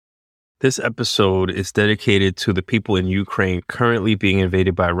This episode is dedicated to the people in Ukraine currently being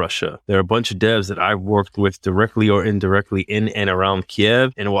invaded by Russia. There are a bunch of devs that I've worked with directly or indirectly in and around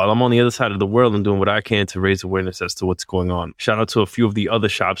Kiev. And while I'm on the other side of the world, I'm doing what I can to raise awareness as to what's going on. Shout out to a few of the other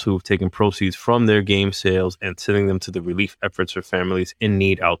shops who have taken proceeds from their game sales and sending them to the relief efforts for families in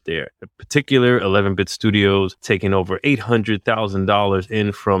need out there. In particular, 11-Bit Studios taking over $800,000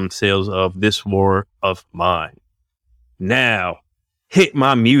 in from sales of This War of Mine. Now, hit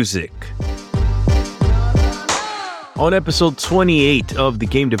my music. On episode 28 of the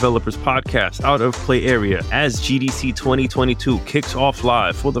Game Developers Podcast, Out of Play Area, as GDC 2022 kicks off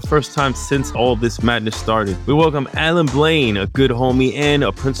live for the first time since all this madness started, we welcome Alan Blaine, a good homie and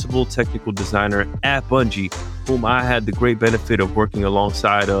a principal technical designer at Bungie, whom I had the great benefit of working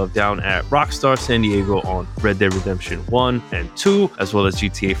alongside of down at Rockstar San Diego on Red Dead Redemption 1 and 2, as well as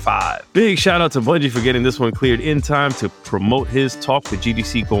GTA 5. Big shout out to Bungie for getting this one cleared in time to promote his talk with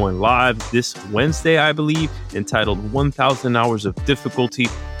GDC going live this Wednesday, I believe, entitled 1,000 Hours of Difficulty,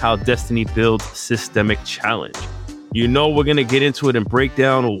 How Destiny Builds Systemic Challenge. You know we're going to get into it and break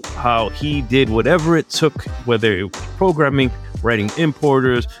down how he did whatever it took, whether it was programming, writing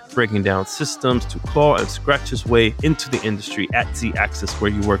importers, breaking down systems to claw and scratch his way into the industry at Z-Axis,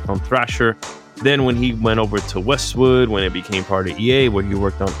 where he worked on Thrasher. Then when he went over to Westwood, when it became part of EA, where he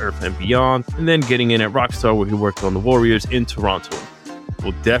worked on Earth and Beyond, and then getting in at Rockstar, where he worked on the Warriors in Toronto.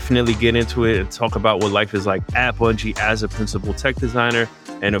 We'll definitely get into it and talk about what life is like at Bungie as a principal tech designer,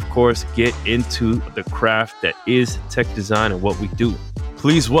 and of course, get into the craft that is tech design and what we do.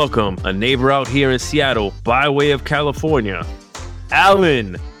 Please welcome a neighbor out here in Seattle by way of California,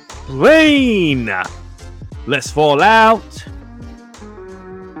 Alan Blaine. Let's fall out.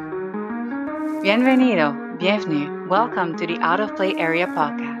 Bienvenido, bienvenue, welcome to the Out of Play Area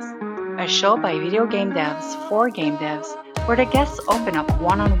podcast, a show by video game devs for game devs, where the guests open up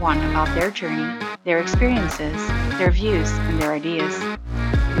one-on-one about their journey, their experiences, their views, and their ideas.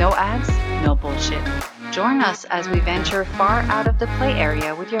 No ads, no bullshit. Join us as we venture far out of the play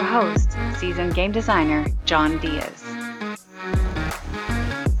area with your host, seasoned game designer John Diaz.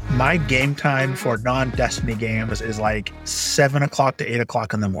 My game time for non-Destiny games is like 7 o'clock to 8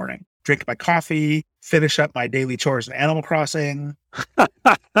 o'clock in the morning. Drink my coffee, finish up my daily chores in Animal Crossing.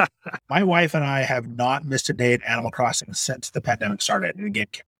 My wife and I have not missed a day in Animal Crossing since the pandemic started.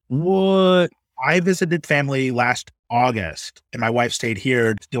 What? I visited family last August, and my wife stayed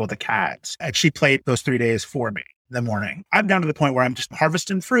here to deal with the cats. And she played those 3 days for me in the morning. I'm down to the point where I'm just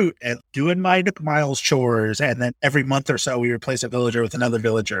harvesting fruit and doing my Nook Miles chores. And then every month or so, we replace a villager with another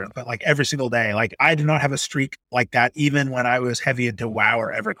villager. But like every single day, like I did not have a streak like that, even when I was heavy into WoW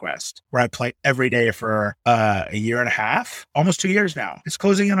or EverQuest, where I play every day for a year and a half, almost 2 years now. It's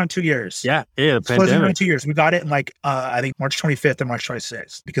closing in on 2 years. Yeah. It's closing in on 2 years. We got it in like, I think March 25th and March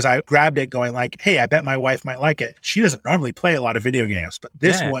 26th, because I grabbed it going like, hey, I bet my wife might like it. She doesn't normally play a lot of video games, but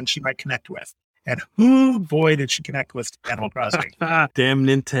this one she might connect with. And boy, did she connect with Animal Crossing. Damn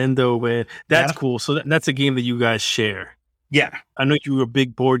Nintendo, man. That's cool. So that's a game that you guys share. Yeah. I know you were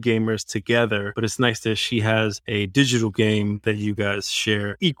big board gamers together, but it's nice that she has a digital game that you guys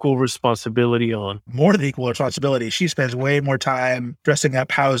share equal responsibility on. More than equal responsibility. She spends way more time dressing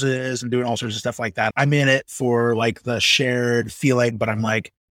up houses and doing all sorts of stuff like that. I'm in it for like the shared feeling, but I'm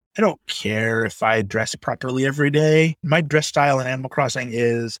like, I don't care if I dress properly every day. My dress style in Animal Crossing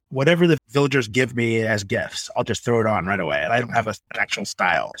is whatever the villagers give me as gifts, I'll just throw it on right away. And I don't have an actual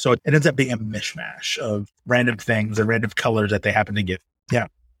style. So it ends up being a mishmash of random things and random colors that they happen to give. Yeah.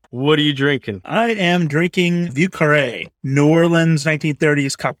 What are you drinking? I am drinking Vieux Carré, New Orleans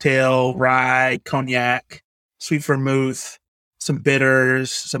 1930s cocktail, rye, cognac, sweet vermouth, some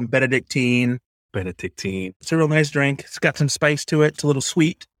bitters, some Benedictine. It's a real nice drink. It's got some spice to it. It's a little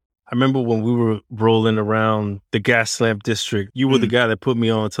sweet. I remember when we were rolling around the Gas Lamp District, you were the guy that put me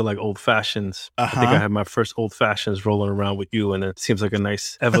on to like old fashions. I think I had my first old fashions rolling around with you, and it seems like a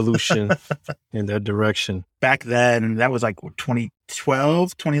nice evolution in that direction. Back then, that was like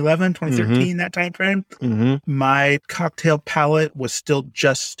 2012, 2011, 2013, that time frame. My cocktail palate was still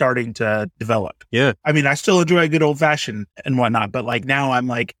just starting to develop. Yeah. I mean, I still enjoy a good old fashioned and whatnot, but like now I'm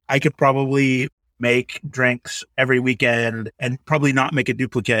like, I could probably make drinks every weekend and probably not make a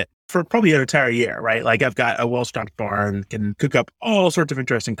duplicate for probably an entire year, right? Like I've got a well-stocked bar and can cook up all sorts of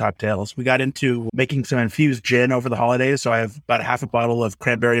interesting cocktails. We got into making some infused gin over the holidays. So I have about a half a bottle of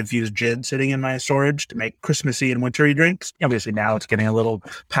cranberry infused gin sitting in my storage to make Christmassy and wintry drinks. Obviously now it's getting a little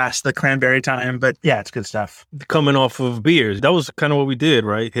past the cranberry time, but yeah, it's good stuff. Coming off of beers, that was kind of what we did,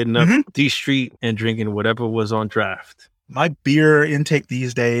 right? Hitting up D Street and drinking whatever was on draft. My beer intake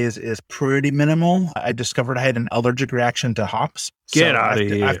these days is pretty minimal. I discovered I had an allergic reaction to hops. Get out of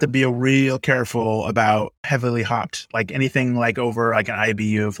here. I have to be real careful about heavily hopped, like anything like over like an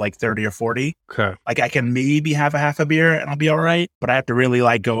IBU of like 30 or 40. Okay. Like I can maybe have a half a beer and I'll be all right. But I have to really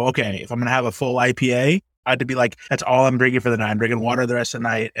like go, okay, if I'm going to have a full IPA, I had to be like, that's all I'm drinking for the night. I'm drinking water the rest of the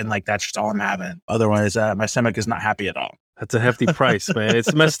night. And like, that's just all I'm having. Otherwise, my stomach is not happy at all. That's a hefty price, man.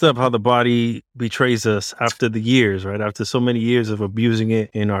 It's messed up how the body betrays us after the years, right? After so many years of abusing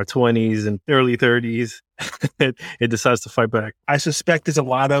it in our 20s and early 30s, it decides to fight back. I suspect there's a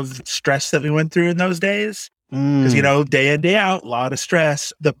lot of stress that we went through in those days. Because, day in, day out, a lot of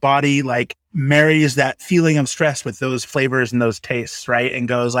stress. The body like marries that feeling of stress with those flavors and those tastes, right? And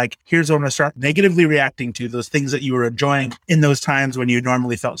goes like, here's what I'm going to start negatively reacting to, those things that you were enjoying in those times when you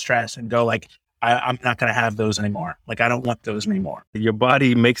normally felt stress, and go like, I'm not going to have those anymore. Like, I don't want those anymore. Your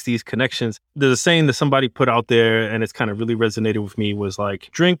body makes these connections. There's a saying that somebody put out there, and it's kind of really resonated with me, was like,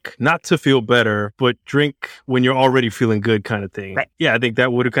 drink not to feel better, but drink when you're already feeling good kind of thing. Right. Yeah, I think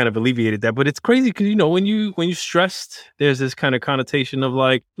that would have kind of alleviated that. But it's crazy because, when you're stressed, there's this kind of connotation of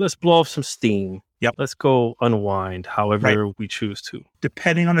like, let's blow off some steam. Yep. Let's go unwind however we choose to.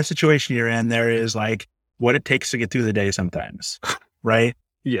 Depending on the situation you're in, there is like what it takes to get through the day sometimes, right?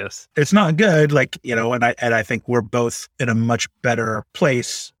 Yes. It's not good. Like, and I think we're both in a much better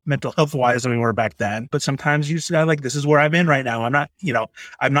place mental health wise than we were back then. But sometimes you just gotta like, this is where I'm in right now. I'm not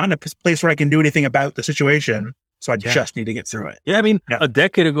in a place where I can do anything about the situation. So I just need to get through it. Yeah, I mean, a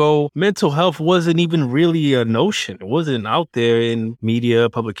decade ago, mental health wasn't even really a notion. It wasn't out there in media,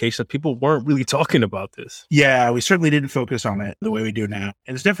 publications. People weren't really talking about this. Yeah, we certainly didn't focus on it the way we do now.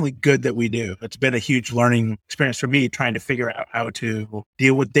 And it's definitely good that we do. It's been a huge learning experience for me, trying to figure out how to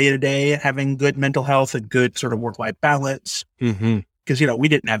deal with day-to-day, having good mental health and good sort of work-life balance. Mm-hmm. Because, we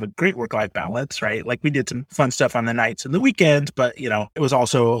didn't have a great work-life balance, right? Like we did some fun stuff on the nights and the weekends, but, it was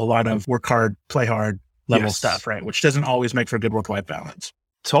also a lot of work hard, play hard level stuff, right? Which doesn't always make for a good work-life balance.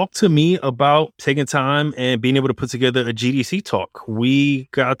 Talk to me about taking time and being able to put together a GDC talk. We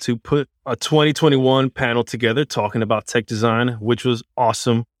got to put a 2021 panel together talking about tech design, which was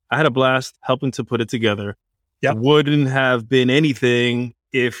awesome. I had a blast helping to put it together. Yep. Wouldn't have been anything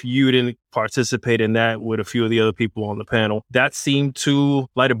if you didn't participate in that with a few of the other people on the panel. That seemed to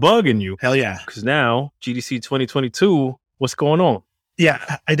light a bug in you. Hell yeah. Because now, GDC 2022, what's going on?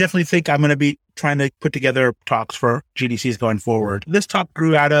 Yeah, I definitely think I'm going to be trying to put together talks for GDCs going forward. This talk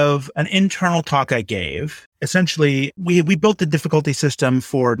grew out of an internal talk I gave. Essentially, we built a difficulty system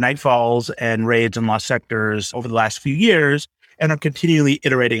for Nightfalls and raids and lost sectors over the last few years and are continually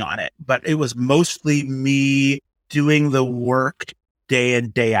iterating on it. But it was mostly me doing the work day in,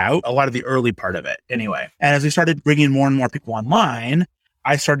 day out, a lot of the early part of it anyway. And as we started bringing more and more people online,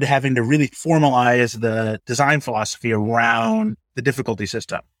 I started having to really formalize the design philosophy around the difficulty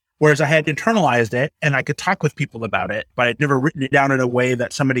system. Whereas I had internalized it and I could talk with people about it, but I'd never written it down in a way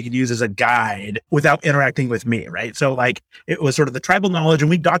that somebody could use as a guide without interacting with me, right? So like it was sort of the tribal knowledge and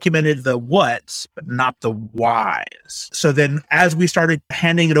we documented the whats, but not the whys. So then as we started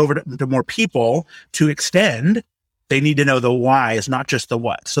handing it over to more people to extend, they need to know the whys, not just the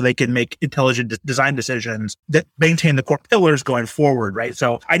what, so they can make intelligent design decisions that maintain the core pillars going forward, right?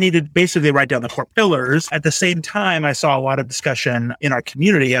 So I needed to basically write down the core pillars. At the same time, I saw a lot of discussion in our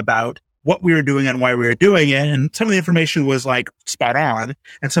community about what we were doing and why we were doing it. And some of the information was like spot on,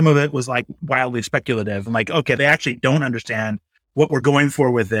 and some of it was like wildly speculative. I'm like, okay, they actually don't understand what we're going for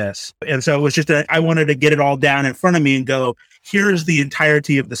with this. And so it was just I wanted to get it all down in front of me and go, here's the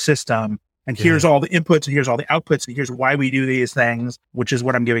entirety of the system. And here's all the inputs and here's all the outputs and here's why we do these things, which is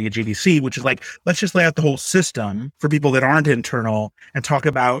what I'm giving at GDC, which is like, let's just lay out the whole system for people that aren't internal and talk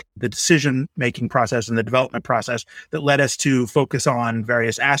about the decision-making process and the development process that led us to focus on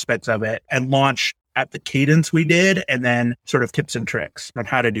various aspects of it and launch at the cadence we did, and then sort of tips and tricks on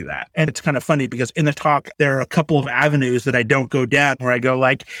how to do that. And it's kind of funny because in the talk, there are a couple of avenues that I don't go down where I go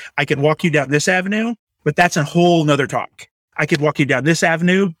like, I could walk you down this avenue, but that's a whole nother talk. I could walk you down this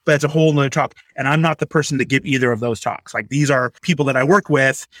avenue, but it's a whole nother talk. And I'm not the person to give either of those talks. Like these are people that I work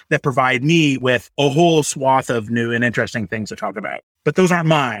with that provide me with a whole swath of new and interesting things to talk about. But those aren't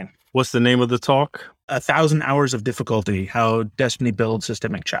mine. What's the name of the talk? 1,000 Hours of Difficulty, How Destiny Builds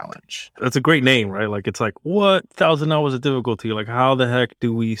Systemic Challenge. That's a great name, right? Like, it's like, what? 1,000 hours of difficulty? Like, how the heck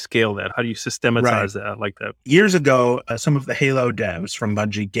do we scale that? How do you systematize that? I like that. Years ago, some of the Halo devs from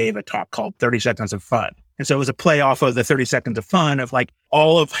Bungie gave a talk called 30 Seconds of Fun. And so it was a play off of the 30 Seconds of Fun of like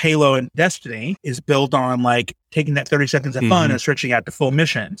all of Halo and Destiny is built on like taking that 30 seconds of fun and stretching out to full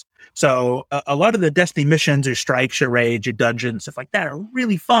missions. So a lot of the Destiny missions or strikes, your raids, your dungeons, stuff like that are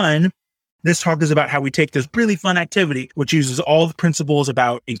really fun. This talk is about how we take this really fun activity, which uses all the principles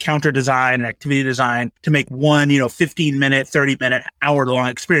about encounter design and activity design to make one, 15-minute, 30-minute, hour-long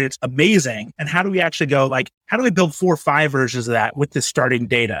experience amazing. And how do we actually go, how do we build 4 or 5 versions of that with this starting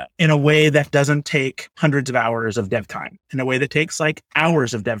data in a way that doesn't take hundreds of hours of dev time, in a way that takes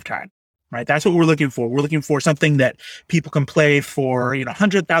hours of dev time? Right. That's what we're looking for. We're looking for something that people can play for,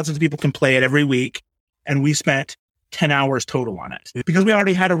 hundreds, thousands of people can play it every week. And we spent 10 hours total on it because we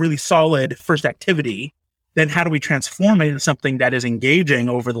already had a really solid first activity. Then how do we transform it into something that is engaging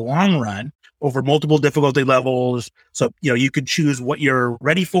over the long run, over multiple difficulty levels? So, you could choose what you're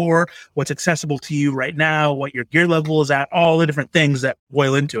ready for, what's accessible to you right now, what your gear level is at, all the different things that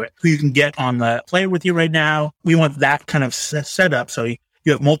boil into it, who you can get on the player with you right now. We want that kind of setup. So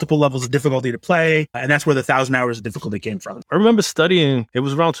you have multiple levels of difficulty to play. And that's where the 1,000 hours of difficulty came from. I remember studying, it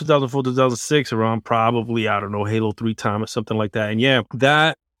was around 2004, 2006, around probably, Halo 3 time or something like that. And yeah,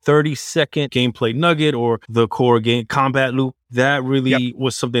 that 30-second gameplay nugget or the core game combat loop, that really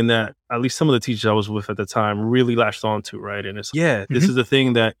was something that at least some of the teachers I was with at the time really latched onto, right? And it's, this is the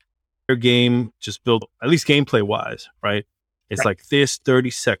thing that your game just built, at least gameplay wise, right? It's like this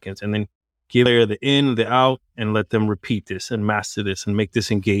 30 seconds and then give player the in, the out, and let them repeat this and master this and make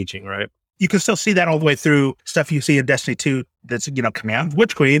this engaging, right? You can still see that all the way through stuff you see in Destiny 2 that's, coming out of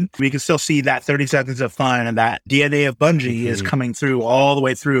Witch Queen. We can still see that 30 seconds of fun and that DNA of Bungie is coming through all the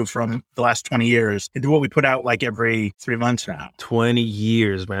way through from the last 20 years into what we put out every 3 months now. 20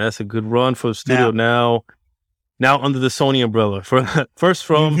 years, man. That's a good run for the studio now under the Sony umbrella. First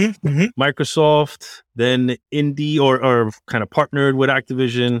from Microsoft, then indie or kind of partnered with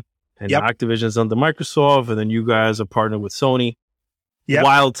Activision. And Activision's under Microsoft, and then you guys are partnered with Sony.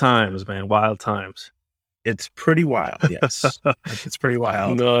 Wild times, man. Wild times. It's pretty wild, yes. It's pretty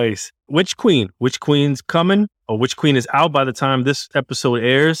wild. Nice. Witch Queen? Witch Queen's coming, or Witch Queen is out by the time this episode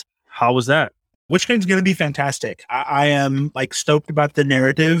airs. How was that? Witch Queen's going to be fantastic. I am stoked about the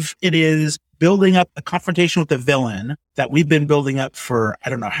narrative. It is building up a confrontation with the villain that we've been building up for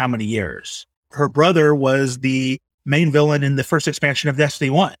I don't know how many years. Her brother was the main villain in the first expansion of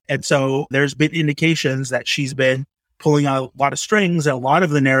Destiny 1. And so there's been indications that she's been pulling out a lot of strings and a lot of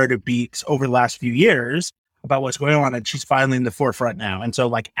the narrative beats over the last few years about what's going on. And she's finally in the forefront now. And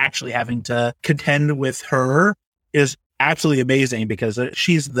so actually having to contend with her is absolutely amazing because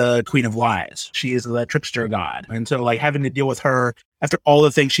she's the queen of lies. She is the trickster god. And so having to deal with her after all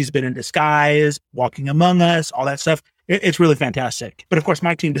the things she's been in disguise, walking among us, all that stuff, it's really fantastic. But of course,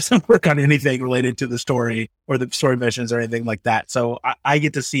 my team doesn't work on anything related to the story or the story missions or anything like that. So I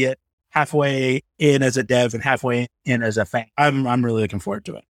get to see it halfway in as a dev and halfway in as a fan. I'm really looking forward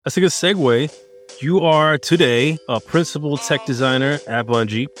to it. That's a good segue. You are today a principal tech designer at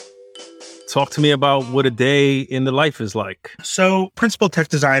Bungie. Talk to me about what a day in the life is like. So principal tech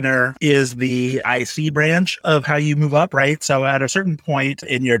designer is the IC branch of how you move up, right? So at a certain point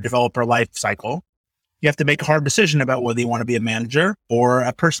in your developer life cycle, you have to make a hard decision about whether you want to be a manager or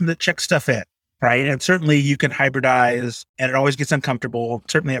a person that checks stuff in, right? And certainly you can hybridize and it always gets uncomfortable.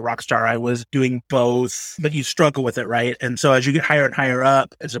 Certainly at Rockstar, I was doing both, but you struggle with it, right? And so as you get higher and higher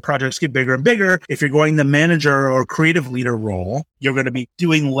up, as the projects get bigger and bigger, if you're going the manager or creative leader role, you're going to be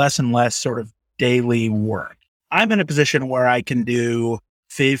doing less and less sort of daily work. I'm in a position where I can do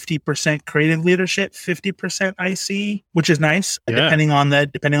 50% creative leadership, 50% IC, which is nice. Depending on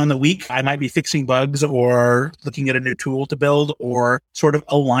the week, I might be fixing bugs or looking at a new tool to build or sort of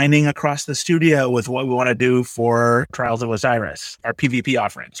aligning across the studio with what we want to do for Trials of Osiris, our PvP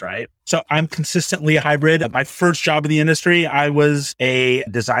offerings, right? So I'm consistently a hybrid. My first job in the industry, I was a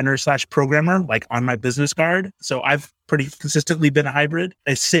designer / programmer, on my business card. So I've pretty consistently been a hybrid.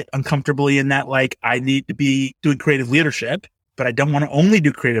 I sit uncomfortably in that, I need to be doing creative leadership, but I don't want to only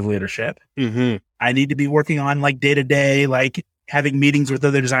do creative leadership. I need to be working on day to day, having meetings with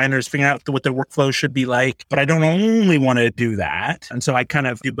other designers, figuring out what their workflow should be like. But I don't only want to do that. And so I kind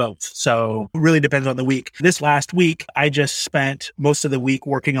of do both. So it really depends on the week. This last week, I just spent most of the week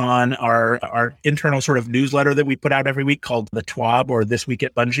working on our internal sort of newsletter that we put out every week called the TWAB, or This Week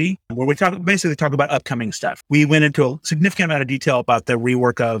at Bungie, where we basically talk about upcoming stuff. We went into a significant amount of detail about the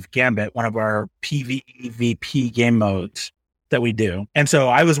rework of Gambit, one of our PvEVP game modes that we do. And so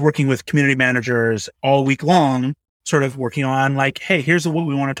I was working with community managers all week long, sort of working on hey, here's what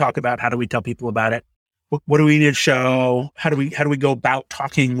we want to talk about. How do we tell people about it? What do we need to show? How do we go about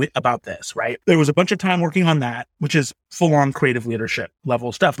talking about this, right? There was a bunch of time working on that, which is full on creative leadership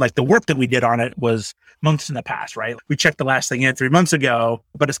level stuff. The work that we did on it was months in the past, right? We checked the last thing in 3 months ago,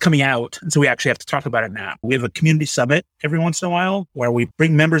 but it's coming out. And so we actually have to talk about it now. We have a community summit every once in a while where we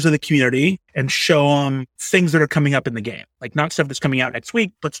bring members of the community and show them things that are coming up in the game. Like not stuff that's coming out next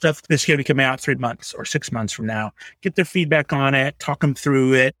week, but stuff that's going to be coming out 3 months or 6 months from now. Get their feedback on it, talk them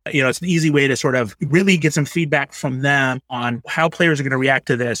through it. It's an easy way to sort of really get some feedback from them on how players are going to react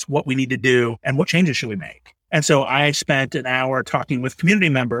to this, what we need to do, and what changes should we make. And so I spent an hour talking with community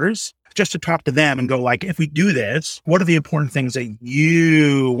members just to talk to them and go like, if we do this, what are the important things that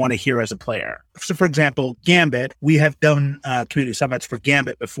you want to hear as a player? So for example, Gambit, we have done community summits for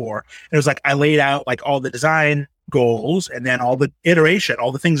Gambit before. It was like, I laid out like all the design goals and then all the iteration,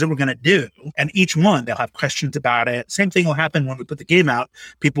 all the things that we're going to do. And each one, they'll have questions about it. Same thing will happen when we put the game out.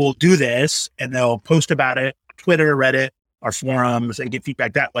 People will do this and they'll post about it, Twitter, Reddit, our forums, and get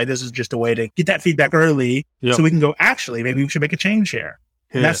feedback that way. This is just a way to get that feedback early so we can go, actually, maybe we should make a change here.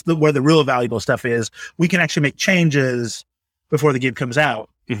 Yeah. And that's where the real valuable stuff is. We can actually make changes before the game comes out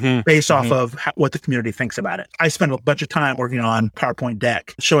based off of what the community thinks about it. I spent a bunch of time working on PowerPoint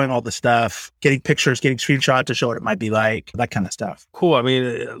deck, showing all the stuff, getting pictures, getting screenshots to show what it might be like, that kind of stuff. Cool. I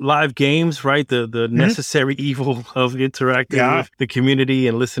mean, live games, right? The necessary evil of interacting with the community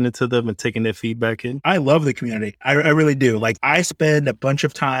and listening to them and taking their feedback in. I love the community. I really do. Like I spend a bunch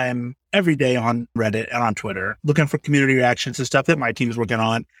of time every day on Reddit and on Twitter looking for community reactions and stuff that my team is working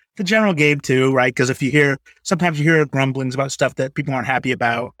on. The general game too, right? Because sometimes you hear grumblings about stuff that people aren't happy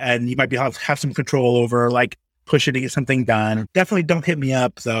about and you might be have some control over, like pushing to get something done. Definitely don't hit me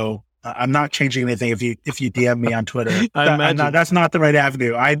up though. I'm not changing anything if you DM me on Twitter. That's not the right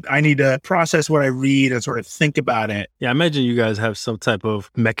avenue. I need to process what I read and sort of think about it. Yeah, I imagine you guys have some type of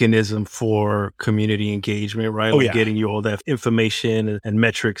mechanism for community engagement, right? Getting you all that information and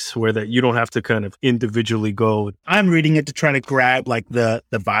metrics where that you don't have to kind of individually go. I'm reading it to try to grab like the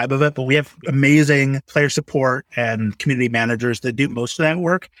vibe of it, but we have amazing player support and community managers that do most of that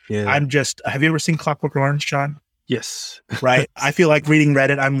work. Yeah. Have you ever seen Clockwork Orange, John? Yes. Right. I feel like reading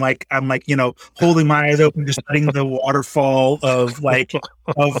Reddit. I'm like, holding my eyes open, just letting the waterfall of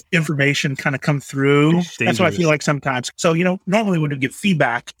information kind of come through. That's what I feel like sometimes. So, normally when we give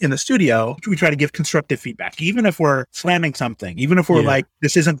feedback in the studio, we try to give constructive feedback, even if we're slamming something, even if we're like,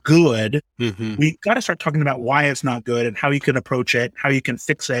 this isn't good, we got to start talking about why it's not good and how you can approach it, how you can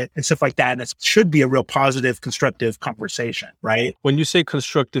fix it and stuff like that. And it should be a real positive, constructive conversation, right? When you say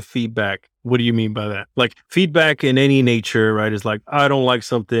constructive feedback, what do you mean by that? Like feedback in any nature, right? Is like, I don't like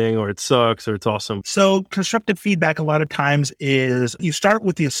something or it sucks or it's awesome. So constructive feedback a lot of times is you start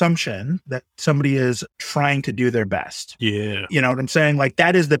with the assumption that somebody is trying to do their best. Yeah. You know what I'm saying? Like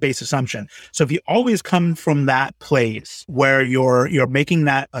that is the base assumption. So if you always come from that place where you're making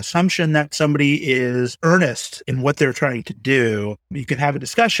that assumption that somebody is earnest in what they're trying to do, you can have a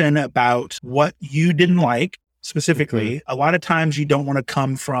discussion about what you didn't like. Specifically, a lot of times you don't want to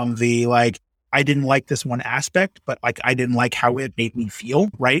come from the like, I didn't like this one aspect, but like I didn't like how it made me feel,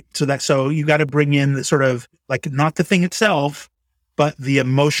 right? So you got to bring in the sort of like not the thing itself, but the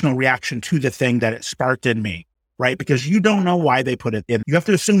emotional reaction to the thing that it sparked in me, right? Because you don't know why they put it in. You have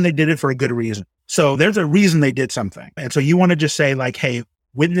to assume they did it for a good reason. So there's a reason they did something. And so you want to just say like, hey,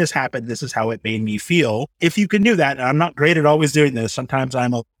 when this happened, this is how it made me feel. If you can do that, and I'm not great at always doing this. Sometimes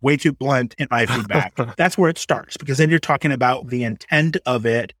I'm way too blunt in my feedback. That's where it starts, because then you're talking about the intent of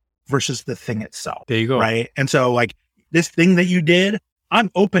it versus the thing itself. There you go. Right. And so like this thing that you did, I'm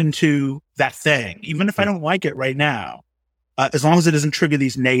open to that thing, even if I don't like it right now, as long as it doesn't trigger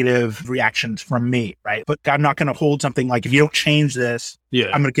these negative reactions from me. Right. But I'm not going to hold something like, if you don't change this,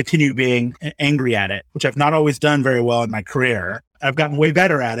 I'm going to continue being angry at it, which I've not always done very well in my career. I've gotten way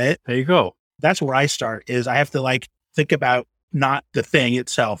better at it. There you go. That's where I start, is I have to like think about not the thing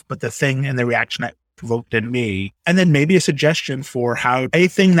itself, but the thing and the reaction that provoked in me. And then maybe a suggestion for how a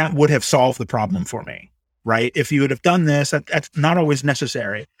thing that would have solved the problem for me, right? If you would have done this, that's not always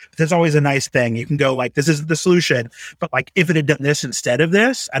necessary. There's always a nice thing. You can go like, this is the solution, but like if it had done this instead of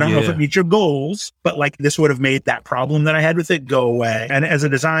this, I don't know if it meets your goals, but like this would have made that problem that I had with it go away. And as a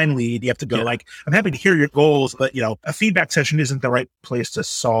design lead, you have to go like, I'm happy to hear your goals, but a feedback session isn't the right place to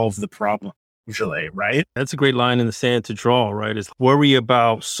solve the problem. Usually, right? That's a great line in the sand to draw, right? Is worry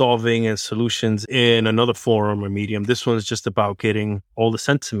about solving and solutions in another forum or medium. This one's just about getting all the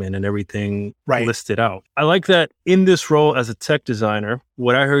sentiment and everything listed out. I like that in this role as a tech designer,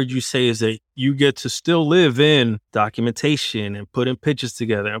 what I heard you say is that you get to still live in documentation and putting pictures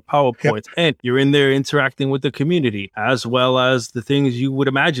together and PowerPoints, and you're in there interacting with the community, as well as the things you would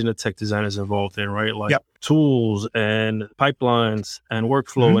imagine a tech designer is involved in, right? Like tools and pipelines and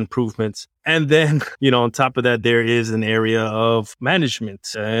workflow improvements. And then, on top of that, there is an area of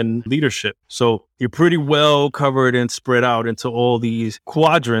management and leadership. So you're pretty well covered and spread out into all these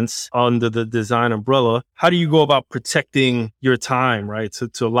quadrants under the design umbrella. How do you go about protecting your time, right?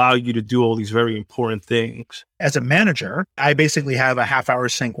 right? To allow you to do all these very important things. As a manager, I basically have a half-hour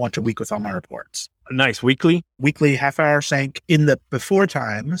sync once a week with all my reports. Nice. Weekly? Weekly half-hour sync. In the before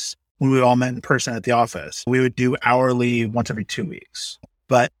times, when we all met in person at the office, we would do hourly once every 2 weeks.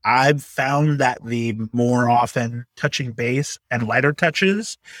 But I've found that the more often touching base and lighter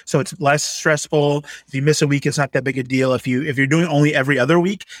touches, so it's less stressful. If you miss a week, it's not that big a deal. If you're doing only every other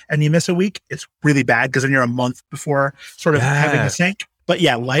week and you miss a week, it's really bad because then you're a month before sort of having a sync. But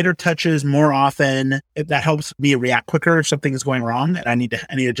yeah, lighter touches more often. That helps me react quicker if something is going wrong and I need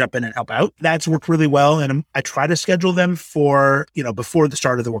to jump in and help out. That's worked really well. And I try to schedule them for, before the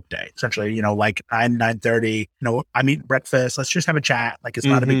start of the workday, essentially, like 9:30, I'm eating breakfast. Let's just have a chat. Like, it's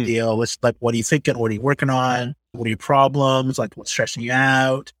not a big deal. Let's what are you thinking? What are you working on? What are your problems? Like, what's stressing you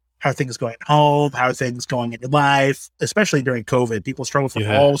out? How are things going at home? How are things going in your life? Especially during COVID, people struggle for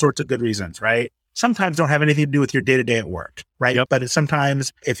all sorts of good reasons, right? Sometimes don't have anything to do with your day-to-day at work, right? Yep. But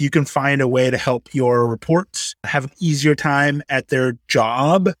sometimes if you can find a way to help your reports have an easier time at their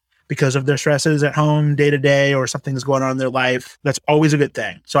job because of their stresses at home day-to-day or something's going on in their life, that's always a good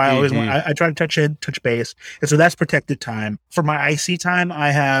thing. So I always I try to touch base. And so that's protected time. For my IC time,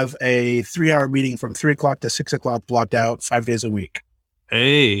 I have a 3-hour meeting from 3 o'clock to 6 o'clock blocked out 5 days a week.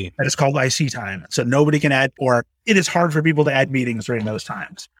 Hey. And it's called IC time. So nobody can add, or it is hard for people to add meetings during those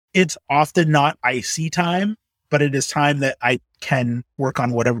times. It's often not IC time, but it is time that I can work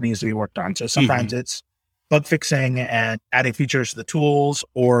on whatever needs to be worked on. So sometimes it's bug fixing and adding features to the tools,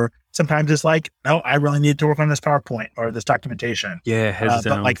 or sometimes it's like, no, I really need to work on this PowerPoint or this documentation. Yeah, heads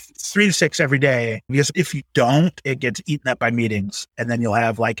down. But like 3 to 6 every day, because if you don't, it gets eaten up by meetings. And then you'll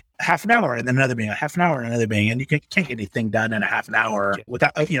have like half an hour and then another meeting, half an hour and another meeting. And you can't get anything done in a half an hour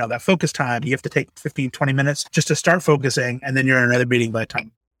without, that focus time. You have to take 15, 20 minutes just to start focusing. And then you're in another meeting by the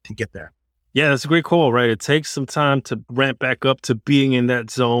time to get there. Yeah, that's a great call, right? It takes some time to ramp back up to being in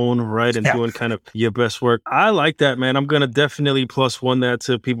that zone, right? And doing kind of your best work. I like that, man. I'm going to definitely +1 that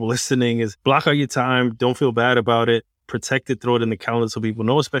to people listening is block out your time. Don't feel bad about it. Protect it, throw it in the calendar so people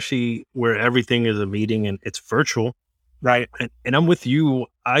know, especially where everything is a meeting and it's virtual. Right. And I'm with you.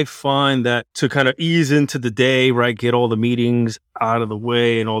 I find that to kind of ease into the day, right, get all the meetings out of the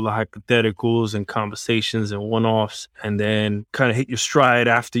way and all the hypotheticals and conversations and one-offs, and then kind of hit your stride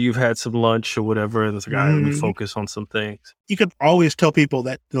after you've had some lunch or whatever. And it's like, let me focus on some things. You could always tell people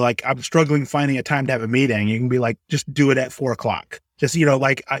that, like, I'm struggling finding a time to have a meeting. You can be like, just do it at 4 o'clock. Just, you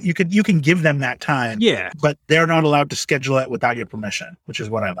can give them that time. Yeah. But they're not allowed to schedule it without your permission, which is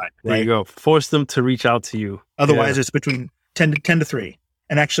what I like. Right? There you go. Force them to reach out to you. Otherwise, it's between 10 to 3.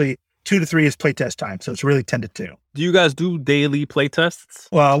 And actually, 2 to 3 is playtest time. So it's really 10 to 2. Do you guys do daily playtests?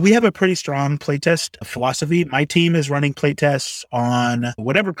 Well, we have a pretty strong playtest philosophy. My team is running playtests on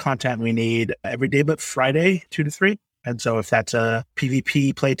whatever content we need every day, but Friday, 2 to 3. And so if that's a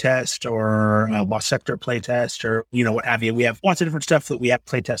PvP playtest or a Lost Sector playtest or, what have you, we have lots of different stuff that we have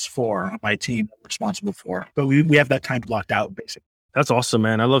playtests for on my team that we're responsible for. But we have that time blocked out, basically. That's awesome,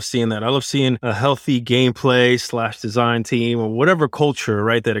 man. I love seeing that. I love seeing a healthy gameplay / design team or whatever culture,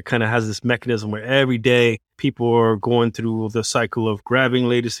 right, that it kind of has this mechanism where every day people are going through the cycle of grabbing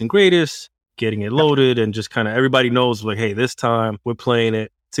latest and greatest, getting it loaded, and just kind of everybody knows, like, hey, this time we're playing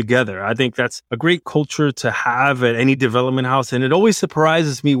it together. I think that's a great culture to have at any development house. And it always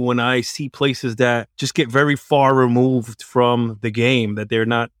surprises me when I see places that just get very far removed from the game, that they're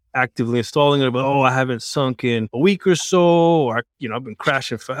not actively installing it, but I haven't sunk in a week or so, or I've been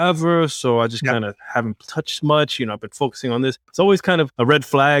crashing forever, so I just kind of haven't touched much. I've been focusing on this. It's always kind of a red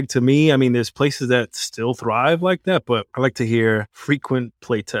flag to me. I mean, there's places that still thrive like that, but I like to hear frequent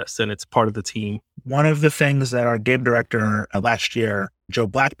play tests, and it's part of the team. One of the things that our game director last year, Joe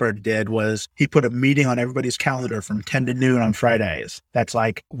Blackbird, did was he put a meeting on everybody's calendar from 10 to noon on Fridays. That's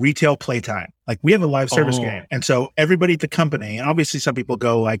like retail playtime. Like, we have a live service game. And so everybody at the company, and obviously some people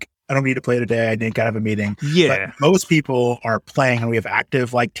go like, I don't need to play today. I didn't gotta have a meeting. Yeah. But most people are playing, and we have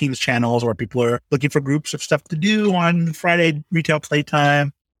active like Teams channels where people are looking for groups of stuff to do on Friday retail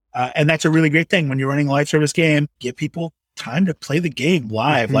playtime. And that's a really great thing. When you're running a live service game, give people time to play the game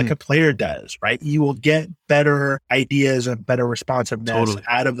live like a player does, right? You will get better ideas and better responsiveness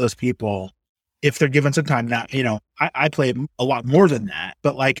out of those people if they're given some time. Now, I play a lot more than that,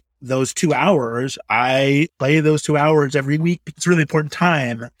 but like those 2 hours, I play those 2 hours every week. It's a really important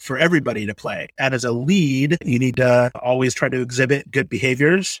time for everybody to play. And as a lead, you need to always try to exhibit good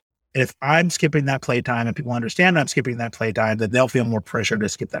behaviors. And if I'm skipping that playtime and people understand I'm skipping that playtime, then they'll feel more pressure to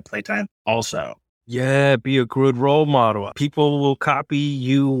skip that playtime also. Yeah, be a good role model. People will copy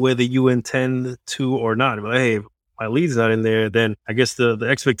you whether you intend to or not. But hey, if my lead's not in there, then I guess the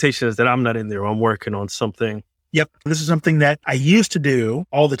expectation is that I'm not in there. I'm working on something Yep. This is something that I used to do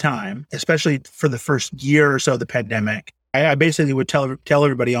all the time, especially for the first year or so of the pandemic. I basically would tell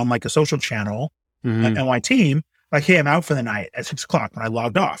everybody on like a social channel and my team, like, hey, I'm out for the night at 6:00 when I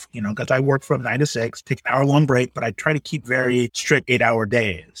logged off, because I work from 9 to 6, take an hour-long break, but I try to keep very strict 8-hour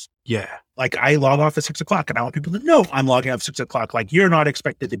days. Yeah. Like I log off at 6:00 and I want people to know I'm logging off at 6:00. Like you're not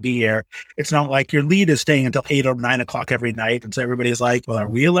expected to be here. It's not like your lead is staying until 8 or 9 o'clock every night. And so everybody's like, well, are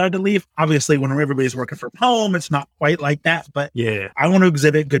we allowed to leave? Obviously, when everybody's working from home, it's not quite like that, but yeah, I want to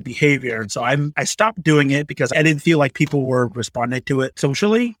exhibit good behavior. And so I stopped doing it because I didn't feel like people were responding to it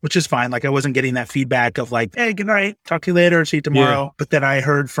socially, which is fine. Like I wasn't getting that feedback of like, hey, good night, talk to you later, see you tomorrow. Yeah. But then I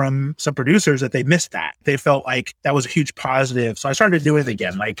heard from some producers that they missed that. They felt like that was a huge positive. So I started doing it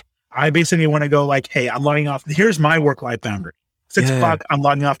again. Like, I basically want to go like, hey, I'm logging off. Here's my work-life boundary. 6:00, I'm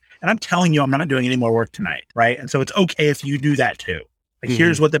logging off. And I'm telling you, I'm not doing any more work tonight, right? And so it's okay if you do that too. Like,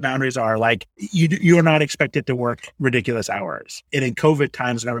 here's what the boundaries are. Like, you're not expected to work ridiculous hours. And in COVID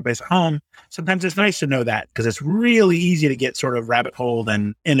times when everybody's at home, sometimes it's nice to know that because it's really easy to get sort of rabbit holed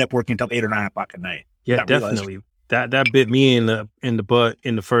and end up working until 8 or 9 o'clock at night. Yeah, definitely. That bit me in the butt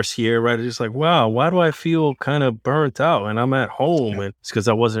in the first year, right? It's just like, wow, why do I feel kind of burnt out? And I'm at home, and it's because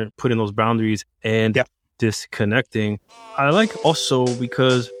I wasn't putting those boundaries and disconnecting. I like also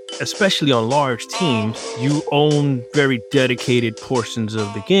because, especially on large teams, you own very dedicated portions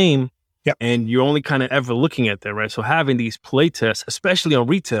of the game, and you're only kind of ever looking at that, right? So having these play tests, especially on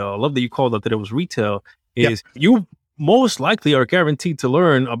retail, I love that you called out that it was retail, is you most likely are guaranteed to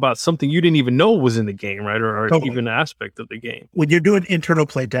learn about something you didn't even know was in the game, right? Or even an aspect of the game. When you're doing internal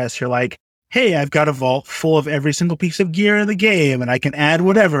play tests, you're like, hey, I've got a vault full of every single piece of gear in the game and I can add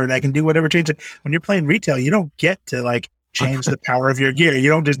whatever and I can do whatever change it. When you're playing retail, you don't get to like change the power of your gear. You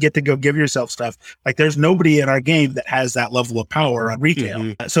don't just get to go give yourself stuff. Like there's nobody in our game that has that level of power on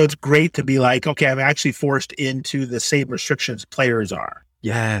retail. So it's great to be like, okay, I'm actually forced into the same restrictions players are.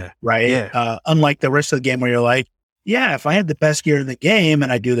 Yeah. Right. Yeah. Unlike the rest of the game where you're like, yeah, if I had the best gear in the game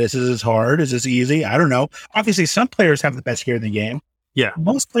and I do this, is this hard? Is this easy? I don't know. Obviously, some players have the best gear in the game. Yeah.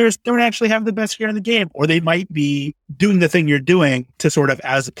 Most players don't actually have the best gear in the game, or they might be doing the thing you're doing to sort of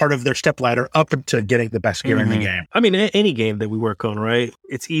as part of their stepladder up to getting the best gear in the game. I mean, any game that we work on, right?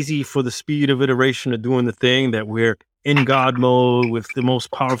 It's easy for the speed of iteration of doing the thing that we're in God mode with the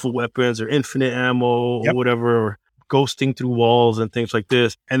most powerful weapons or infinite ammo or whatever, or ghosting through walls and things like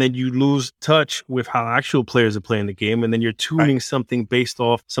this. And then you lose touch with how actual players are playing the game. And then you're tuning something based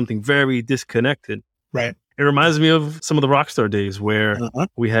off something very disconnected. Right. It reminds me of some of the Rockstar days where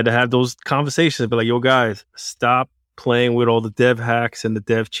we had to have those conversations, but like, yo, guys, stop playing with all the dev hacks and the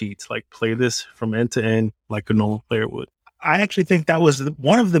dev cheats. Like, play this from end to end like a normal player would. I actually think that was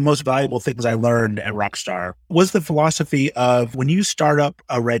one of the most valuable things I learned at Rockstar was the philosophy of when you start up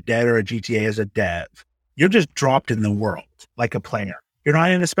a Red Dead or a GTA as a dev, you're just dropped in the world like a player. You're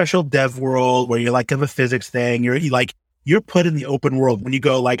not in a special dev world where you're like have a physics thing. You're put in the open world. When you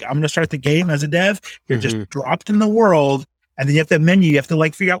go like, I'm going to start the game as a dev, you're just dropped in the world. And then you have the menu. You have to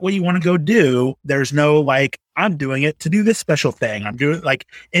like figure out what you want to go do. There's no like, I'm doing it to do this special thing. I'm doing like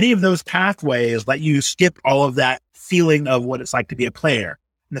any of those pathways let you skip all of that feeling of what it's like to be a player.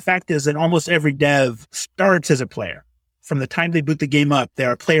 And the fact is that almost every dev starts as a player. From the time they boot the game up,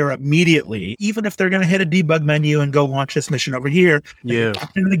 they're a player immediately. Even if they're going to hit a debug menu and go launch this mission over here, they get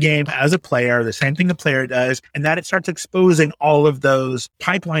into the game as a player, the same thing the player does, and that it starts exposing all of those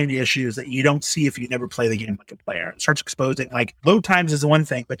pipeline issues that you don't see if you never play the game like a player. It starts exposing like load times is one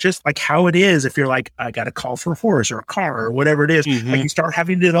thing, but just like how it is if you're like, I got to call for a horse or a car or whatever it is, like you start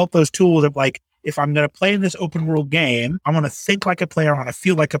having to develop those tools of like, if I'm going to play in this open world game, I'm going to think like a player. I want to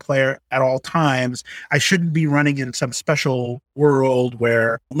feel like a player at all times. I shouldn't be running in some special world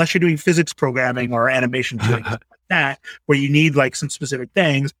where, unless you're doing physics programming or animation doing like that, where you need like some specific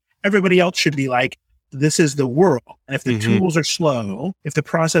things, everybody else should be like, this is the world. And if the tools are slow, if the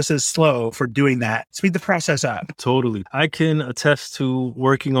process is slow for doing that, speed the process up. Totally. I can attest to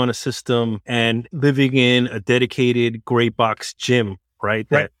working on a system and living in a dedicated gray box gym, right?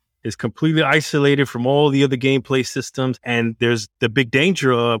 That is completely isolated from all the other gameplay systems. And there's the big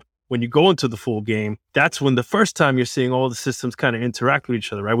danger of when you go into the full game, that's when the first time you're seeing all the systems kind of interact with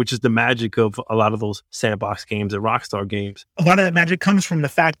each other, right? Which is the magic of a lot of those sandbox games and Rockstar games. A lot of that magic comes from the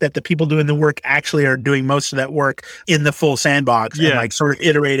fact that the people doing the work actually are doing most of that work in the full sandbox and like sort of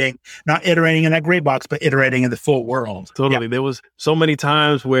iterating, not iterating in that gray box, but iterating in the full world. Totally. There was so many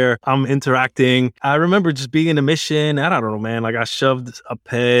times where I'm interacting. I remember just being in a mission. I don't know, man, like I shoved a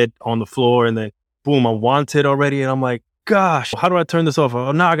ped on the floor and then boom, I'm wanted already. And I'm like, gosh, how do I turn this off?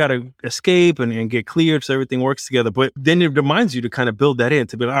 Oh, now I got to escape and get cleared so everything works together. But then it reminds you to kind of build that in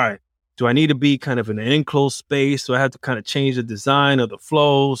to be like, all right, Do I need to be kind of in an enclosed space? Do I have to kind of change the design of the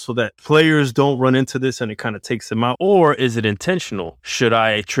flow so that players don't run into this and it kind of takes them out? Or is it intentional? Should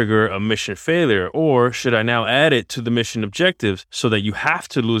I trigger a mission failure? Or should I now add it to the mission objectives so that you have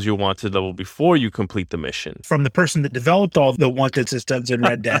to lose your wanted level before you complete the mission? From the person that developed all the wanted systems in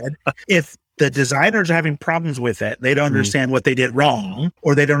Red Dead, if the designers are having problems with it, they don't understand what they did wrong,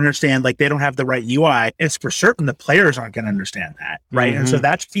 or they don't understand, like, they don't have the right UI, it's for certain the players aren't going to understand that, right? And so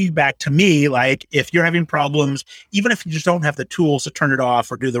that's feedback to me. Like, if you're having problems, even if you just don't have the tools to turn it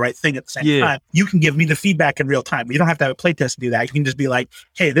off or do the right thing at the same time, you can give me the feedback in real time. You don't have to have a playtest to do that. You can just be like,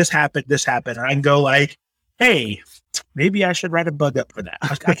 hey, this happened, or I can go like, hey, maybe I should write a bug up for that.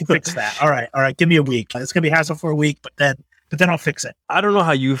 I can fix that. All right, give me a week. It's going to be hassle for a week, but then I'll fix it. I don't know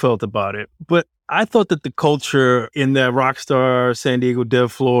how you felt about it, but I thought that the culture in that Rockstar San Diego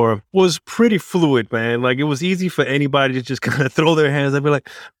dev floor was pretty fluid, man. Like, it was easy for anybody to just kind of throw their hands up and be like,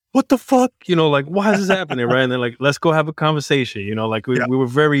 what the fuck? You know, like, why is this happening, right? And then, like, let's go have a conversation. You know, like, we were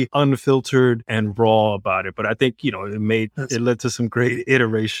very unfiltered and raw about it. But I think, you know, it led to some great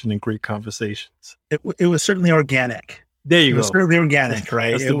iteration and great conversations. It was certainly organic. There you go. It was certainly organic,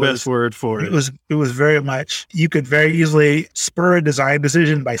 right? That's the best word for it. It was very much, you could very easily spur a design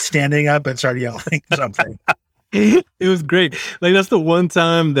decision by standing up and start yelling something. It was great. Like, that's the one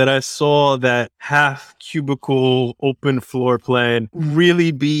time that I saw that half cubicle open floor plan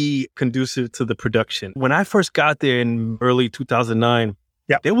really be conducive to the production. When I first got there in early 2009,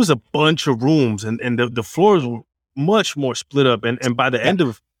 there was a bunch of rooms and the floors were much more split up. And by the end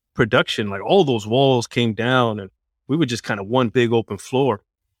of production, like, all those walls came down and we were just kind of one big open floor.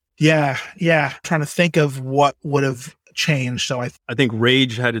 Yeah. Trying to think of what would have changed. So I think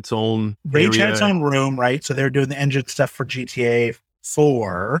Rage had its own room, right? So they're doing the engine stuff for GTA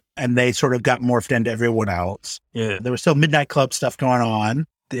 4, and they sort of got morphed into everyone else. Yeah. There was still Midnight Club stuff going on.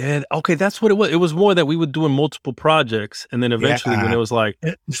 Yeah, okay, that's what it was. It was more that we were doing multiple projects, and then eventually when it was like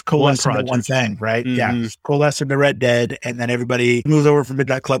it's coalesced into one thing, right? Yeah, coalesced into Red Dead, and then everybody moves over from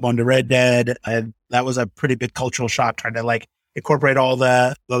Midnight Club onto Red Dead, and that was a pretty big cultural shock, trying to like incorporate all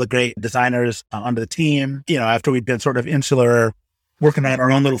the great designers onto the team. You know, after we'd been sort of insular, working on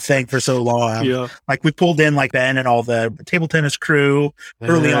our own little thing for so long. Yeah. Like, we pulled in like Ben and all the table tennis crew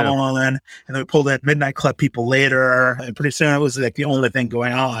early on, and then we pulled in Midnight Club people later. And pretty soon it was like the only thing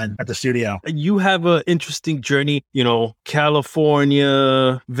going on at the studio. You have an interesting journey, you know,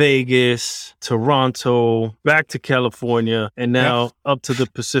 California, Vegas, Toronto, back to California, and now up to the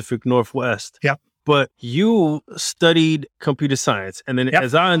Pacific Northwest. Yeah. But you studied computer science. And then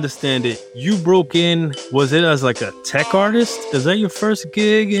as I understand it, you broke in, was it as like a tech artist? Is that your first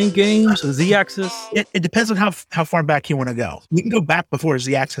gig in games? Z-Axis? It depends on how far back you want to go. You can go back before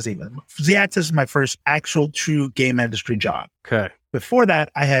Z-Axis even. Z-Axis is my first actual true game industry job. Okay. Before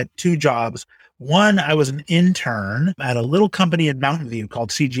that, I had two jobs. One, I was an intern at a little company in Mountain View called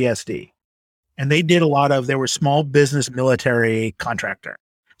CGSD. And they were small business military contractor.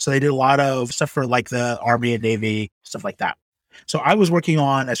 So they did a lot of stuff for like the Army and Navy, stuff like that. So I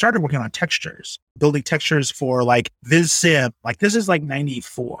started working on textures, building textures for like VizSim. Like, this is like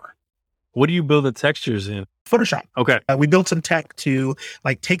 94. What do you build the textures in? Photoshop. Okay. We built some tech to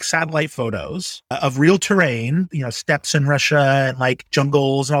like take satellite photos of real terrain, you know, steppes in Russia and like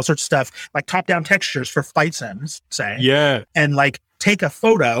jungles and all sorts of stuff, like top-down textures for flight sims, say. Yeah. And like take a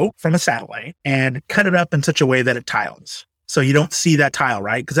photo from a satellite and cut it up in such a way that it tiles. So you don't see that tile,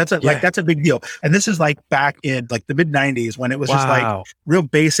 right? Because that's a big deal. And this is like back in like the mid 90s when it was just like real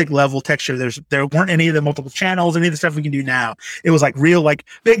basic level texture. There weren't any of the multiple channels, any of the stuff we can do now. It was like real, like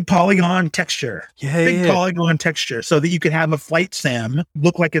big polygon texture, polygon texture, so that you could have a flight sim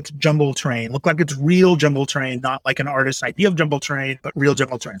look like it's jumbo terrain, look like it's real jumbo terrain, not like an artist's idea of jumbo terrain, but real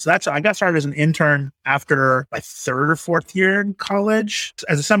jumbo terrain. So I got started as an intern after my third or fourth year in college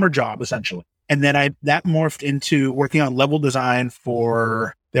as a summer job, essentially. And then that morphed into working on level design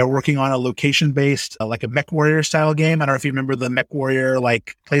they're working on a location-based, like a MechWarrior style game. I don't know if you remember the MechWarrior,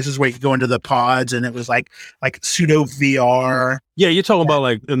 like places where you could go into the pods and it was like pseudo VR. Yeah, you're talking about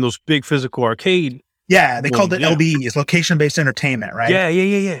like in those big physical arcade. Yeah, they called it LBEs, location-based entertainment, right? Yeah.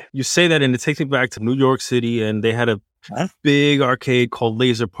 You say that and it takes me back to New York City, and they had a big arcade called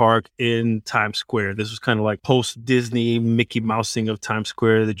Laser Park in Times Square. This was kind of like post-Disney Mickey Mousing of Times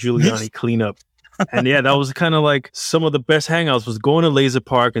Square, the Giuliani cleanup. And yeah, that was kind of like some of the best hangouts was going to Laser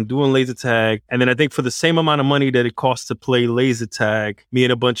Park and doing laser tag. And then I think for the same amount of money that it costs to play laser tag, me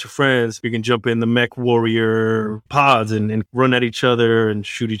and a bunch of friends, we can jump in the MechWarrior pods and run at each other and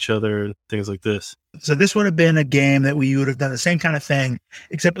shoot each other and things like this. So this would have been a game that we would have done the same kind of thing,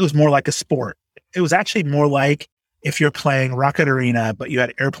 except it was more like a sport. It was actually more like if you're playing Rocket Arena, but you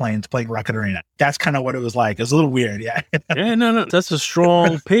had airplanes playing Rocket Arena. That's kind of what it was like. It was a little weird. Yeah. Yeah, no. That's a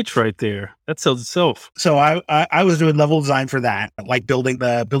strong pitch right there. That sells itself. So I was doing level design for that, like building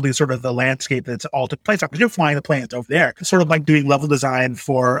sort of the landscape that's all took place. Because you're flying the planes over there. It's sort of like doing level design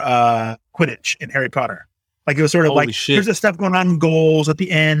for Quidditch in Harry Potter. Like it was sort of Holy like, shit. Here's the stuff going on in goals at the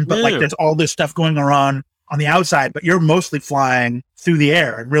end, but like there's all this stuff going on the outside, but you're mostly flying through the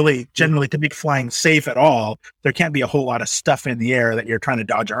air. And really, generally, to make flying safe at all, there can't be a whole lot of stuff in the air that you're trying to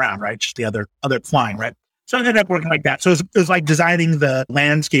dodge around, right? Just the other flying, right? So it ended up working like that. So it was like designing the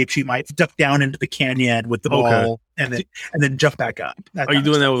landscapes. You might duck down into the canyon with the ball and then jump back up. Are you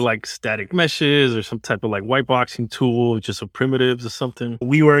doing that with like static meshes or some type of like white boxing tool, just some primitives or something?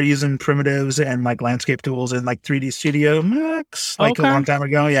 We were using primitives and like landscape tools in like 3D Studio Max, like a long time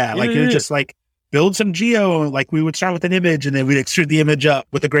ago. Yeah, like it was just like build some geo. Like we would start with an image and then we'd extrude the image up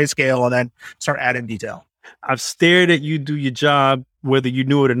with a grayscale and then start adding detail. I've stared at you do your job, whether you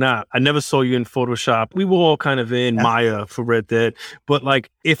knew it or not. I never saw you in Photoshop. We were all kind of in Maya for Red Dead. But like,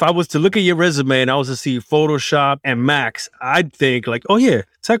 if I was to look at your resume and I was to see Photoshop and Max, I'd think like, oh yeah,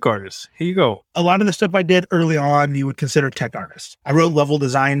 tech artist. Here you go. A lot of the stuff I did early on, you would consider tech artists. I wrote level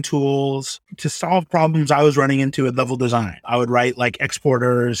design tools to solve problems I was running into in level design. I would write like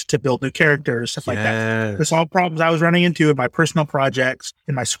exporters to build new characters, stuff like that. To solve problems I was running into in my personal projects,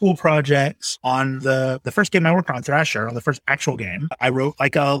 in my school projects. On the first game I worked on, Thrasher, on the first actual game, I wrote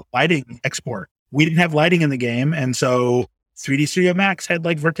like a lighting export. We didn't have lighting in the game, and so 3D Studio Max had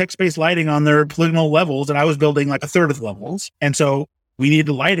like vertex-based lighting on their polygonal levels, and I was building like a third of the levels. And so we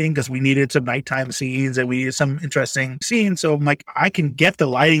needed lighting because we needed some nighttime scenes and we needed some interesting scenes. So I'm like, I can get the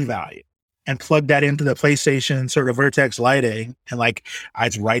lighting value and plug that into the PlayStation sort of vertex lighting. And like,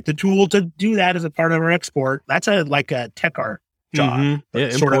 I'd write the tool to do that as a part of our export. That's like a tech art job. Yeah,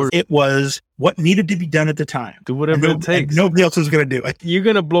 sort of, it was what needed to be done at the time. Do whatever it takes. Nobody else was going to do it. You're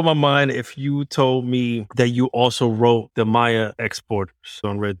going to blow my mind if you told me that you also wrote the Maya exporters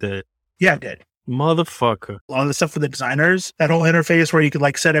on Red Dead. Yeah, I did. Motherfucker. A lot of the stuff for the designers, that whole interface where you could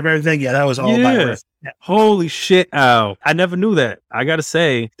like set up everything. Yeah, that was all by Riff. Yeah. Holy shit, Al. I never knew that. I got to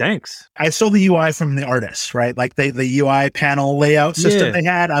say, thanks. I stole the UI from the artists, right? Like the UI panel layout system they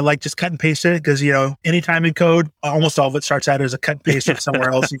had. I like just cut and paste it because, you know, anytime in code, almost all of it starts out as a cut and paste from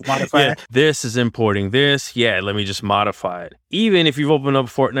somewhere else. You can modify it. This is importing this. Yeah, let me just modify it. Even if you've opened up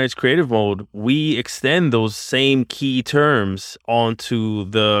Fortnite's creative mode, we extend those same key terms onto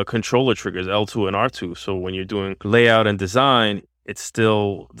the controller triggers, L2 and R2. So when you're doing layout and design, it's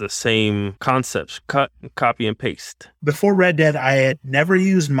still the same concepts, cut, copy, and paste. Before Red Dead, I had never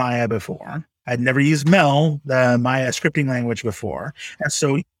used Maya before. I'd never used Mel, the Maya scripting language before. And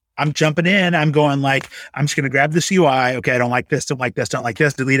so I'm jumping in. I'm going like, I'm just going to grab this UI. Okay, I don't like this, don't like this, don't like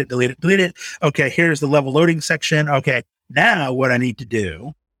this. Delete it. Okay, here's the level loading section. Okay, now what I need to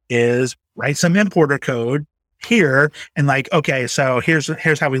do is write some importer code here and like, okay, so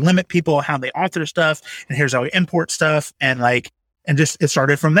here's how we limit people, how they author stuff, and here's how we import stuff. And like, and just, it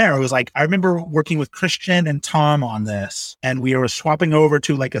started from there. It was like, I remember working with Christian and Tom on this, and we were swapping over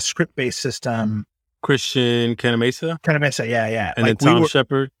to like a script-based system. Christian Canamesa? Yeah. And like then Tom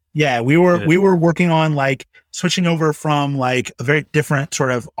Shepard? Yeah, we were working on like switching over from like a very different sort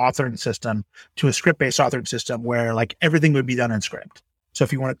of authoring system to a script-based authoring system where like everything would be done in script. So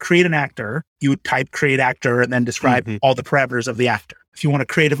if you want to create an actor, you would type create actor and then describe all the parameters of the actor. If you want to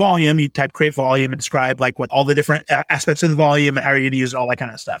create a volume, you type create volume and describe like what all the different aspects of the volume and how you're going to use it, all that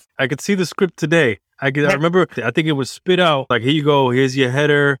kind of stuff. I could see the script today. I remember, I think it was spit out like, here you go, here's your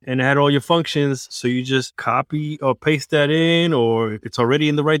header, and it had all your functions. So you just copy or paste that in, or it's already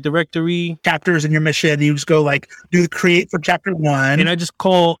in the right directory. Chapters in your mission, you just go like, do the create for chapter 1. And I just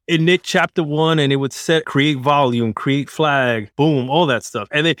call init chapter 1, and it would set create volume, create flag, boom, all that stuff.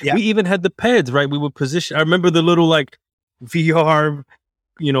 And then we even had the pads, right? We would position, I remember the little like VR,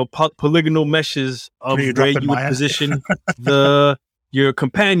 you know, polygonal meshes of where you would position your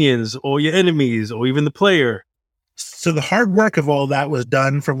companions or your enemies or even the player. So the hard work of all that was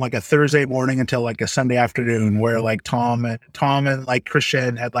done from like a Thursday morning until like a Sunday afternoon, where like Tom and like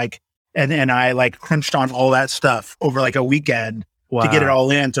Christian had like, and I like crunched on all that stuff over like a weekend to get it all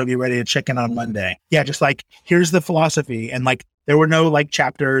in. So be ready to check in on Monday. Yeah. Just like, here's the philosophy. And like, there were no like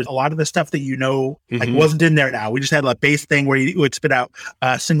chapters. A lot of the stuff that, you know, like wasn't in there now. We just had a base thing where you would spit out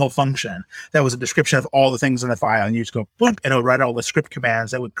a single function that was a description of all the things in the file. And you just go, boom, and it would write all the script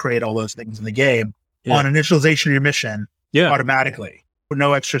commands that would create all those things in the game on initialization of your mission automatically with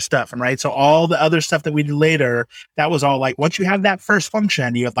no extra stuff. And right. So all the other stuff that we did later, that was all like, once you have that first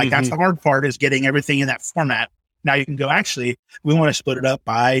function, you have like, that's the hard part, is getting everything in that format Now you can go, actually, we want to split it up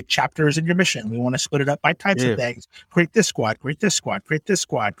by chapters in your mission. We want to split it up by types of things. Create this squad, create this squad, create this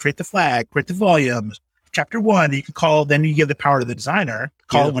squad, create the flag, create the volumes. Chapter 1, you can call, then you give the power to the designer,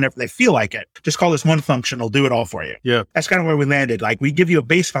 call it whenever they feel like it. Just call this one function, it'll do it all for you. Yeah. That's kind of where we landed. Like, we give you a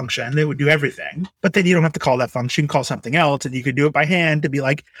base function that would do everything, but then you don't have to call that function, call something else, and you could do it by hand to be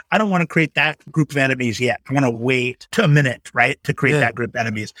like, I don't want to create that group of enemies yet. I want to wait to a minute, right, to create that group of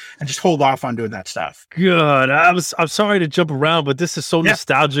enemies and just hold off on doing that stuff. God, I'm sorry to jump around, but this is so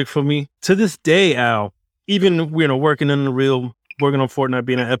nostalgic for me. To this day, Al, even, working in the real, working on Fortnite,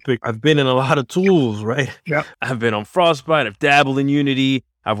 being an Epic, I've been in a lot of tools, right? Yep. I've been on Frostbite, I've dabbled in Unity,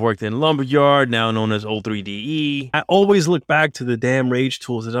 I've worked in Lumberyard, now known as O3DE. I always look back to the damn Rage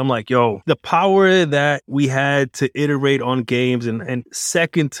tools and I'm like, yo, the power that we had to iterate on games and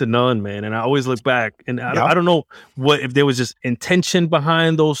second to none, man. And I always look back and I don't know if there was just intention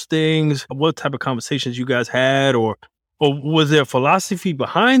behind those things, what type of conversations you guys had, or was there a philosophy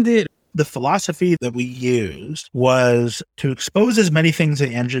behind it? The philosophy that we used was to expose as many things in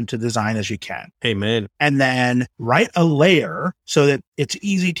the engine to design as you can. Amen. And then write a layer so that it's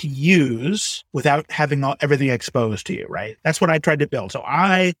easy to use without having everything exposed to you, right? That's what I tried to build. So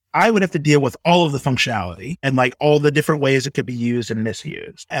I would have to deal with all of the functionality and like all the different ways it could be used and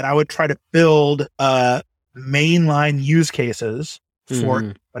misused. And I would try to build mainline use cases for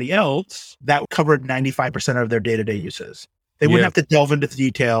everybody else that covered 95% of their day-to-day uses. They wouldn't have to delve into the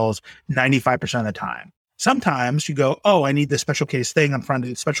details 95% of the time. Sometimes you go, oh, I need this special case thing. I'm trying to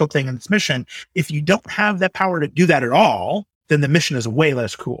do the special thing in this mission. If you don't have that power to do that at all, then the mission is way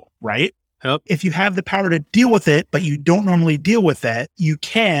less cool, right? Yep. If you have the power to deal with it, but you don't normally deal with it, you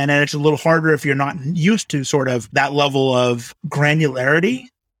can, and it's a little harder if you're not used to sort of that level of granularity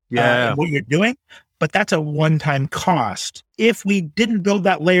in what you're doing. But that's a one-time cost. If we didn't build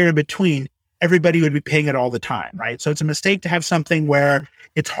that layer in between, everybody would be paying it all the time, right? So it's a mistake to have something where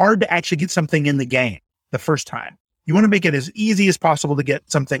it's hard to actually get something in the game the first time. You want to make it as easy as possible to get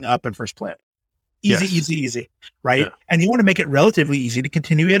something up in first play. Easy, right? Yeah. And you want to make it relatively easy to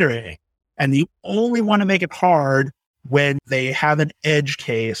continue iterating. And you only want to make it hard when they have an edge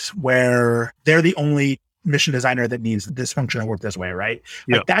case where they're the only mission designer that needs this function to work this way, right?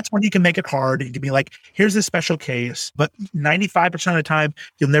 Yep. Like that's when you can make it hard. You can be like, here's this special case, but 95% of the time,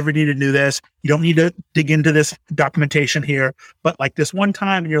 you'll never need to do this. You don't need to dig into this documentation here. But like this one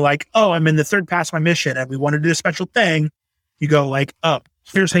time, and you're like, oh, I'm in the third pass of my mission and we want to do a special thing. You go like, oh,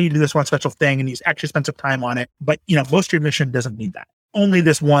 here's how you do this one special thing. And you actually spend some time on it. But most of your mission doesn't need that. Only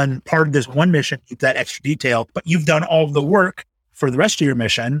this one part of this one mission needs that extra detail, but you've done all of the work for the rest of your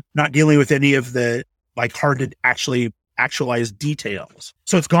mission, not dealing with any of the like hard to actually actualize details.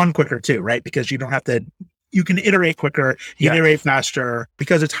 So it's gone quicker too, right? Because you don't have to, you can iterate quicker, you can iterate faster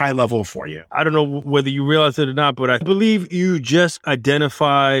because it's high level for you. I don't know whether you realize it or not, but I believe you just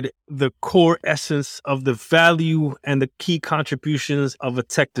identified the core essence of the value and the key contributions of a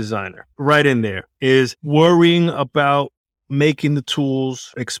tech designer. Right in there is worrying about making the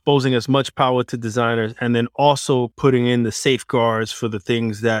tools, exposing as much power to designers, and then also putting in the safeguards for the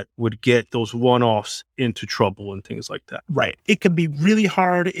things that would get those one-offs into trouble and things like that. Right. It can be really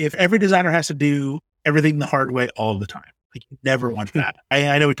hard if every designer has to do everything the hard way all the time. Like you never want that.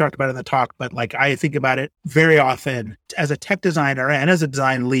 I know we talked about it in the talk, but like I think about it very often as a tech designer and as a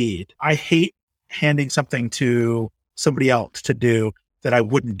design lead. I hate handing something to somebody else to do that I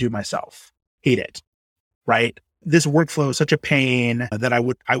wouldn't do myself. Hate it. Right. This workflow is such a pain that I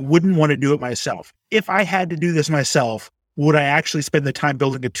wouldn't want to do it myself. If I had to do this myself, would I actually spend the time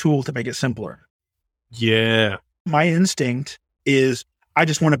building a tool to make it simpler? Yeah. My instinct is I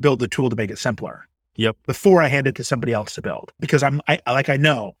just want to build the tool to make it simpler. Yep. Before I hand it to somebody else to build, because I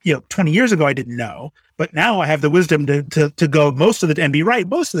know, 20 years ago, I didn't know, but now I have the wisdom to go most of the and be right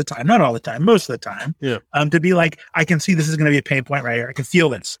most of the time, not all the time, most of the time. Yeah. To be like, I can see this is going to be a pain point right here. I can feel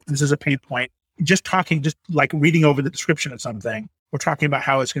this. This is a pain point. Just like reading over the description of something, we're talking about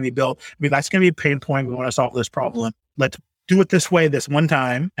how it's going to be built. I mean, that's going to be a pain point. We want to solve this problem. Let's do it this way, this one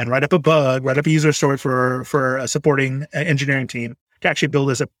time, and write up a bug, write up a user story for a supporting engineering team to actually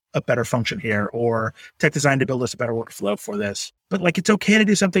build us a better function here, or tech design to build us a better workflow for this. But like, it's okay to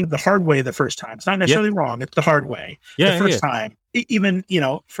do something the hard way the first time. It's not necessarily wrong. It's the hard way the first time, even,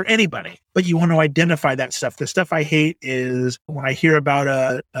 for anybody. But you want to identify that stuff. The stuff I hate is when I hear about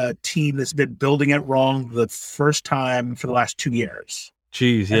a team that's been building it wrong the first time for the last 2 years.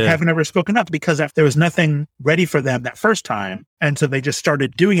 Jeez, yeah. And haven't ever spoken up because there was nothing ready for them that first time. And so they just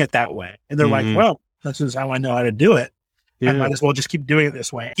started doing it that way. And they're like, well, this is how I know how to do it. I might as well just keep doing it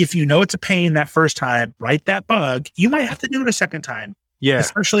this way. If you know it's a pain that first time, write that bug. You might have to do it a second time. Yeah.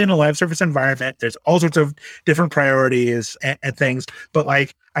 Especially in a live service environment. There's all sorts of different priorities and things. But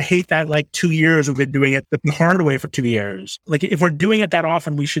like, I hate that like 2 years we've been doing it the hard way for 2 years. Like if we're doing it that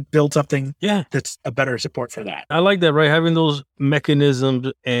often, we should build something that's a better support for that. I like that, right? Having those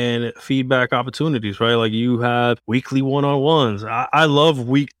mechanisms and feedback opportunities, right? Like you have weekly one-on-ones. I love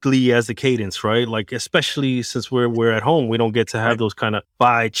weekly as a cadence, right? Like especially since we're at home, we don't get to have those kind of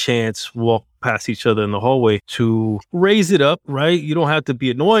by chance walk past each other in the hallway to raise it up, right? You don't have to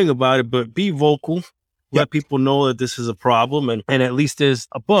be annoying about it, but be vocal. Let people know that this is a problem and at least there's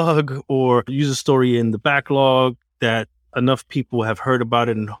a bug or user story in the backlog that enough people have heard about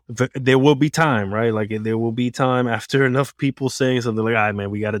it. And there will be time, right? Like there will be time after enough people saying something like, all right,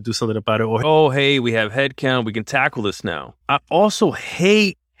 man, we got to do something about it. Or, oh, hey, we have headcount. We can tackle this now. I also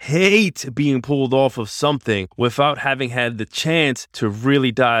hate being pulled off of something without having had the chance to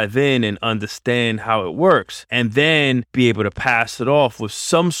really dive in and understand how it works and then be able to pass it off with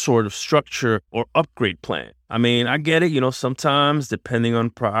some sort of structure or upgrade plan. I mean, I get it. Sometimes depending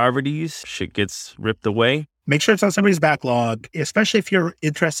on priorities, shit gets ripped away. Make sure it's on somebody's backlog, especially if you're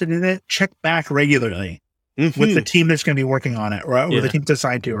interested in it. Check back regularly. With the team that's going to be working on it or the team that's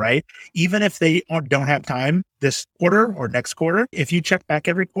assigned to, right? Even if they don't have time this quarter or next quarter, if you check back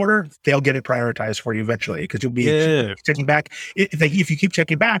every quarter, they'll get it prioritized for you eventually because you'll be checking back. If you keep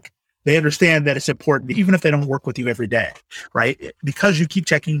checking back, they understand that it's important, even if they don't work with you every day, right? Because you keep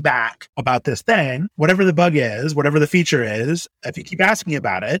checking back about this thing, whatever the bug is, whatever the feature is, if you keep asking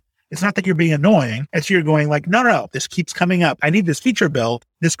about it, it's not that you're being annoying. It's you're going like, no, this keeps coming up. I need this feature built.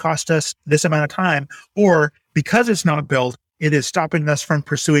 This cost us this amount of time. Or because it's not built, it is stopping us from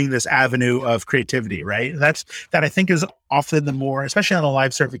pursuing this avenue of creativity, right? That I think is often the more, especially on a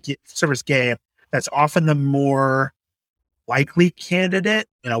live service game, that's often the more likely candidate.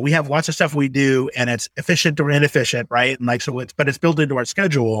 We have lots of stuff we do and it's efficient or inefficient, right? And like, but it's built into our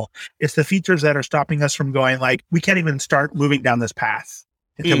schedule. It's the features that are stopping us from going like, we can't even start moving down this path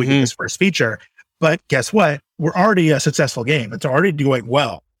until we get this first feature. But guess what? We're already a successful game. It's already doing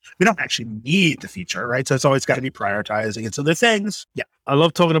well. We don't actually need the feature, right? So it's always got to be prioritizing. And so the things, I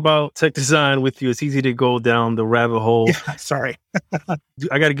love talking about tech design with you. It's easy to go down the rabbit hole. Yeah, sorry. I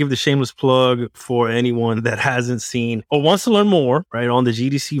got to give the shameless plug for anyone that hasn't seen or wants to learn more, right? On the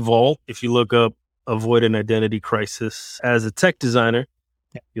GDC Vault, if you look up Avoid an Identity Crisis as a tech designer,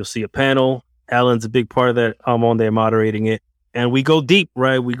 you'll see a panel. Alan's a big part of that. I'm on there moderating it. And we go deep,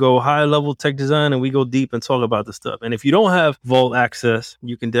 right? We go high level tech design and we go deep and talk about the stuff. And if you don't have Vault access,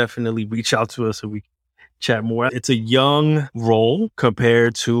 you can definitely reach out to us and we chat more. It's a young role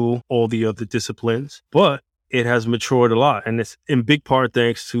compared to all the other disciplines, but it has matured a lot. And it's in big part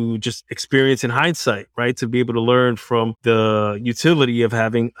thanks to just experience in hindsight, right? To be able to learn from the utility of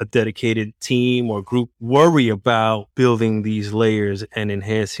having a dedicated team or group worry about building these layers and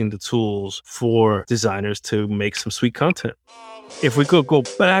enhancing the tools for designers to make some sweet content. If we could go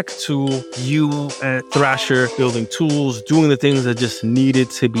back to you at Thrasher, building tools, doing the things that just needed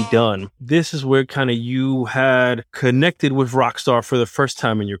to be done. This is where kind of you had connected with Rockstar for the first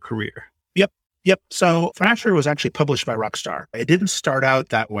time in your career. Yep. So Thrasher was actually published by Rockstar. It didn't start out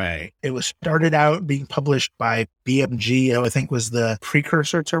that way. It was started out being published by BMG, I think was the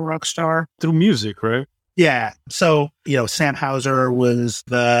precursor to Rockstar. Through music, right? Yeah. So, Sam Hauser was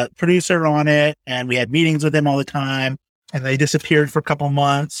the producer on it and we had meetings with him all the time and they disappeared for a couple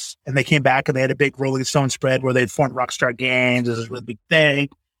months and they came back and they had a big Rolling Stone spread where they'd formed Rockstar Games. This is a really big thing.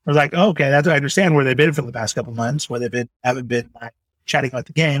 I was like, okay, I understand where they've been for the past couple months, where haven't been chatting about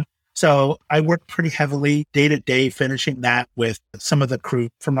the game. So I worked pretty heavily day to day finishing that with some of the crew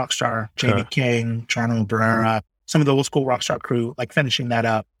from Rockstar, Jamie King, Chano Barrera, some of the old school Rockstar crew, like finishing that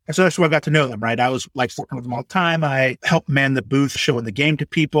up. And so that's where I got to know them, right? I was like working with them all the time. I helped man the booth, showing the game to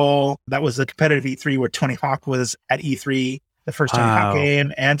people. That was the competitive E3 where Tony Hawk was at E3, the first Tony Hawk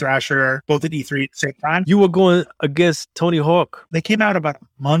game, and Thrasher, both at E3 at the same time. You were going against Tony Hawk. They came out about a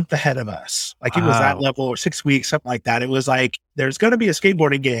month ahead of us. Like it was that level, or 6 weeks, something like that. It was like, there's going to be a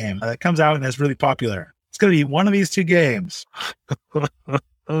skateboarding game that comes out and is really popular. It's going to be one of these two games.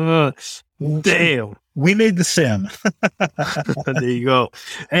 Damn. We made the sim. There you go.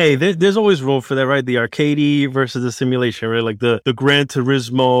 Hey, there's always room for that, right? The arcade versus the simulation, right? Like the Gran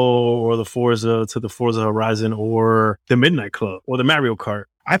Turismo or the Forza to the Forza Horizon or the Midnight Club or the Mario Kart.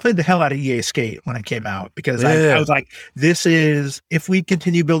 I played the hell out of EA Skate when it came out because I was like, this is, if we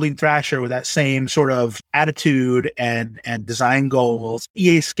continue building Thrasher with that same sort of attitude and design goals,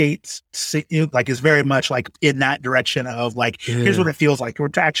 EA Skate like is very much like in that direction of like, here's what it feels like. We're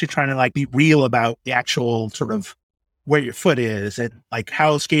actually trying to like be real about the actual sort of where your foot is and like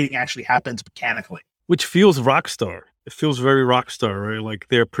how skating actually happens mechanically. Which feels Rockstar. It feels very Rockstar, right? Like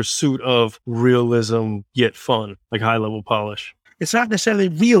their pursuit of realism yet fun, like high level polish. It's not necessarily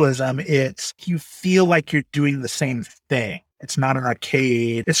realism. It's you feel like you're doing the same thing. It's not an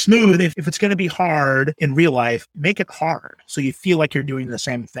arcade. It's smooth. If it's going to be hard in real life, make it hard. So you feel like you're doing the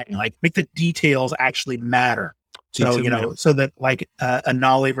same thing. Like make the details actually matter. So, so that like a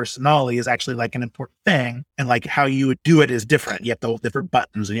nollie versus nollie is actually like an important thing. And like how you would do it is different. You have to hold different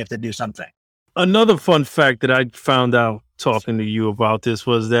buttons and you have to do something. Another fun fact that I found out talking to you about this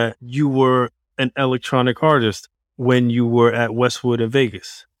was that you were an electronic artist when you were at Westwood in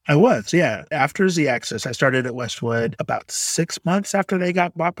Vegas. I was, yeah. After Z-Axis, I started at Westwood about 6 months after they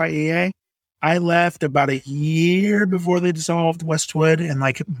got bought by EA. I left about a year before they dissolved Westwood and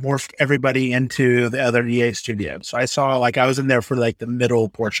like morphed everybody into the other EA studios. So I saw like I was in there for like the middle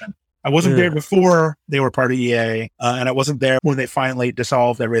portion. I wasn't there before they were part of EA, and I wasn't there when they finally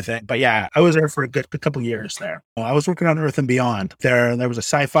dissolved everything. But yeah, I was there for a couple years there. I was working on Earth and Beyond. There was a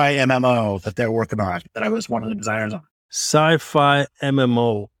sci-fi MMO that they're working on that I was one of the designers on. Sci-fi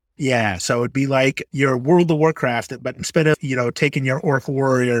MMO. Yeah, so it'd be like your World of Warcraft, but instead of, taking your orc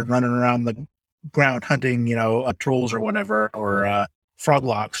warrior and running around the ground hunting, trolls or whatever, or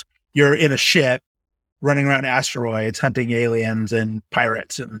froglocks, you're in a ship running around asteroids, hunting aliens and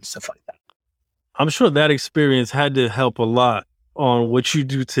pirates and stuff like that. I'm sure that experience had to help a lot on what you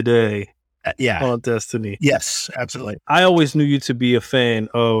do today. On Destiny. Yes, absolutely. I always knew you to be a fan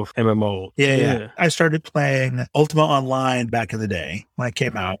of MMO. Yeah. I started playing Ultima Online back in the day when it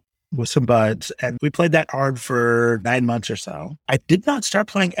came out with some buds, and we played that hard for 9 months or so. I did not start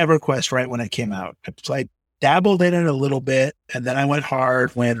playing EverQuest right when it came out. I dabbled in it a little bit, and then I went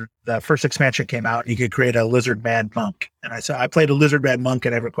hard when the first expansion came out. You could create a lizard man monk, and I played a lizard man monk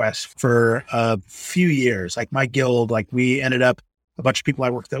in EverQuest for a few years. Like my guild, like we ended up, a bunch of people I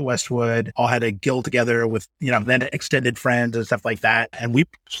worked at Westwood all had a guild together with, then extended friends and stuff like that. And we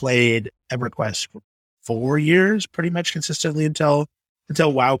played EverQuest for 4 years pretty much consistently until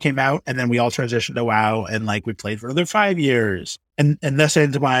WoW came out. And then we all transitioned to WoW, and like we played for another 5 years. And this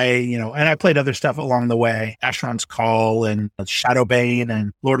ends my, and I played other stuff along the way, Asheron's Call and Shadowbane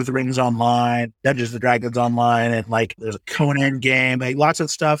and Lord of the Rings Online, Dungeons and Dragons Online, and like there's a Conan game, like lots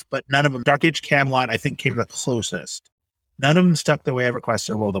of stuff, but none of them. Dark Age Camelot, I think, came the closest. None of them stuck the way EverQuest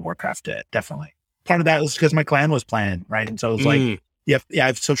or World of Warcraft did, definitely. Part of that was because my clan was playing, right? And so it was like, I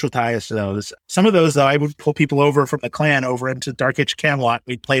have social ties to those. Some of those, though, I would pull people over from the clan over into Dark Age Camelot.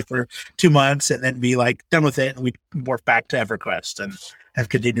 We'd play for 2 months and then be like done with it, and we'd morph back to EverQuest and have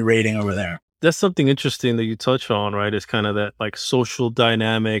continued raiding over there. That's something interesting that you touch on, right? Is kind of that like social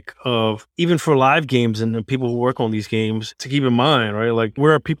dynamic of, even for live games and the people who work on these games, to keep in mind, right? Like,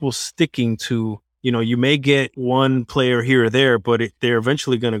 where are people sticking to? You may get one player here or there, but they're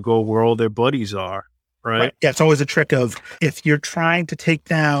eventually going to go where all their buddies are, right? Yeah, it's always a trick of, if you're trying to take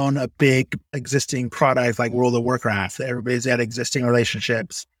down a big existing product like World of Warcraft, everybody's got existing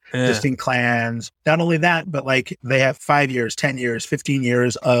relationships, existing clans. Not only that, but like they have 5 years, 10 years, 15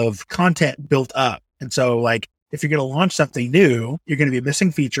 years of content built up. And so like, if you're going to launch something new, you're going to be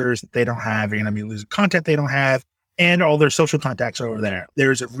missing features that they don't have. You're going to be losing content they don't have. And all their social contacts are over there.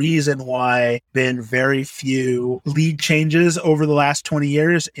 There's a reason why been very few league changes over the last 20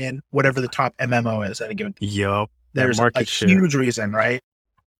 years in whatever the top MMO is at a given time. Yup. There's a huge reason, right?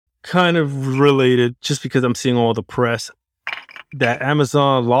 Kind of related, just because I'm seeing all the press, that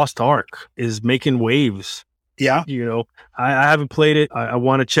Amazon Lost Ark is making waves. Yeah. I haven't played it. I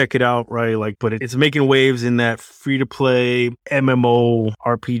want to check it out, right? Like, but it's making waves in that free-to-play MMO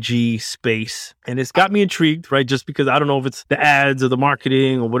RPG space. And it's got me intrigued, right? Just because I don't know if it's the ads or the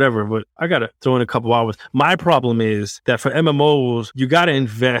marketing or whatever, but I got to throw in a couple hours. My problem is that for MMOs, you got to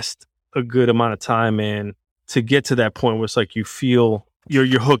invest a good amount of time in to get to that point where it's like you feel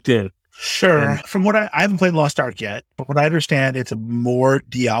you're hooked in. Sure. From what I haven't played Lost Ark yet, but what I understand, it's more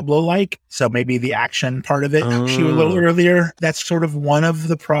Diablo-like. So maybe the action part of it took you a little earlier. That's sort of one of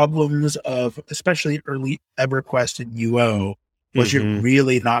the problems of, especially early EverQuest and UO, was you're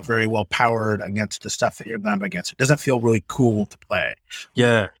really not very well powered against the stuff that you're going up against. It doesn't feel really cool to play.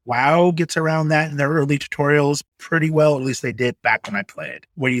 Yeah. WoW gets around that in their early tutorials pretty well. At least they did back when I played,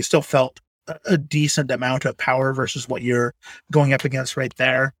 where you still felt a decent amount of power versus what you're going up against right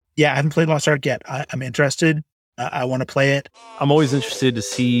there. Yeah, I haven't played Lost Ark yet. I'm interested. I want to play it. I'm always interested to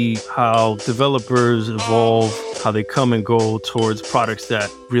see how developers evolve how they come and go towards products that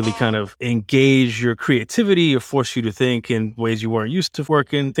really kind of engage your creativity or force you to think in ways you weren't used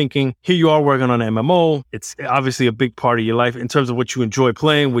to thinking. Here you are working on an MMO. It's obviously a big part of your life in terms of what you enjoy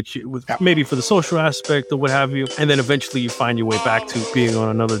playing, maybe for the social aspect or what have you. And then eventually you find your way back to being on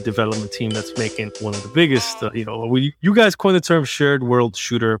another development team that's making one of the biggest, you guys coined the term shared world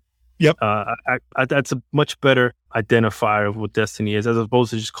shooter. Yep. That's a much better identifier of what Destiny is, as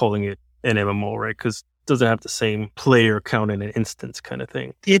opposed to just calling it an MMO, right? Because it doesn't have the same player count in an instance kind of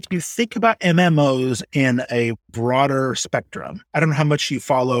thing. If you think about MMOs in a broader spectrum, I don't know how much you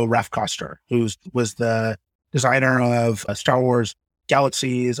follow Raph Koster, who was the designer of Star Wars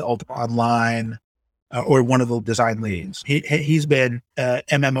Galaxies, Ultima Online, or one of the design leads. He's been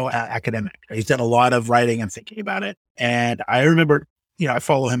MMO academic. He's done a lot of writing and thinking about it. And I remember, I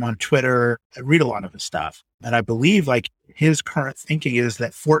follow him on Twitter. I read a lot of his stuff. And I believe like his current thinking is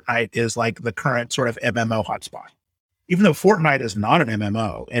that Fortnite is like the current sort of MMO hotspot. Even though Fortnite is not an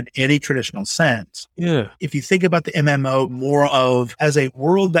MMO in any traditional sense. Yeah. If you think about the MMO more of as a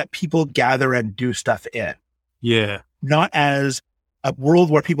world that people gather and do stuff in. Yeah. Not as a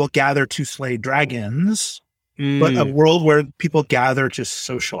world where people gather to slay dragons, but a world where people gather to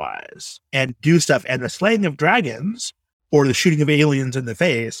socialize and do stuff. And the slaying of dragons or the shooting of aliens in the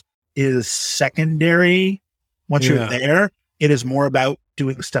face is secondary. Once you're there, it is more about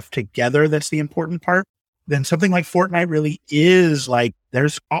doing stuff together. That's the important part. Then something like Fortnite really is like,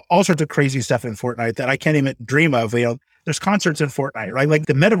 there's all sorts of crazy stuff in Fortnite that I can't even dream of. There's concerts in Fortnite, right? Like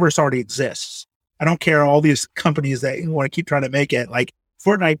the metaverse already exists. I don't care all these companies that want to keep trying to make it. Like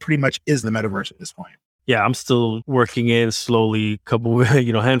Fortnite pretty much is the metaverse at this point. Yeah, I'm still working in slowly,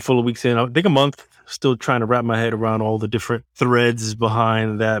 handful of weeks in. I think a month, still trying to wrap my head around all the different threads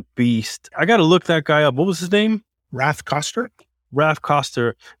behind that beast. I got to look that guy up. What was his name? Raph Koster. Raph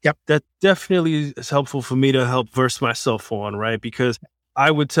Koster. Yep. That definitely is helpful for me to help verse myself on, right? Because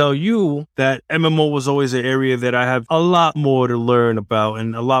I would tell you that MMO was always an area that I have a lot more to learn about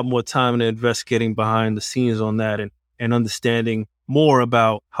and a lot more time to invest getting behind the scenes on that and understanding more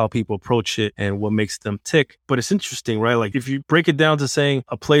about how people approach it and what makes them tick. But it's interesting, right? Like if you break it down to saying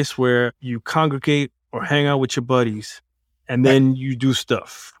a place where you congregate or hang out with your buddies and then you do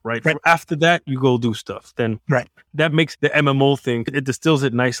stuff, right? After that, you go do stuff. Then that makes the MMO thing, it distills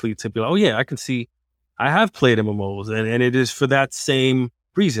it nicely to be like, oh yeah, I can see I have played MMOs and it is for that same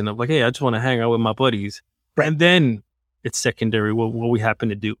reason of like, hey, I just want to hang out with my buddies. And then it's secondary what we happen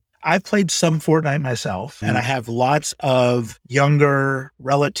to do. I've played some Fortnite myself, and I have lots of younger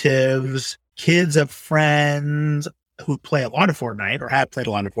relatives, kids of friends who play a lot of Fortnite or have played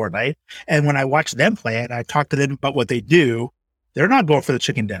a lot of Fortnite. And when I watch them play it, I talk to them about what they do. They're not going for the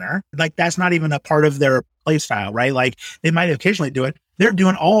chicken dinner. Like that's not even a part of their play style, right? Like they might occasionally do it. They're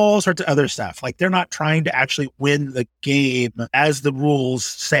doing all sorts of other stuff. Like they're not trying to actually win the game as the rules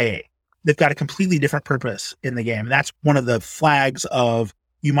say. They've got a completely different purpose in the game. That's one of the flags of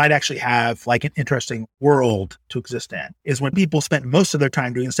you might actually have like an interesting world to exist in, is when people spend most of their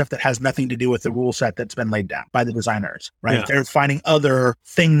time doing stuff that has nothing to do with the rule set that's been laid down by the designers, right? Yeah. They're finding other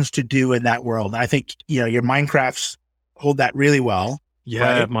things to do in that world. And I think, your Minecrafts hold that really well.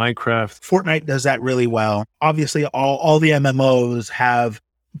 Yeah, right? Minecraft. Fortnite does that really well. Obviously, all the MMOs have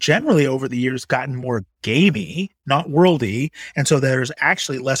generally over the years gotten more gamey, not worldy. And so there's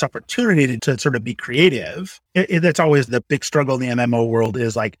actually less opportunity to sort of be creative. That's always the big struggle in the MMO world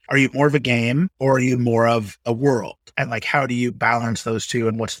is like, are you more of a game or are you more of a world? And like, how do you balance those two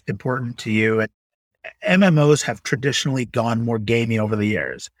and what's important to you? And MMOs have traditionally gone more gamey over the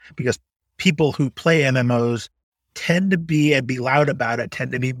years because people who play MMOs tend to be and be loud about it,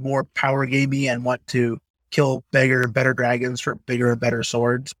 tend to be more power gamey and want to kill bigger and better dragons for bigger and better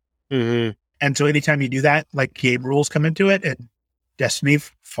swords. Mm-hmm. And so anytime you do that, like game rules come into it, and Destiny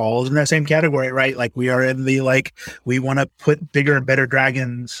falls in that same category, right? Like we are in the, like, we want to put bigger and better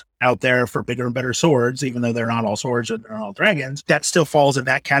dragons out there for bigger and better swords, even though they're not all swords and they're not all dragons. That still falls in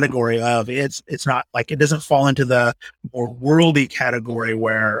that category of it's not like, it doesn't fall into the more worldy category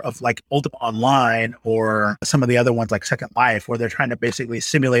where of like Ultima Online or some of the other ones like Second Life, where they're trying to basically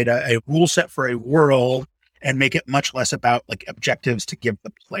simulate a rule set for a world and make it much less about like objectives to give the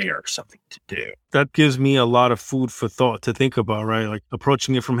player something to do. That gives me a lot of food for thought to think about, right? Like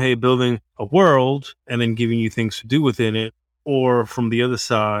approaching it from, hey, building a world and then giving you things to do within it, or from the other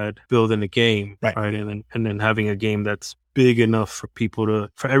side, building a game, right? And then having a game that's big enough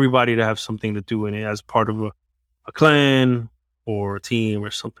for everybody to have something to do in it as part of a clan or a team or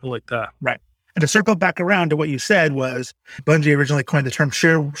something like that. Right. And to circle back around to what you said was Bungie originally coined the term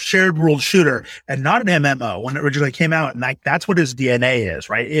shared world shooter and not an MMO when it originally came out. And that's what his DNA is,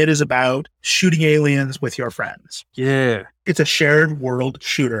 right? It is about shooting aliens with your friends. Yeah. It's a shared world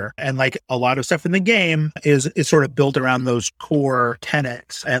shooter. And like a lot of stuff in the game is sort of built around those core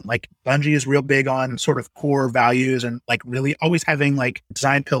tenets. And like Bungie is real big on sort of core values and like really always having like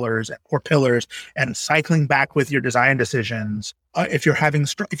design pillars and core pillars and cycling back with your design decisions. If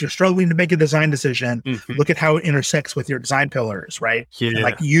you're struggling to make a design decision, look at how it intersects with your design pillars, right? Yeah. And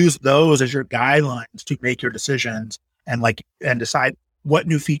like use those as your guidelines to make your decisions and decide what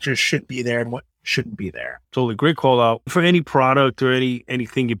new features should be there and what shouldn't be there. Totally. Great call out for any product or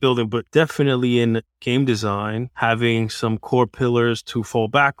anything you're building, but definitely in game design, having some core pillars to fall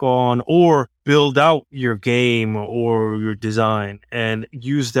back on or build out your game or your design and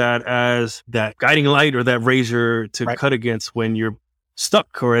use that as that guiding light or that razor to cut against when you're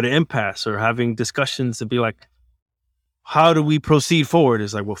stuck or at an impasse or having discussions and be like, how do we proceed forward?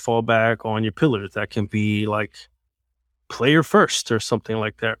 It's like, well, fall back on your pillars. That can be like player first or something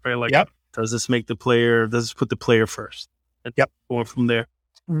like that, right? Like, does this put the player first? And going from there.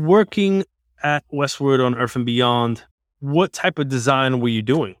 Working at Westwood on Earth and Beyond, what type of design were you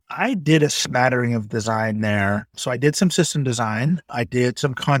doing? I did a smattering of design there. So I did some system design. I did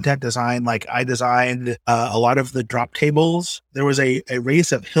some content design. Like I designed a lot of the drop tables. There was a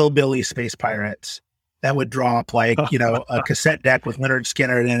race of hillbilly space pirates that would drop like, a cassette deck with Leonard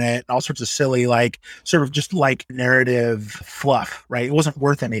Skinner in it, all sorts of silly, like sort of just like narrative fluff, right? It wasn't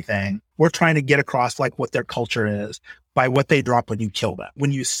worth anything. We're trying to get across like what their culture is by what they drop when you kill them.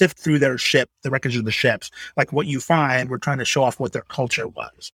 When you sift through their ship, the wreckage of the ships, like what you find, we're trying to show off what their culture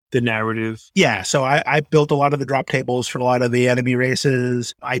was. The narrative. Yeah. So I built a lot of the drop tables for a lot of the enemy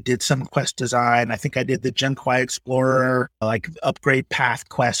races. I did some quest design. I think I did the Genqui Explorer, like upgrade path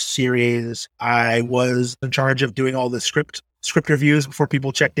quest series. I was in charge of doing all the script reviews before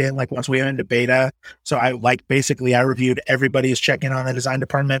people checked in, like once we went into beta. So I reviewed everybody's check-in on the design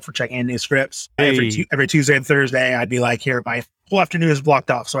department for checking in new scripts. Hey. Every Tuesday and Thursday, I'd be like, here, my whole afternoon is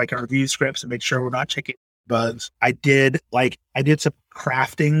blocked off so I can review scripts and make sure we're not checking bugs. I did some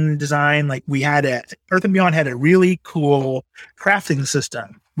crafting design. Like Earth and Beyond had a really cool crafting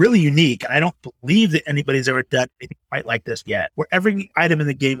system, really unique. And I don't believe that anybody's ever done anything quite like this yet, where every item in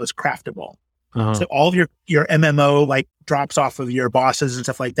the game was craftable. So all of your MMO like drops off of your bosses and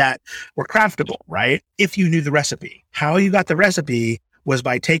stuff like that were craftable, right? If you knew the recipe. How you got the recipe was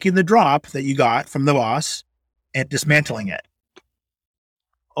by taking the drop that you got from the boss and dismantling it.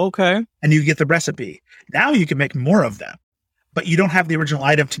 Okay. And you get the recipe. Now you can make more of them, but you don't have the original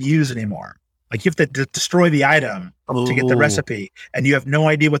item to use anymore. Like you have to destroy the item to get the recipe, and you have no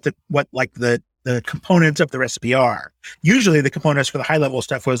idea what the components of the recipe are. Usually the components for the high level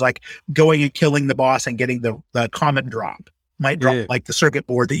stuff was like going and killing the boss and getting the comet drop. Might drop like the circuit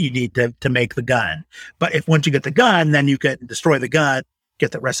board that you need to make the gun. But if once you get the gun, then you can destroy the gun,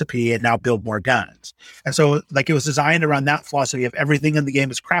 get the recipe, and now build more guns. And so like it was designed around that philosophy of everything in the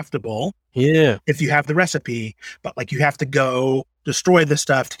game is craftable. Yeah. If you have the recipe, but like you have to go destroy the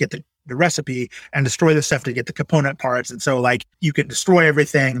stuff to get the recipe and destroy the stuff to get the component parts. And so like you can destroy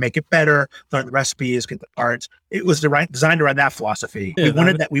everything, make it better, learn the recipes, get the parts. It was designed around that philosophy. Yeah,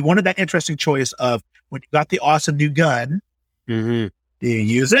 we wanted that interesting choice of when you got the awesome new gun, do you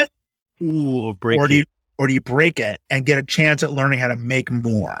use it? Or do you break it and get a chance at learning how to make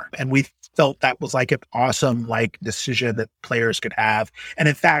more? And we felt that was like an awesome like decision that players could have. And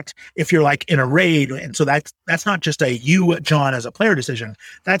in fact, if you're like in a raid, and so that's not just a you, John, as a player decision,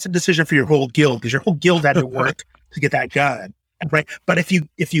 that's a decision for your whole guild, because your whole guild had to work to get that gun. Right. But if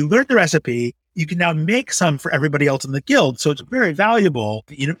you learn the recipe, you can now make some for everybody else in the guild. So it's very valuable.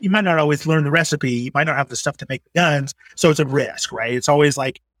 You might not always learn the recipe. You might not have the stuff to make the guns. So it's a risk, right? It's always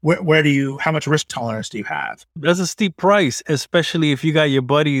like, how much risk tolerance do you have? That's a steep price, especially if you got your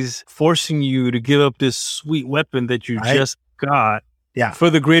buddies forcing you to give up this sweet weapon that you just got for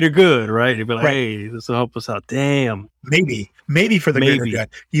the greater good, right? You'd be like, hey, this will help us out. Damn. Maybe for the greater good.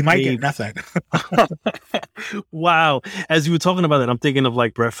 You might get nothing. Wow. As you were talking about that, I'm thinking of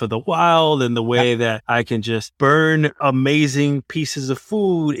like Breath of the Wild and the way that I can just burn amazing pieces of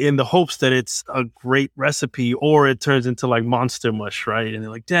food in the hopes that it's a great recipe, or it turns into like Monster Mush, right? And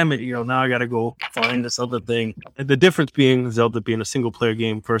they're like, damn it, now I got to go find this other thing. And the difference being Zelda being a single player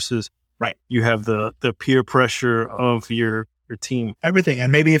game versus you have the peer pressure of your team, everything. And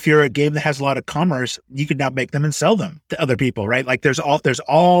maybe if you're a game that has a lot of commerce, you can now make them and sell them to other people, right? Like there's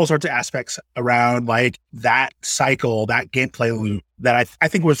all sorts of aspects around like that cycle, that gameplay loop that I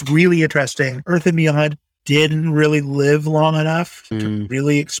think was really interesting. Earth and Beyond didn't really live long enough to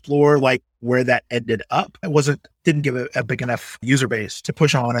really explore like where that ended up. Didn't give a big enough user base to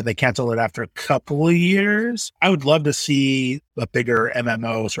push on, and they canceled it after a couple of years. I would love to see a bigger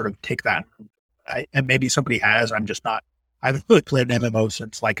MMO sort of take that. And maybe somebody has. I'm just not. I haven't really played an MMO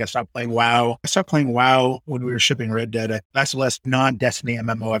since like I stopped playing WoW. I stopped playing WoW when we were shipping Red Dead. That's the last non-Destiny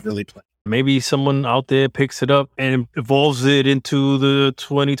MMO I've really played. Maybe someone out there picks it up and evolves it into the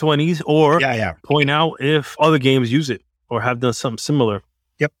 2020s, or point out if other games use it or have done something similar.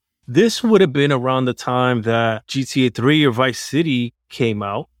 Yep. This would have been around the time that GTA 3 or Vice City came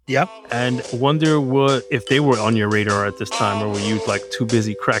out. Yep. And wonder if they were on your radar at this time, or were you like too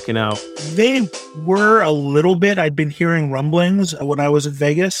busy cracking out? They were a little bit. I'd been hearing rumblings when I was in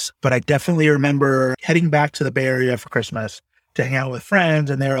Vegas, but I definitely remember heading back to the Bay Area for Christmas to hang out with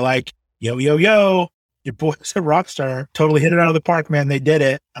friends, and they were like, yo, your boys at Rockstar totally hit it out of the park, man. They did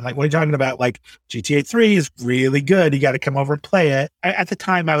it. I'm like, what are you talking about? Like, GTA 3 is really good. You got to come over and play it. At the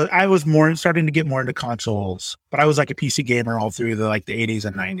time, I was starting to get more into consoles, but I was like a PC gamer all through the 80s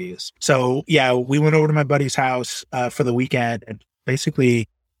and 90s. So yeah, we went over to my buddy's house for the weekend and basically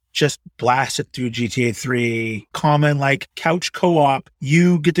just blasted through GTA 3, common like couch co-op.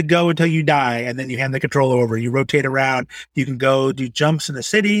 You get to go until you die, and then you hand the controller over. You rotate around. You can go do jumps in the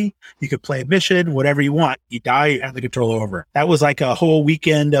city. You could play a mission, whatever you want. You die, you hand the controller over. That was like a whole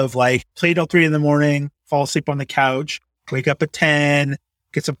weekend of like play till 3 a.m, fall asleep on the couch, wake up at 10,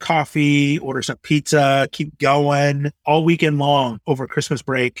 get some coffee, order some pizza, keep going. All weekend long over Christmas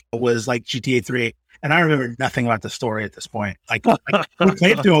break was like GTA 3. And I remember nothing about the story at this point. Like we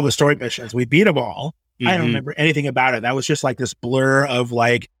played through all the story missions. We beat them all. I don't remember anything about it. That was just like this blur of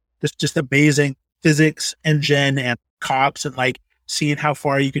like this just amazing physics engine and cops, and like seeing how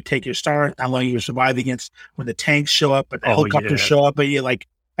far you could take your stars, how long you would survive against when the tanks show up and the helicopters show up. But you like,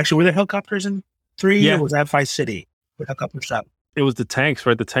 actually, were there helicopters in 3 or was that Vice City? With helicopters up? It was the tanks,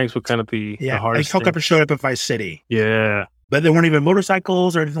 right? The tanks would kind of be the hardest. Helicopters showed up in Vice City. Yeah. But there weren't even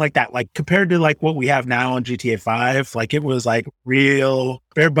motorcycles or anything like that. Like compared to like what we have now on GTA 5, like it was like real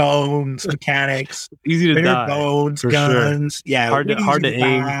bare bones mechanics, easy to bare die, bones, guns. Sure. Yeah. Hard to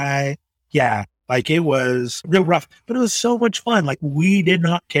aim. Yeah. Like it was real rough, but it was so much fun. Like we did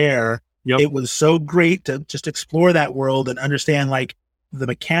not care. Yep. It was so great to just explore that world and understand like the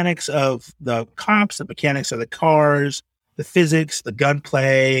mechanics of the cops, the mechanics of the cars, the physics, the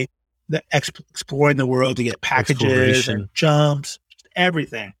gunplay, the exploring the world to get packages and jumps, just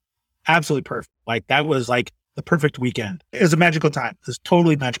everything. Absolutely perfect. Like that was like the perfect weekend. It was a magical time. It was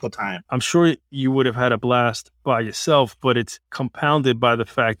totally magical time. I'm sure you would have had a blast by yourself, but it's compounded by the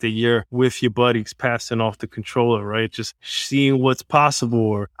fact that you're with your buddies passing off the controller, right? Just seeing what's possible,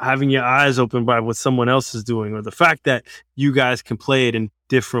 or having your eyes open by what someone else is doing, or the fact that you guys can play it in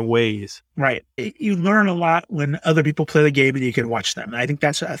different ways. Right. You learn a lot when other people play the game and you can watch them. And I think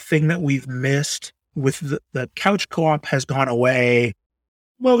that's a thing that we've missed with the couch co-op has gone away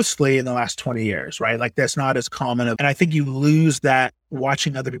mostly in the last 20 years, right? Like that's not as common. And I think you lose that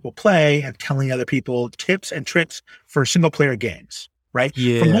watching other people play and telling other people tips and tricks for single player games, right?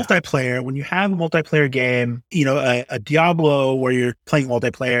 Yeah. For multiplayer, when you have a multiplayer game, you know, a Diablo where you're playing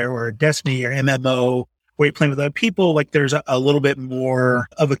multiplayer, or a Destiny or MMO where you're playing with other people, like there's a little bit more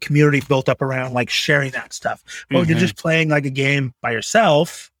of a community built up around like sharing that stuff. But when you're just playing like a game by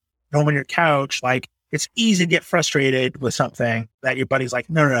yourself, home on your couch, like it's easy to get frustrated with something that your buddy's like,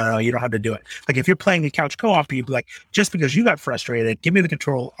 no, you don't have to do it. Like if you're playing a couch co-op, you'd be like, just because you got frustrated, give me the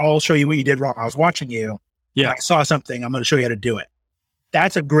control. I'll show you what you did wrong. I was watching you. Yeah. I saw something. I'm going to show you how to do it.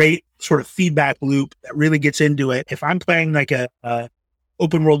 That's a great sort of feedback loop that really gets into it. If I'm playing like a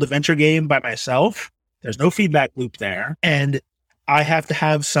open world adventure game by myself, there's no feedback loop there. And I have to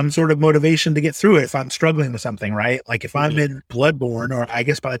have some sort of motivation to get through it if I'm struggling with something, right? Like if I'm in Bloodborne, or I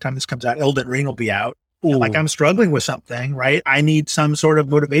guess by the time this comes out, Elden Ring will be out. Like I'm struggling with something, right? I need some sort of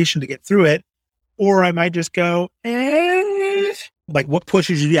motivation to get through it. Or I might just go, like what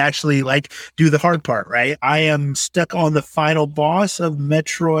pushes you to actually like do the hard part, right? I am stuck on the final boss of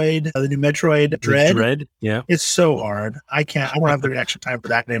Metroid, the new Metroid Dread. Yeah. It's so hard. I don't have the reaction time for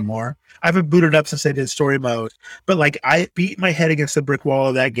that anymore. I haven't booted up since I did story mode, but like I beat my head against the brick wall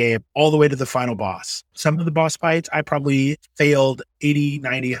of that game all the way to the final boss. Some of the boss fights, I probably failed 80,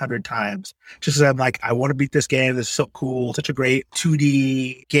 90, 100 times. Just as I'm like, I want to beat this game. This is so cool. Such a great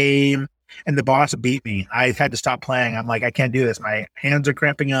 2D game. And the boss beat me. I had to stop playing. I'm like, I can't do this. My hands are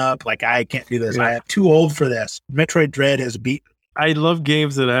cramping up. Like, I can't do this. I'm too old for this. Metroid Dread has beat. I love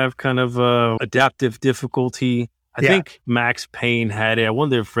games that have kind of adaptive difficulty. I think Max Payne had it. I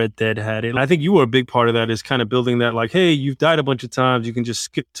wonder if Red Dead had it. I think you were a big part of that, is kind of building that, like, hey, you've died a bunch of times, you can just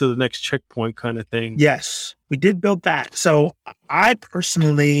skip to the next checkpoint kind of thing. Yes, we did build that. So I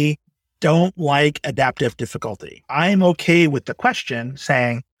personally don't like adaptive difficulty. I'm okay with the question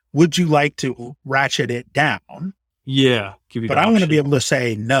saying, would you like to ratchet it down? Yeah. But I want to be able to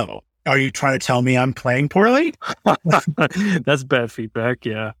say no. Are you trying to tell me I'm playing poorly? That's bad feedback.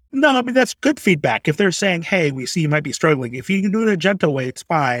 Yeah. No, I mean, that's good feedback. If they're saying, hey, we see you might be struggling. If you can do it in a gentle way, it's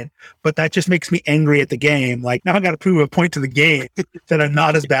fine. But that just makes me angry at the game. Like, now I got to prove a point to the game that I'm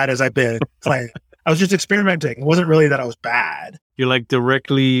not as bad as I've been playing. I was just experimenting. It wasn't really that I was bad. You're like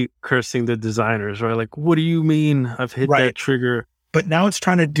directly cursing the designers, right? Like, what do you mean I've hit that trigger? But now it's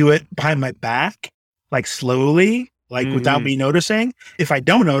trying to do it behind my back, like slowly. Like without me noticing. If I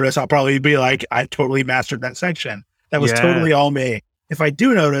don't notice, I'll probably be like, I totally mastered that section. That was totally all me. If I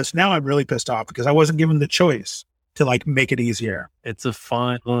do notice, now I'm really pissed off because I wasn't given the choice to like make it easier. It's a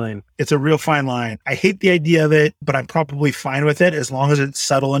fine line. It's a real fine line. I hate the idea of it, but I'm probably fine with it as long as it's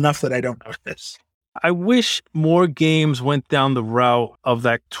subtle enough that I don't notice. I wish more games went down the route of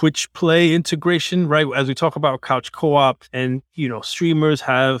that Twitch Play integration, right? As we talk about couch co-op and, you know, streamers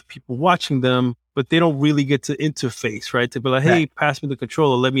have people watching them, but they don't really get to interface, right? To be like, hey, pass me the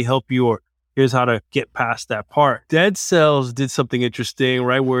controller, let me help you, or here's how to get past that part. Dead Cells did something interesting,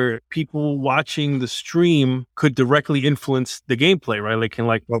 right? Where people watching the stream could directly influence the gameplay, right? They can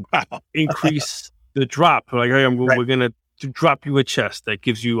like increase the drop. Like, hey, we're going to drop you a chest that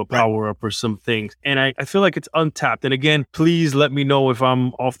gives you a power up or some things. And I feel like it's untapped. And again, please let me know if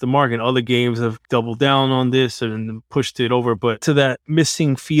I'm off the mark and other games have doubled down on this and pushed it over. But to that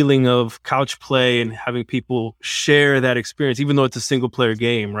missing feeling of couch play and having people share that experience, even though it's a single player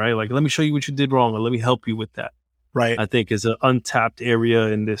game, right? Like, let me show you what you did wrong or let me help you with that. Right. I think is an untapped area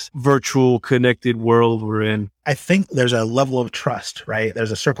in this virtual connected world we're in. I think there's a level of trust, right?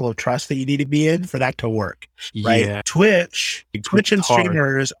 There's a circle of trust that you need to be in for that to work, right? Yeah. Twitch and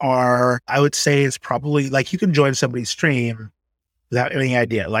streamers are, I would say, is probably like you can join somebody's stream without any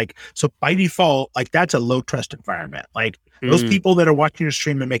idea. Like, so by default, like that's a low trust environment. Like those people that are watching your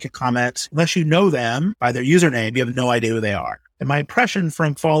stream and making comments, unless you know them by their username, you have no idea who they are. And my impression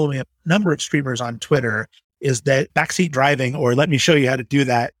from following a number of streamers on Twitter is that backseat driving, or let me show you how to do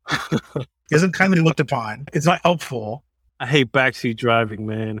that, isn't kindly looked upon. It's not helpful. I hate backseat driving,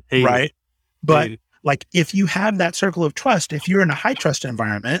 man. Right. But like if you have that circle of trust, if you're in a high trust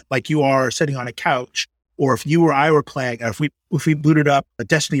environment, like you are sitting on a couch, or if you or I were playing, or if we booted up a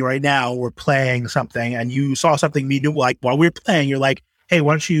Destiny right now, we're playing something and you saw something me do, like while we were playing, you're like, hey,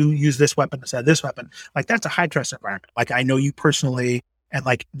 why don't you use this weapon instead of this weapon? Like that's a high trust environment. Like I know you personally. And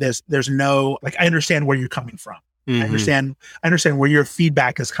like, there's no, like, I understand where you're coming from. I understand where your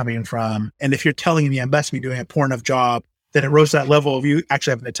feedback is coming from. And if you're telling me I must be doing a poor enough job, then it rose to that level of you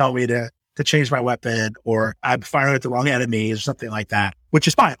actually having to tell me to change my weapon, or I'm firing at the wrong enemies or something like that, which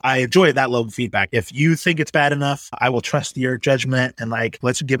is fine. I enjoy that level of feedback. If you think it's bad enough, I will trust your judgment and like,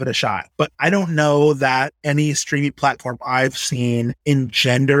 let's give it a shot. But I don't know that any streaming platform I've seen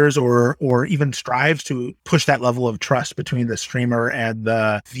engenders or even strives to push that level of trust between the streamer and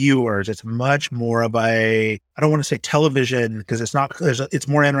the viewers. It's much more of I don't want to say television because it's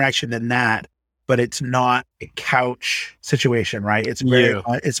more interaction than that. But it's not a couch situation, right?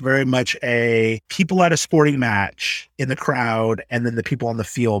 It's very much a people at a sporting match in the crowd and then the people on the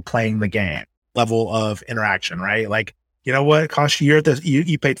field playing the game level of interaction, right? Like, you know what? It costs you,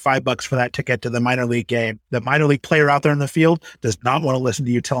 you paid $5 for that ticket to the minor league game. The minor league player out there in the field does not want to listen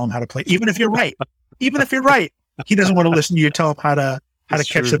to you tell him how to play. Even if you're right, he doesn't want to listen to you tell him how to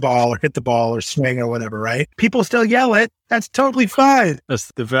catch the ball or hit the ball or swing or whatever, right? People still yell it. That's totally fine.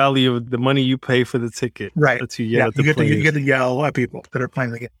 That's the value of the money you pay for the ticket. Right. That's you yell at the players. You get to yell at people that are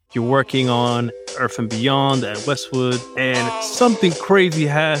playing the game. You're working on Earth and Beyond at Westwood, and something crazy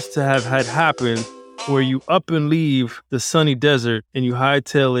has to have had happen where you up and leave the sunny desert and you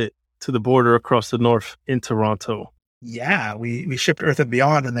hightail it to the border across the north in Toronto. Yeah, we shipped Earth and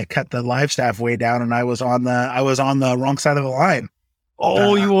Beyond and they cut the live staff way down, and I was on the wrong side of the line.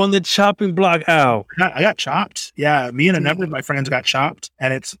 Oh, you were on the chopping block. Ow. I got chopped. Yeah, me and a number of my friends got chopped.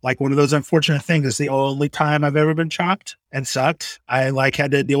 And it's like one of those unfortunate things. It's the only time I've ever been chopped and sucked. I like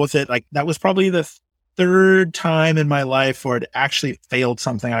had to deal with it. Like that was probably the third time in my life where it actually failed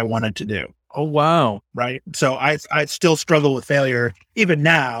something I wanted to do. Oh, wow. Right. So I still struggle with failure even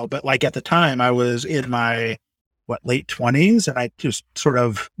now. But like at the time I was in my late 20s, and I just sort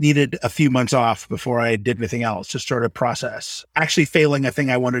of needed a few months off before I did anything else to sort of process actually failing a thing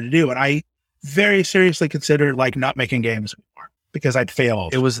I wanted to do. And I very seriously considered like not making games anymore because I'd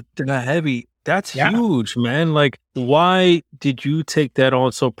failed. It was heavy. That's Yeah. huge, man. Like, why did you take that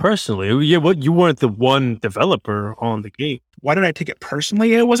on so personally? Yeah, you weren't the one developer on the game. Why did I take it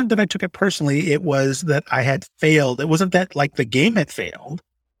personally? It wasn't that I took it personally. It was that I had failed. It wasn't that like the game had failed.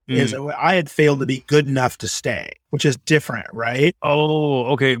 Is I had failed to be good enough to stay, which is different, right? Oh,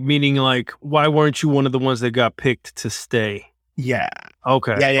 okay. Meaning, like, why weren't you one of the ones that got picked to stay? Yeah.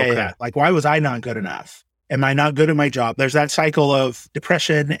 Okay. Yeah. Like, why was I not good enough? Am I not good at my job? There's that cycle of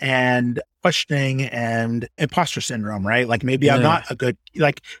depression and questioning and imposter syndrome, right? Like, maybe I'm not a good,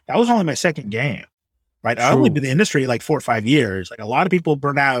 like, that was only my second game, right? I only been in the industry like 4 or 5 years. Like, a lot of people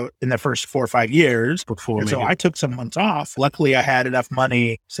burn out in the first 4 or 5 years. So I took some months off. Luckily, I had enough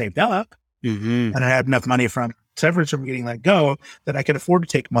money saved up and I had enough money from severance from getting let go that I could afford to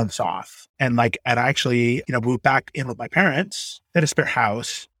take months off. And like, and I actually, moved back in with my parents. They had a spare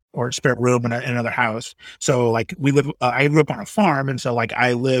house or a spare room in another house. So like I grew up on a farm. And so like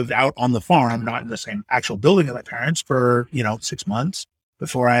I lived out on the farm, not in the same actual building as my parents for, 6 months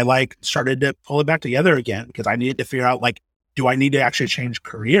before I like started to pull it back together again, because I needed to figure out like, do I need to actually change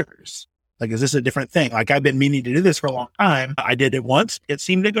careers? Like, is this a different thing? Like, I've been meaning to do this for a long time. I did it once. It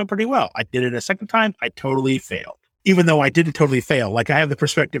seemed to go pretty well. I did it a second time. I totally failed. Even though I didn't totally fail. Like, I have the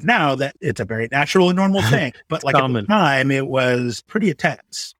perspective now that it's a very natural and normal thing. But like at the time, it was pretty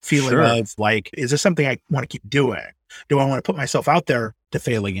intense feeling of like, is this something I want to keep doing? Do I want to put myself out there to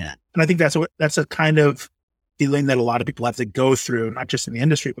fail again? And I think that's a kind of feeling that a lot of people have to go through, not just in the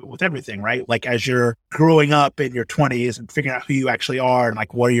industry, but with everything, right? Like as you're growing up in your 20s and figuring out who you actually are and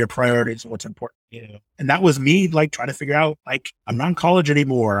like, what are your priorities and what's important to you? And that was me like trying to figure out, like, I'm not in college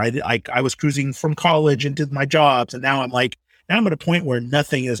anymore. I was cruising from college into my jobs. And now I'm at a point where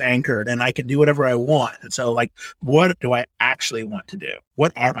nothing is anchored and I can do whatever I want. And so like, what do I actually want to do?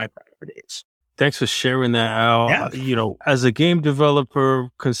 What are my priorities? Thanks for sharing that, Al. Yeah. As a game developer,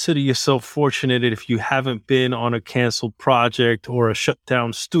 consider yourself fortunate if you haven't been on a canceled project or a shut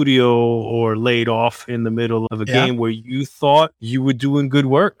down studio or laid off in the middle of a game where you thought you were doing good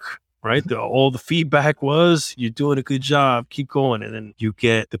work, right? All the feedback was, you're doing a good job, keep going. And then you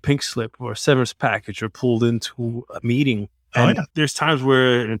get the pink slip or a severance package or pulled into a meeting. And there's times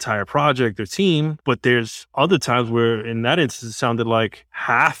where an entire project or team, but there's other times where in that instance, it sounded like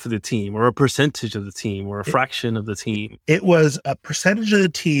half of the team or a percentage of the team or a fraction of the team. It was a percentage of the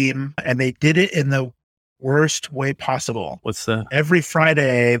team and they did it in the worst way possible. What's that? Every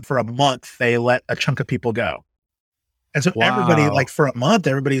Friday for a month, they let a chunk of people go. And so everybody, like for a month,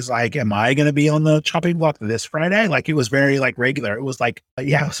 everybody's like, am I going to be on the chopping block this Friday? Like it was very like regular. It was like,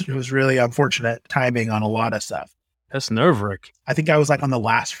 it was really unfortunate timing on a lot of stuff. That's nerve-wracking. I think I was like on the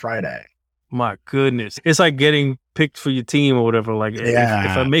last Friday. My goodness. It's like getting picked for your team or whatever. Like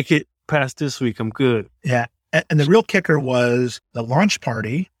if I make it past this week, I'm good. Yeah. And the real kicker was the launch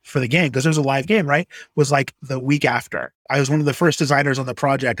party for the game, because it was a live game, right? Was like the week after. I was one of the first designers on the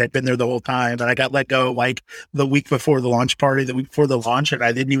project. I'd been there the whole time, and I got let go like the week before the launch party, the week before the launch. And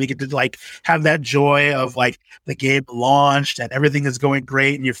I didn't even get to like have that joy of like the game launched and everything is going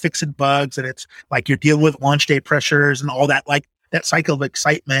great and you're fixing bugs and it's like you're dealing with launch day pressures and all that, like that cycle of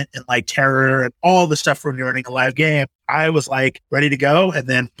excitement and like terror and all the stuff when you're running a live game. I was like ready to go and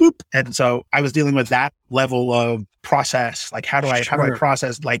then boop. And so I was dealing with that level of process. Like how do I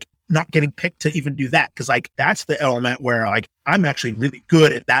process like not getting picked to even do that? Cause like that's the element where like I'm actually really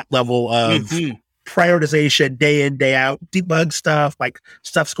good at that level of prioritization, day in, day out, debug stuff, like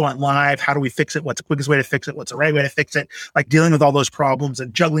stuff's going live. How do we fix it? What's the quickest way to fix it? What's the right way to fix it? Like dealing with all those problems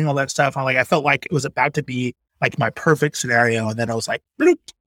and juggling all that stuff. I felt like it was about to be like my perfect scenario. And then I was like, bloop,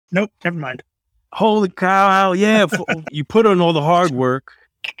 nope, never mind. Holy cow. Yeah. You put on all the hard work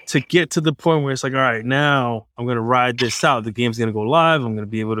to get to the point where it's like, all right, now I'm going to ride this out. The game's going to go live. I'm going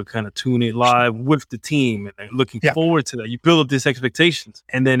to be able to kind of tune it live with the team and looking forward to that. You build up these expectations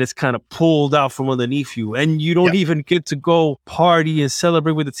and then it's kind of pulled out from underneath you and you don't even get to go party and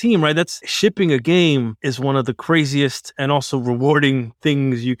celebrate with the team, right? That's shipping a game is one of the craziest and also rewarding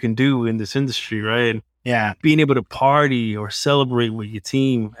things you can do in this industry, right? Yeah. Being able to party or celebrate with your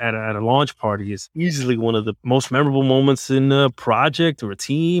team at a launch party is easily one of the most memorable moments in a project or a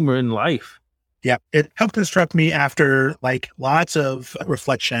team or in life. Yeah. It helped instruct me after like lots of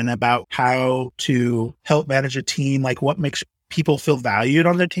reflection about how to help manage a team, like what makes people feel valued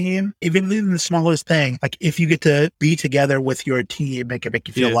on their team, even in the smallest thing. Like if you get to be together with your team, it can make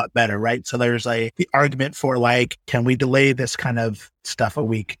you feel a lot better, right? So there's the argument for like, can we delay this kind of stuff a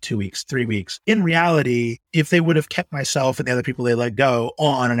week, 2 weeks, 3 weeks? In reality, if they would have kept myself and the other people they let go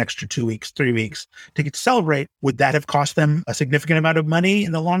on an extra 2 weeks, 3 weeks to get to celebrate, would that have cost them a significant amount of money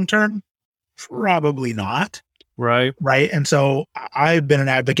in the long term? Probably not. Right. Right. And so I've been an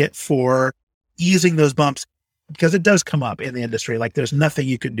advocate for easing those bumps, because it does come up in the industry. Like there's nothing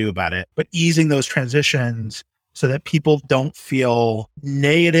you can do about it, but easing those transitions so that people don't feel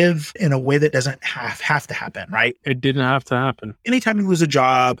negative in a way that doesn't have to happen, right? It didn't have to happen. Anytime you lose a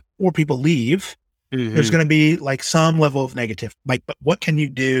job or people leave, there's going to be like some level of negative. Like, but what can you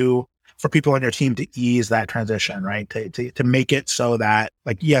do for people on your team to ease that transition, right? To make it so that,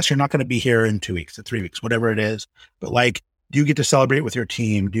 like, yes, you're not going to be here in 2 weeks or 3 weeks, whatever it is, but like, do you get to celebrate with your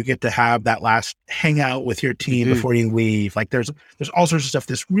team? Do you get to have that last hangout with your team before you leave? Like there's all sorts of stuff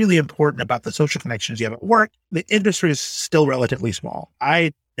that's really important about the social connections you have at work. The industry is still relatively small.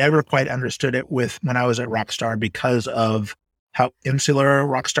 I never quite understood it when I was at Rockstar because of how insular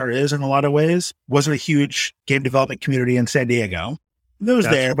Rockstar is in a lot of ways. Wasn't a huge game development community in San Diego. It was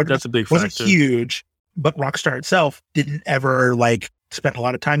there, but that's a big wasn't factor. huge. But Rockstar itself didn't ever spent a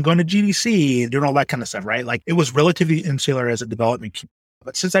lot of time going to GDC and doing all that kind of stuff, right? Like it was relatively insular as a development community.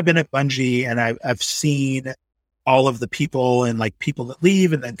 But since I've been at Bungie and I've seen all of the people and like people that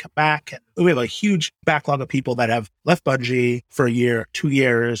leave and then come back, and we have a huge backlog of people that have left Bungie for a year, 2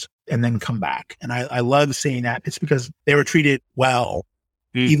 years, and then come back. And I love seeing that. It's because they were treated well,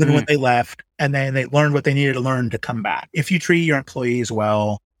 even when they left, and then they learned what they needed to learn to come back. If you treat your employees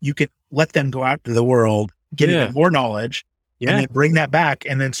well, you can let them go out to the world, get even more knowledge, and then bring that back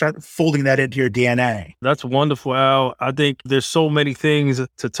and then start folding that into your DNA. That's wonderful, Al. I think there's so many things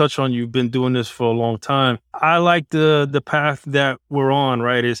to touch on. You've been doing this for a long time. I like the path that we're on,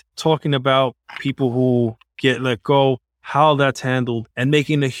 right? Is talking about people who get let go, how that's handled, and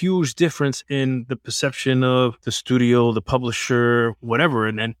making a huge difference in the perception of the studio, the publisher, whatever.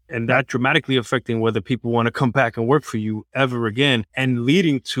 And that dramatically affecting whether people want to come back and work for you ever again, and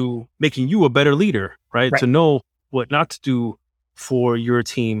leading to making you a better leader, right? To know what not to do for your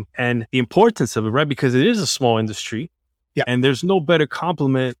team and the importance of it, right? Because it is a small industry. Yeah. And there's no better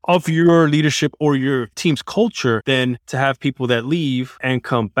compliment of your leadership or your team's culture than to have people that leave and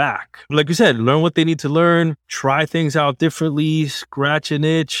come back. Like you said, learn what they need to learn, try things out differently, scratch an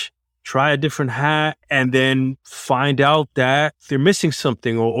itch, try a different hat, and then find out that they're missing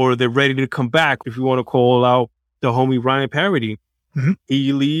something or they're ready to come back. If you want to call out the homie Ryan Parody,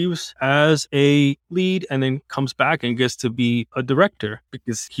 he leaves as a lead and then comes back and gets to be a director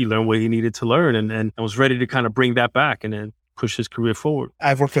because he learned what he needed to learn and was ready to kind of bring that back and then push his career forward.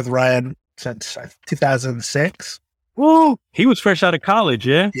 I've worked with Ryan since 2006. Woo! He was fresh out of college,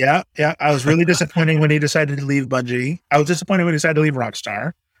 yeah? Yeah. I was really disappointed when he decided to leave Bungie. I was disappointed when he decided to leave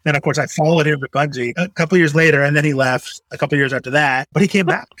Rockstar. Then, of course, I followed him to Bungie a couple years later, and then he left a couple years after that. But he came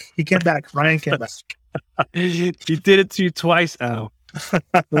back. Ryan came back. He did it to you twice now.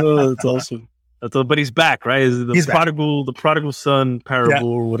 Oh, that's awesome. But he's back, right? Is it the prodigal son parable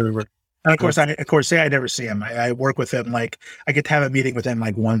or whatever? And of course, I never see him. I work with him. Like I get to have a meeting with him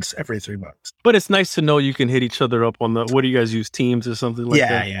like once every 3 months. But it's nice to know you can hit each other up on what do you guys use, Teams or something like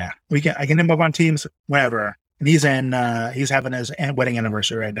that? Yeah. I can hit him up on Teams, wherever. And he's having his wedding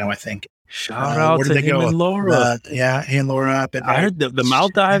anniversary right now, I think. Shout out to him and Laura. He and Laura up. I heard the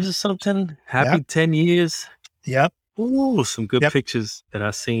Maldives or something. Happy 10 years. Yep. Ooh, some good pictures that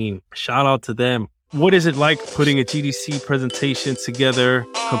I've seen. Shout out to them. What is it like putting a GDC presentation together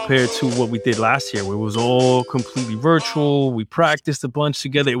compared to what we did last year, where it was all completely virtual? We practiced a bunch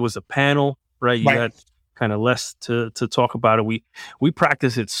together. It was a panel, right? You had kind of less to talk about it. We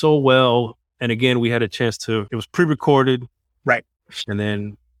practiced it so well. And again, we had a chance it was pre-recorded. Right. And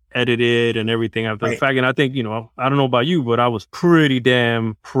then edited and everything after the fact. And I think, I don't know about you, but I was pretty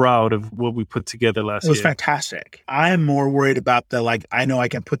damn proud of what we put together last year. It was fantastic. I'm more worried about I know I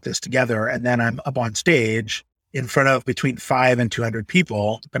can put this together and then I'm up on stage in front of between 5 and 200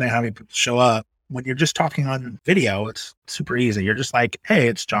 people, depending on how many people show up. When you're just talking on video, it's super easy. You're just like, hey,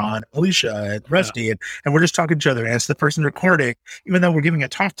 it's John, Alicia, and Rusty, and we're just talking to each other. And it's the person recording, even though we're giving a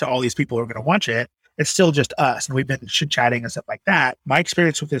talk to all these people who are going to watch it, it's still just us. And we've been chit-chatting and stuff like that. My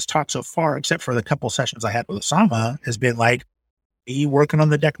experience with this talk so far, except for the couple sessions I had with Osama, has been like me working on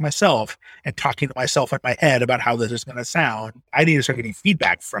the deck myself and talking to myself in my head about how this is going to sound. I need to start getting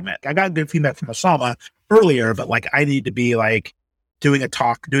feedback from it. I got good feedback from Osama earlier, but I need to be doing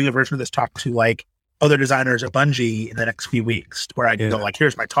a version of this talk to other designers at Bungie in the next few weeks, where I can go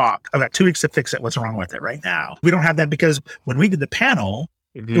here's my talk. I've got 2 weeks to fix it. What's wrong with it right now? We don't have that because when we did the panel,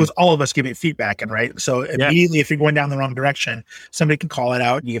 it was all of us giving feedback. And so immediately, if you're going down the wrong direction, somebody can call it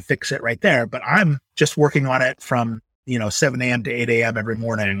out and you can fix it right there. But I'm just working on it from, 7 a.m. to 8 a.m. every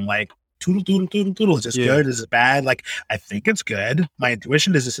morning, toodle, toodle, toodle, toodle. Is this good? Is it bad? I think it's good. My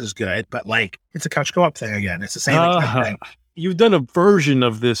intuition is this is good, but it's a couch co-op thing again. It's the same exact thing. You've done a version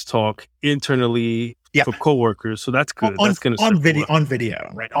of this talk internally Yeah. for coworkers. So that's good. On, That's going to on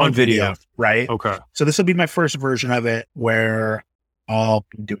video, right? On video. right? Okay. So this will be my first version of it where I'll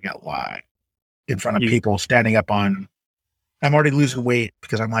be doing it live in front of people standing up on. I'm already losing weight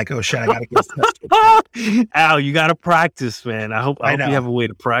because I'm like, oh shit, I gotta get tested. Al, you gotta practice, man. I hope you have a way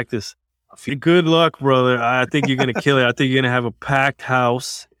to practice. Good luck, brother. I think you're gonna kill it. I think you're gonna have a packed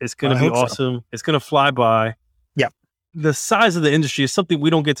house. It's gonna be awesome. So. It's gonna fly by. Yeah. The size of the industry is something we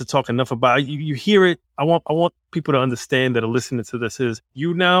don't get to talk enough about. You hear it. I want people to understand that are listening to this is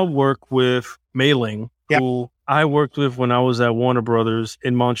you now work with Mei Ling, who I worked with when I was at Warner Brothers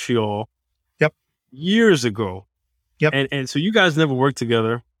in Montreal. Yep. Years ago. Yep. And so you guys never worked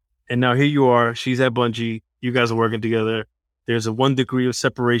together. And now here you are. She's at Bungie. You guys are working together. There's a 1 degree of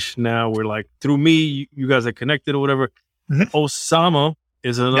separation now where like through me, you guys are connected or whatever. Mm-hmm. Osama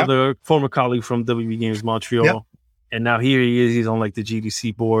is another former colleague from WB Games Montreal. Yep. And now here he is. He's on like the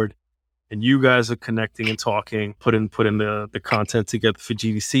GDC board. And you guys are connecting and talking, putting the content together for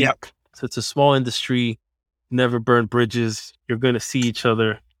GDC. Yep. So it's a small industry. Never burn bridges. You're going to see each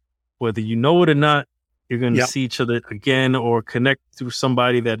other, whether you know it or not. You're going to see each other again or connect through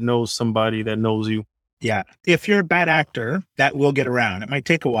somebody that knows you. Yeah. If you're a bad actor, that will get around. It might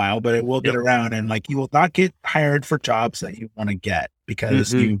take a while, but it will get around. And like, you will not get hired for jobs that you want to get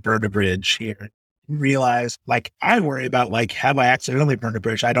because you burned a bridge here. Realize, like, I worry about, like, have I accidentally burned a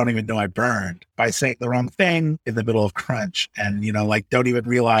bridge I don't even know I burned by saying the wrong thing in the middle of crunch and, you know, like, don't even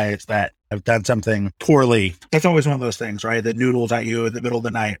realize that I've done something poorly. That's always one of those things, right? The noodles at you in the middle of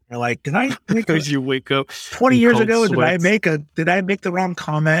the night. You're like, did I because you wake up 20 years ago, did I make the wrong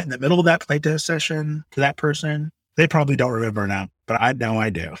comment in the middle of that playtest session to that person? They probably don't remember now, but I know I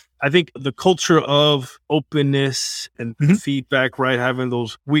do. I think the culture of openness and feedback, right? Having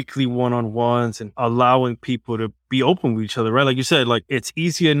those weekly one-on-ones and allowing people to be open with each other, right? Like you said, like it's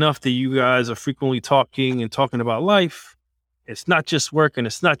easy enough that you guys are frequently talking about life. It's not just work and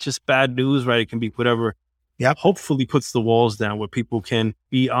it's not just bad news, right? It can be whatever. Yeah. Hopefully puts the walls down where people can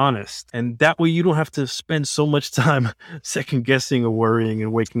be honest. And that way you don't have to spend so much time second guessing or worrying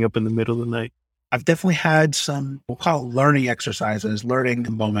and waking up in the middle of the night. I've definitely had some, we'll call it learning exercises, learning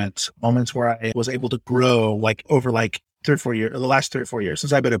moments where I was able to grow like over like 3 or 4 years, the last 3 or 4 years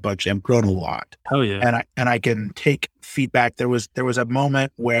since I've been at Bungie, I've grown a lot. Oh yeah. And I can take feedback. There was a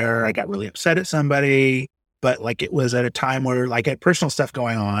moment where I got really upset at somebody, but like it was at a time where like I had personal stuff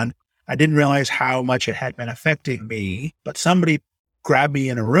going on. I didn't realize how much it had been affecting me, but somebody grabbed me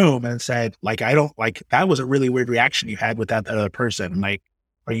in a room and said, like, I don't like, that was a really weird reaction you had with that other person. Like,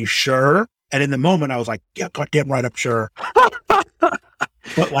 are you sure? And in the moment, I was like, yeah, goddamn right, I'm sure.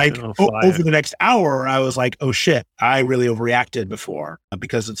 But like over the next hour, I was like, oh shit, I really overreacted before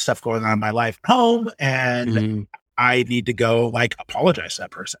because of stuff going on in my life at home. And I need to go like apologize to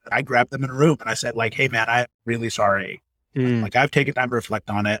that person. I grabbed them in a room and I said like, hey man, I'm really sorry. Like I've taken time to reflect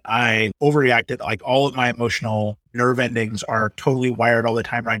on it. I overreacted. Like all of my emotional nerve endings are totally wired all the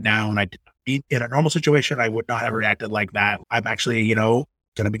time right now. And in a normal situation, I would not have reacted like that. I'm actually, you know,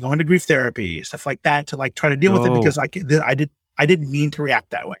 going to be going to grief therapy, stuff like that to like try to deal with it because I didn't mean to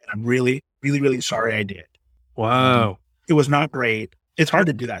react that way. I'm really, really, really sorry I did. Wow. It was not great. It's hard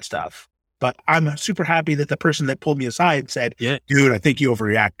to do that stuff, but I'm super happy that the person that pulled me aside said, dude, I think you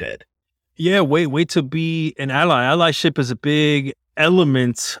overreacted. Yeah. Wait to be an ally. Allyship is a big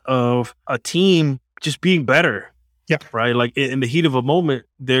element of a team just being better. Yeah. Right. Like in the heat of a moment,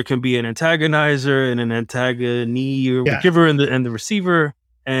 there can be an antagonizer and an antagonee or giver and the receiver.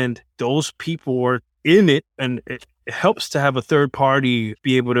 And those people are in it. And it helps to have a third party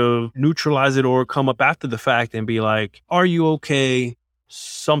be able to neutralize it or come up after the fact and be like, are you okay?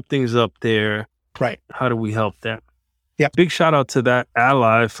 Something's up there. Right. How do we help them? Yeah. Big shout out to that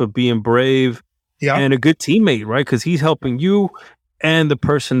ally for being brave and a good teammate, right? Because he's helping you and the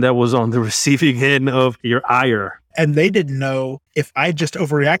person that was on the receiving end of your ire. And they didn't know if I just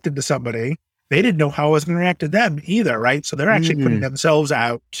overreacted to somebody, they didn't know how I was going to react to them either, right? So they're actually putting themselves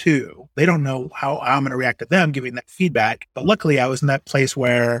out too. They don't know how I'm going to react to them giving that feedback. But luckily I was in that place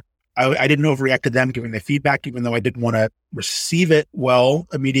where I didn't overreact to them giving the feedback, even though I didn't want to receive it well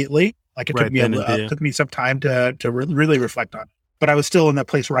immediately. Like it took me some time to really reflect on it. But I was still in that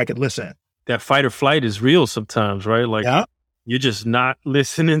place where I could listen. That fight or flight is real sometimes, right? Like you're just not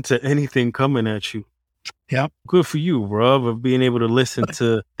listening to anything coming at you. Yeah. Good for you, bro, of being able to listen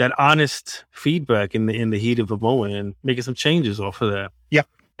to that honest feedback in the heat of the moment and making some changes off of that. Yeah.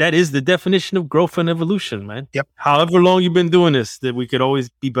 That is the definition of growth and evolution, man. Yep. However long you've been doing this, that we could always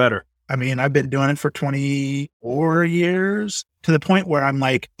be better. I mean, I've been doing it for 24 years to the point where I'm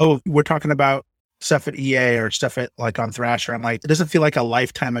like, oh, we're talking about stuff at EA or stuff at like on Thrasher, I'm like, it doesn't feel like a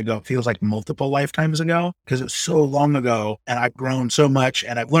lifetime ago. It feels like multiple lifetimes ago because it was so long ago and I've grown so much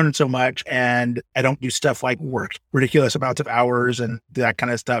and I've learned so much and I don't do stuff like work ridiculous amounts of hours and that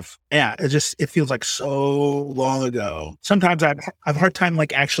kind of stuff. Yeah, it feels like so long ago. Sometimes I've a hard time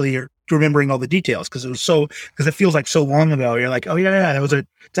like actually remembering all the details because it feels like so long ago. You're like, oh yeah, is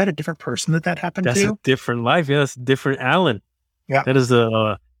that a different person that happened to? That's a different life. Yeah, that's a different Alan. Yeah. That is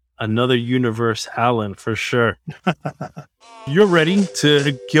another universe Alan for sure. You're ready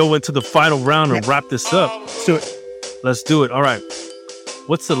to go into the final round and wrap this up. Let's do it. Let's do it. All right.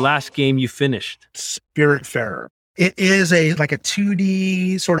 What's the last game you finished? Spiritfarer. It is a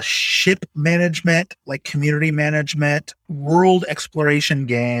 2D sort of ship management, like community management, world exploration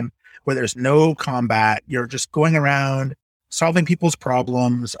game where there's no combat. You're just going around solving people's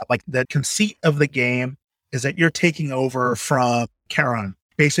problems. Like the conceit of the game is that you're taking over from Charon,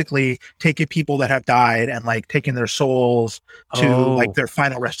 basically taking people that have died and like taking their souls to like their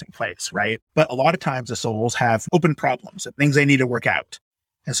final resting place, right? But a lot of times the souls have open problems and things they need to work out.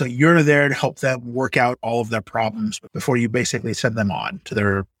 And so you're there to help them work out all of their problems before you basically send them on to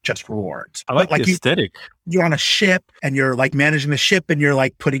their just rewards. I like the aesthetic. You're on a ship and you're like managing the ship and you're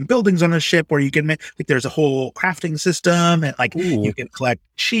like putting buildings on a ship where you can like there's a whole crafting system and like you can collect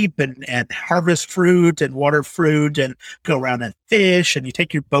sheep and harvest fruit and water fruit and go around and fish and you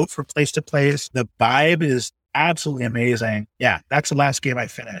take your boat from place to place. The vibe is absolutely amazing. Yeah, that's the last game I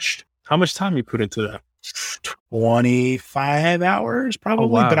finished. How much time you put into that? 25 hours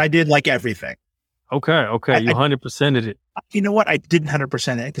probably, but I did like everything. Okay. You 100%ed it. You know what? I didn't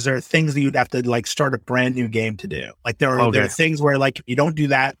 100% it because there are things that you'd have to like start a brand new game to do. Like there are things where like if you don't do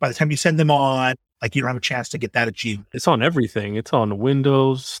that, by the time you send them on, like you don't have a chance to get that achievement. It's on everything. It's on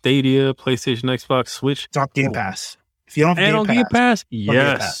Windows, Stadia, PlayStation, Xbox, Switch. It's on Game Pass. If you don't have Game Pass,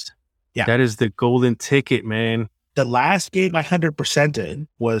 yes. Yeah. That is the golden ticket, man. The last game I 100%ed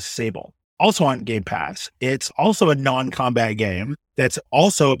was Sable. Also on Game Pass. It's also a non-combat game that's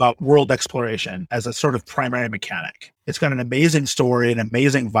also about world exploration as a sort of primary mechanic. It's got an amazing story, an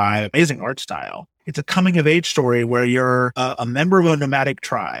amazing vibe, amazing art style. It's a coming-of-age story where you're a member of a nomadic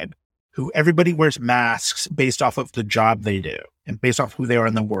tribe who everybody wears masks based off of the job they do and based off who they are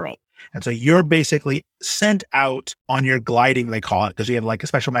in the world. And so you're basically sent out on your gliding, they call it, because you have like a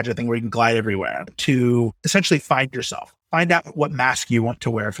special magic thing where you can glide everywhere to essentially find yourself. Find out what mask you want to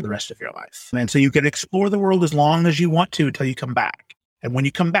wear for the rest of your life. And so you can explore the world as long as you want to until you come back. And when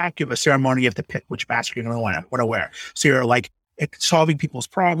you come back, you have a ceremony. You have to pick which mask you're going to want to wear. So you're like solving people's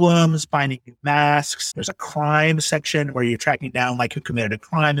problems, finding new masks. There's a crime section where you're tracking down like who committed a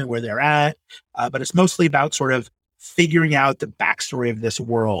crime and where they're at. But it's mostly about sort of figuring out the backstory of this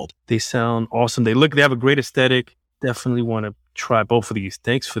world. They sound awesome. They have a great aesthetic. Definitely want to try both of these.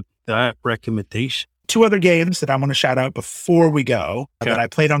 Thanks for that recommendation. 2 other games that I want to shout out before we go that I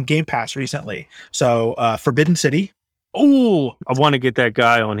played on Game Pass recently. So Forbidden City. Oh, I want to get that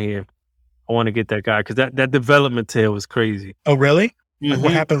guy on here. I want to get that guy because that development tale was crazy. Oh, really? Mm-hmm. Like,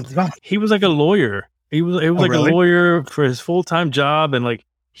 what happened with that? He was like a lawyer. It was like really? A lawyer for his full-time job, and like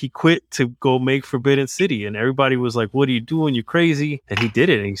he quit to go make Forbidden City, and everybody was like, "What are you doing? You're crazy!" And he did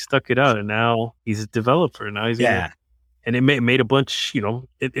it, and he stuck it out, and now he's a developer. Now he's and it made a bunch. You know,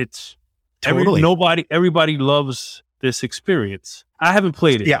 it's. Totally. Everybody loves this experience. I haven't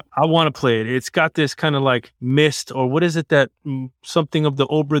played it. Yeah. I want to play it. It's got this kind of like Myst, or what is it that something of the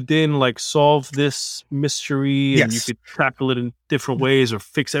Obra Dinn, like solve this mystery and you could tackle it in different ways or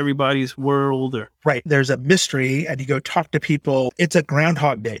fix everybody's world. Right. There's a mystery and you go talk to people. It's a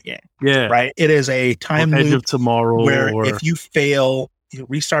Groundhog Day game. Yeah. Right. It is a time loop Edge of Tomorrow where if you fail, you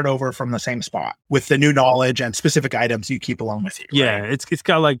restart over from the same spot with the new knowledge and specific items you keep along with you. Yeah, right? It's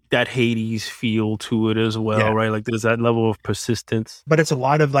got like that Hades feel to it as well, right? Like there's that level of persistence. But it's a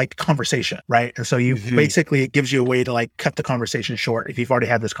lot of like conversation, right? And so you basically, it gives you a way to like cut the conversation short. If you've already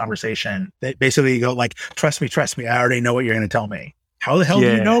had this conversation, basically you go like, trust me, I already know what you're going to tell me. How the hell do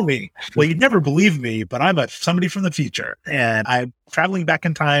you know me? Well, you'd never believe me, but I'm somebody from the future and I'm traveling back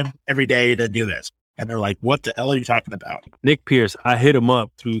in time every day to do this. And they're like, what the hell are you talking about? Nick Pierce, I hit him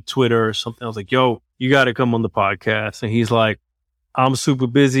up through Twitter or something. I was like, yo, you got to come on the podcast. And he's like, I'm super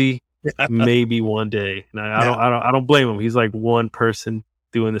busy. Maybe one day. And I don't blame him. He's like one person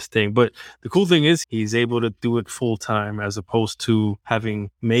doing this thing. But the cool thing is he's able to do it full time as opposed to having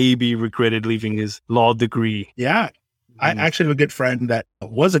maybe regretted leaving his law degree. Yeah. I actually have a good friend that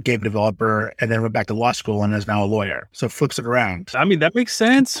was a game developer and then went back to law school and is now a lawyer. So flips it around. I mean, that makes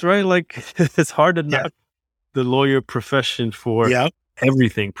sense, right? Like it's hard to knock the lawyer profession for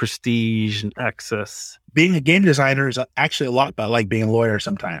everything, prestige and access. Being a game designer is actually a lot about like being a lawyer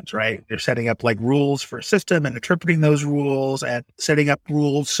sometimes, right? You're setting up like rules for a system and interpreting those rules and setting up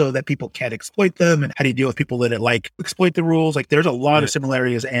rules so that people can't exploit them. And how do you deal with people that like exploit the rules? Like there's a lot of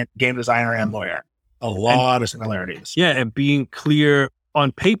similarities in game designer and lawyer, a lot of similarities. Yeah. And being clear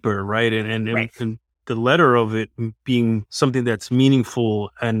on paper, right? And the letter of it being something that's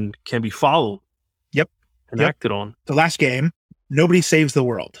meaningful and can be followed. And acted on. The last game, Nobody Saves the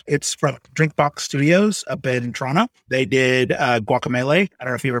World. It's from Drinkbox Studios up in Toronto. They did Guacamelee. I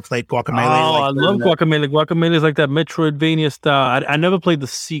don't know if you ever played Guacamelee. Oh, I love Guacamelee. Guacamelee is like that Metroidvania style. I never played the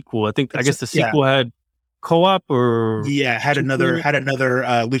sequel. I guess the sequel had co-op or had another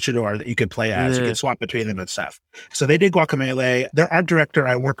luchador that you could play as. You could swap between them and stuff. So they did Guacamelee. Their art director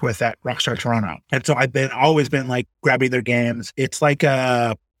I work with at Rockstar Toronto, and so I've always been like grabbing their games. It's like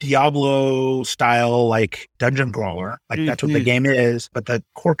a Diablo style, like dungeon crawler, like that's what the game is. But the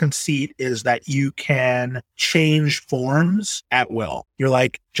core conceit is that you can change forms at will. You're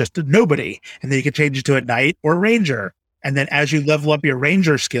like just a nobody, and then you can change it to a knight or a ranger. And then as you level up your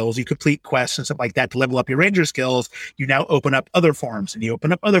ranger skills, you complete quests and stuff like that to level up your ranger skills. You now open up other forms and you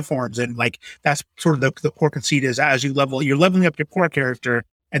open up other forms. And like, that's sort of the core conceit is as you you're leveling up your core character.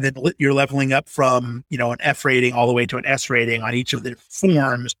 And then you're leveling up from, an F rating all the way to an S rating on each of the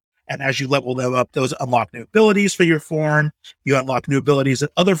forms. And as you level them up, those unlock new abilities for your form. You unlock new abilities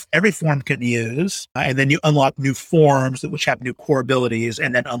that every form can use. And then you unlock new forms which have new core abilities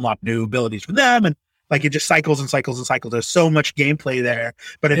and then unlock new abilities for them. And like it just cycles and cycles and cycles. There's so much gameplay there.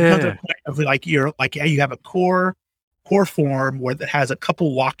 But it comes to a point of you have a core form where that has a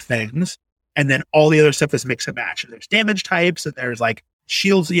couple locked things. And then all the other stuff is mix and match. And there's damage types and there's like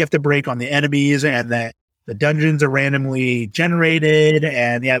shields that you have to break on the enemies, and the dungeons are randomly generated,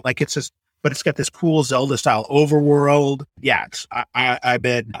 and but it's got this cool Zelda style overworld. Yeah, I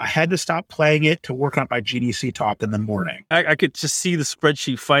had to stop playing it to work on my GDC talk in the morning. I could just see the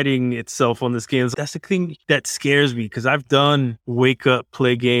spreadsheet fighting itself on this game. That's the thing that scares me, because I've done wake up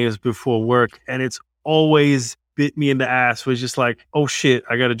play games before work, and it's always bit me in the ass. Where it's just like, oh shit,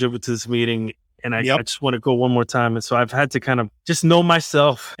 I got to jump into this meeting. And I just want to go one more time. And so I've had to kind of just know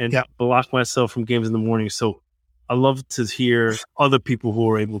myself and block myself from games in the morning. So I love to hear other people who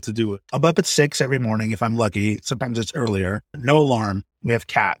are able to do it. I'm up at 6 every morning if I'm lucky. Sometimes it's earlier. No alarm. We have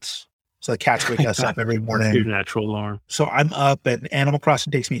cats. So the cats wake us up every morning. Your natural alarm. So I'm up, and Animal Crossing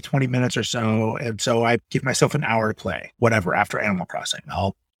takes me 20 minutes or so. And so I give myself an hour to play, whatever, after Animal Crossing.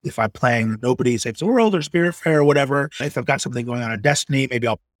 If I'm playing Nobody Saves the World or Spiritfarer or whatever, if I've got something going on in Destiny, maybe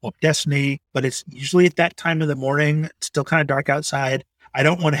I'll pull up Destiny. But it's usually at that time of the morning. It's still kind of dark outside. I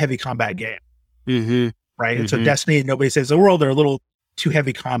don't want a heavy combat game. Mm-hmm. Right. And so Destiny and Nobody Saves the World are a little too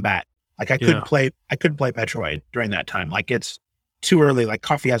heavy combat. Like I couldn't play Metroid during that time. Like it's too early. Like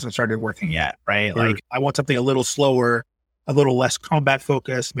coffee hasn't started working yet. Right. Like I want something a little slower, a little less combat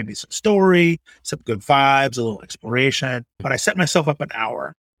focused, maybe some story, some good vibes, a little exploration. But I set myself up an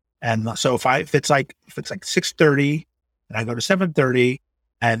hour. And so if it's like 6:30 and I go to 7:30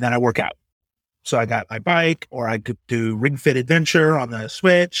 and then I work out. So I got my bike, or I could do Ring Fit Adventure on the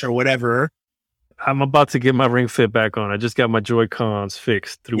Switch or whatever. I'm about to get my Ring Fit back on. I just got my Joy-Cons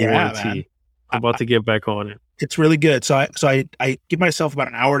fixed through warranty. Man. I'm about to get back on it. It's really good. So I give myself about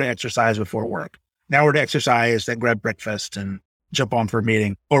an hour to exercise before work. An hour to exercise, then grab breakfast and jump on for a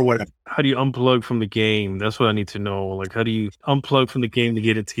meeting or whatever. How do you unplug from the game? That's what I need to know. Like, how do you unplug from the game to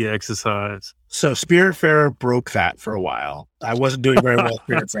get into your exercise? So Spiritfarer broke that for a while. I wasn't doing very well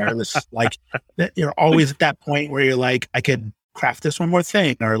with Spiritfarer. It was like, you're always at that point where you're like, I could craft this one more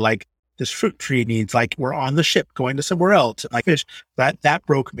thing, or like this fruit tree needs, like we're on the ship going to somewhere else. Like fish, that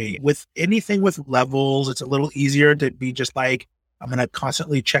broke me. With anything with levels, it's a little easier to be just like, I'm going to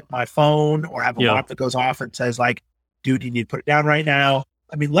constantly check my phone or have a alarm that goes off and says like, dude, you need to put it down right now.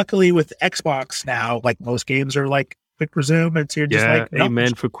 I mean, luckily with Xbox now, like most games are like quick resume. And so you're just like, no,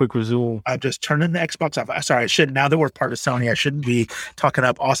 amen for quick resume. I'm just turning the Xbox off. Sorry, I shouldn't. Now that we're part of Sony, I shouldn't be talking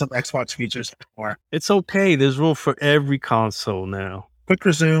up awesome Xbox features anymore. It's okay. There's room for every console now. Quick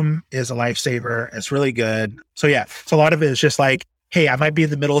resume is a lifesaver. It's really good. So yeah, so a lot of it is just like, hey, I might be in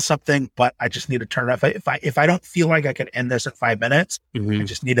the middle of something, but I just need to turn it off. If I don't feel like I can end this in 5 minutes, I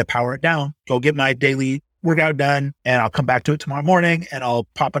just need to power it down. Go get my daily workout done, and I'll come back to it tomorrow morning, and I'll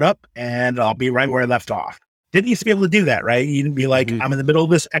pop it up, and I'll be right where I left off. Didn't used to be able to do that, right? You didn't be like, I'm in the middle of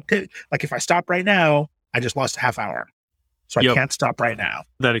this activity. Like if I stop right now, I just lost a half hour. So I can't stop right now.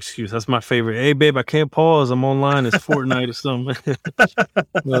 That excuse, that's my favorite. Hey, babe, I can't pause. I'm online. It's Fortnite or something.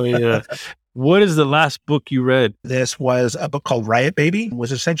 Oh, yeah. What is the last book you read? This was a book called Riot Baby,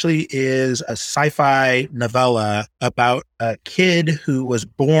 which essentially is a sci-fi novella about a kid who was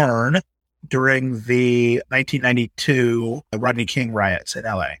born during the 1992 Rodney King riots in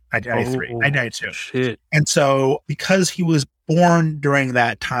LA, 1993, 1992. Shit. And so because he was born during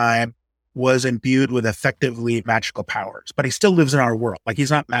that time, was imbued with effectively magical powers, but he still lives in our world. Like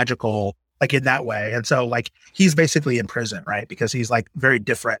he's not magical, like in that way. And so like, he's basically in prison, right? Because he's like very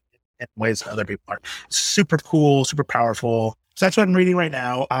different in ways that other people are. Super cool, super powerful. So that's what I'm reading right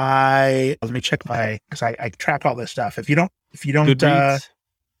now. Let me check because I track all this stuff. If you don't,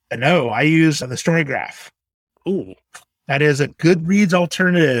 no, I use the Storygraph. Ooh. That is a Goodreads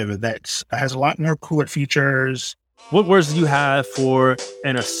alternative that has a lot more cooler features. What words do you have for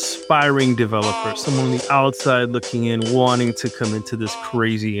an aspiring developer, someone on the outside looking in, wanting to come into this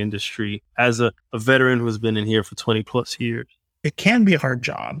crazy industry as a veteran who's been in here for 20 plus years? It can be a hard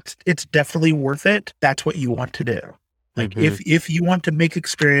job. It's definitely worth it. That's what you want to do. Like if you want to make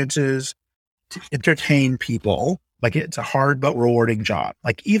experiences to entertain people, like it's a hard but rewarding job.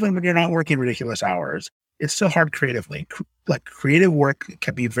 Like even when you're not working ridiculous hours, it's still hard creatively. Like creative work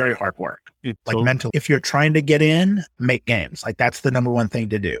can be very hard work. Mentally. If you're trying to get in, make games. Like that's the number one thing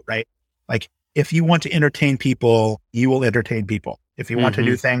to do, right? Like if you want to entertain people, you will entertain people. If you want to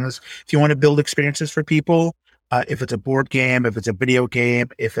do things, if you want to build experiences for people, if it's a board game, if it's a video game,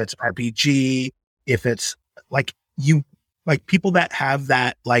 if it's RPG, if it's like people that have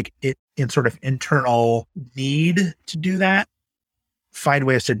that like it in sort of internal need to do that, find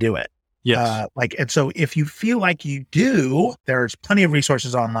ways to do it. Yes. And so if you feel like you do, there's plenty of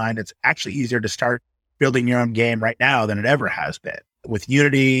resources online. It's actually easier to start building your own game right now than it ever has been. With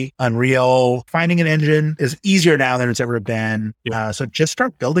Unity, Unreal, finding an engine is easier now than it's ever been. So just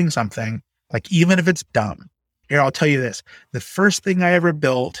start building something, like even if it's dumb. Here, I'll tell you this. The first thing I ever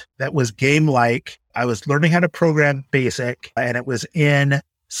built that was game-like, I was learning how to program BASIC, and it was in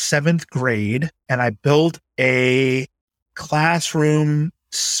 7th grade. And I built a classroom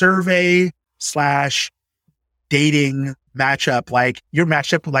survey / dating matchup. Like your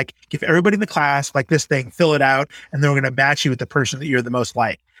matchup, like give everybody in the class like this thing, fill it out, and then we're going to match you with the person that you're the most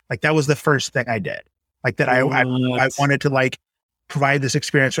like. Like that was the first thing I did. Like that I wanted to like provide this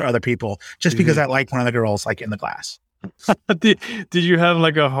experience for other people just because I liked one of the girls like in the class. Did you have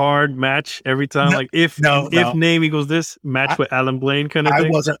like a hard match every time? No, like if name equals this, match with Alan Blaine kind of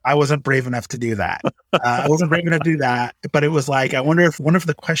thing? I wasn't brave enough to do that. I wasn't brave enough to do that, but it was like, I wonder if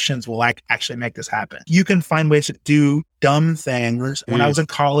the questions will like actually make this happen. You can find ways to do dumb things. When I was in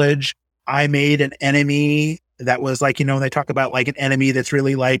college, I made an enemy that was like, when they talk about like an enemy that's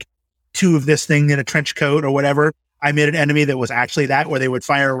really like 2 of this thing in a trench coat or whatever. I made an enemy that was actually that, where they would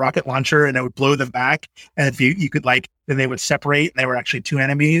fire a rocket launcher and it would blow them back. And if you could like, then they would separate and they were actually 2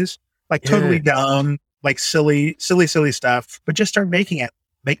 enemies, like totally dumb, like silly stuff, but just start making it,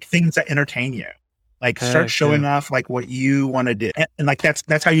 make things that entertain you. Like start showing off like what you want to do. And like,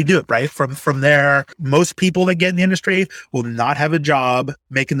 that's how you do it, right? From there, most people that get in the industry will not have a job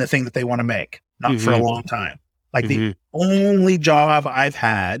making the thing that they want to make, not for a long time. Like the only job I've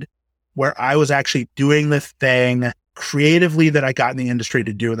had where I was actually doing the thing creatively that I got in the industry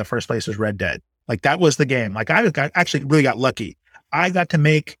to do in the first place was Red Dead. Like that was the game. Like I actually really got lucky. I got to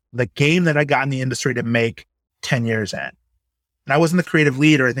make the game that I got in the industry to make 10 years in. And I wasn't the creative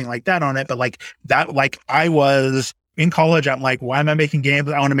lead or anything like that on it, but like that, like I was in college, I'm like, why am I making games?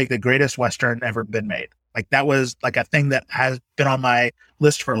 I want to make the greatest Western ever been made. Like that was like a thing that has been on my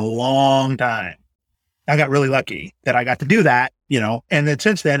list for a long time. I got really lucky that I got to do that, and then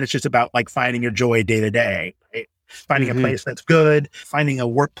since then it's just about like finding your joy day to day, right? Finding a place that's good, finding a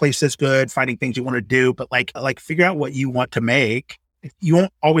workplace that's good, finding things you want to do, but like figure out what you want to make. You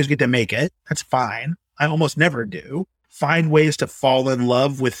won't always get to make it. That's fine. I almost never do. Find ways to fall in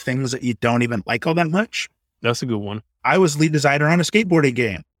love with things that you don't even like all that much. That's a good one. I was lead designer on a skateboarding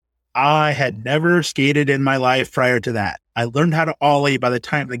game. I had never skated in my life prior to that. I learned how to ollie by the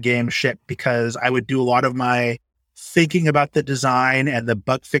time the game shipped because I would do a lot of my thinking about the design and the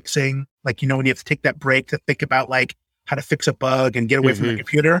bug fixing. Like, when you have to take that break to think about like how to fix a bug and get away from the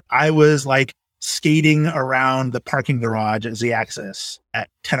computer. I was like skating around the parking garage at Z-Axis at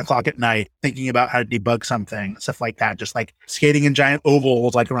 10 o'clock at night, thinking about how to debug something, stuff like that. Just like skating in giant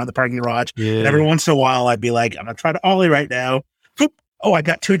ovals, like around the parking garage. Yeah. And every once in a while I'd be like, I'm going to try to ollie right now. Oh, I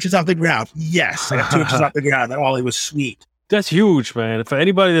got 2 inches off the ground. Yes, I got 2 inches off the ground. That ollie was sweet. That's huge, man. For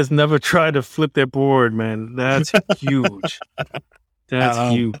anybody that's never tried to flip their board, man, that's huge.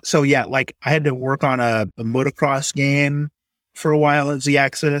 That's huge. So yeah, like I had to work on a motocross game for a while at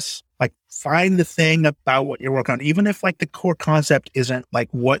Z-Axis. Like find the thing about what you're working on, even if like the core concept isn't like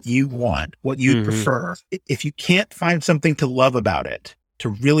what you want, what you prefer. If you can't find something to love about it, to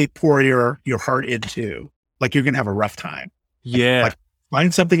really pour your heart into, like you're going to have a rough time. Yeah. Like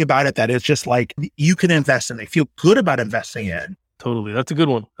find something about it that is just like you can invest in. They feel good about investing in. Totally. That's a good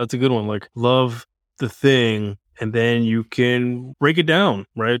one. Like love the thing, and then you can break it down,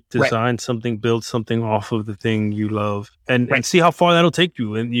 right? Design something, build something off of the thing you love, and see how far that'll take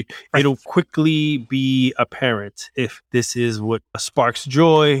you. And it'll quickly be apparent if this is what sparks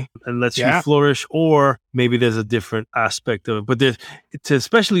joy and lets you flourish, or maybe there's a different aspect of it. But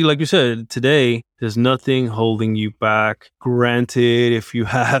especially like you said, today, there's nothing holding you back. Granted, if you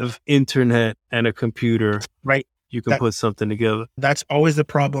have internet and a computer, you can put something together. That's always the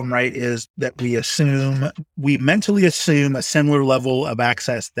problem, right? Is that we mentally assume a similar level of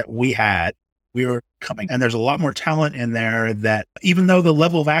access that we had. We were coming, and there's a lot more talent in there that even though the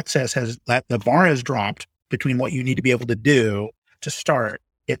level of access the bar has dropped between what you need to be able to do to start,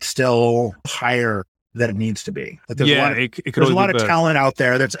 it's still higher than it needs to be. Like there's a lot of talent out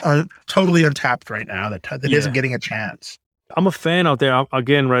there that's totally untapped right now that isn't getting a chance. I'm a fan out there.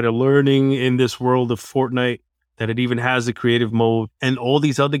 Again, learning in this world of Fortnite, that it even has the creative mode and all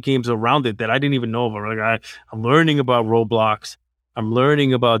these other games around it that I didn't even know about. Like I'm learning about Roblox. I'm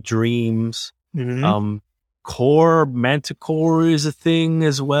learning about Dreams. Core, Manticore is a thing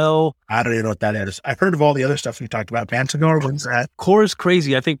as well. I don't even know what that is. I've heard of all the other stuff you talked about. Manticore, what's that? Core is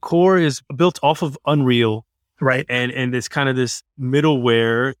crazy. I think Core is built off of Unreal. Right. And it's kind of this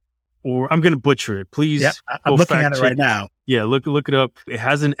middleware, or I'm going to butcher it. Please. Yeah, I'm looking at it right now. Yeah, look it up. It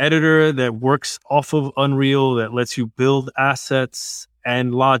has an editor that works off of Unreal that lets you build assets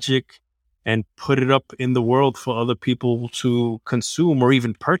and logic and put it up in the world for other people to consume or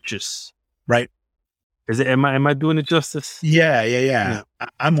even purchase. Right. Am I doing it justice? Yeah.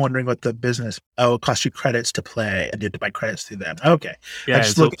 I'm wondering what the business. Oh, it costs you credits to play. I did to buy credits through them. Okay. Yeah.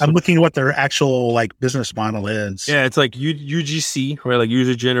 I'm looking at what their actual like business model is. Yeah, it's like UGC, right? Like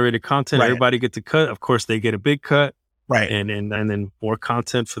user generated content. Right. Everybody gets a cut. Of course, they get a big cut. Right. And then more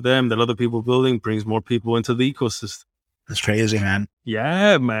content for them that other people building brings more people into the ecosystem. That's crazy, man.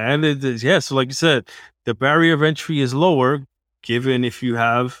 Yeah, man. So like you said, the barrier of entry is lower given if you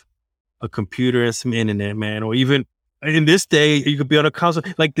have a computer and some internet, man. Or even in this day, you could be on a console.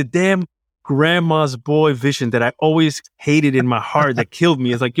 Like the damn grandma's boy vision that I always hated in my heart that killed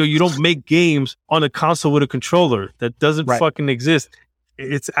me. It's like, yo, you don't make games on a console with a controller. That doesn't fucking exist.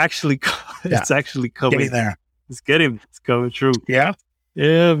 It's actually coming. Getting there. It's coming true. Yeah.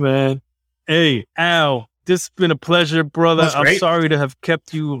 Yeah, man. Hey, Al, this has been a pleasure, brother. I'm sorry to have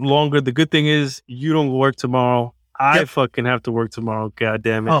kept you longer. The good thing is you don't work tomorrow. I fucking have to work tomorrow. God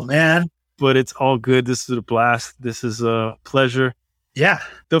damn it. Oh, man. But it's all good. This is a blast. This is a pleasure. Yeah.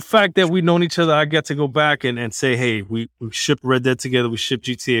 The fact that we've known each other, I get to go back and say, hey, we shipped Red Dead together. We shipped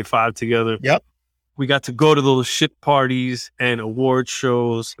GTA 5 together. Yep. We got to go to those shit parties and award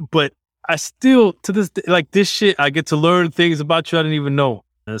shows. But I still, to this day, like this shit, I get to learn things about you I didn't even know.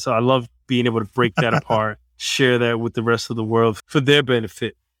 And so I love being able to break that apart, share that with the rest of the world for their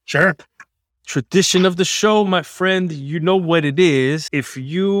benefit. Sure. Tradition of the show, my friend, you know what it is. If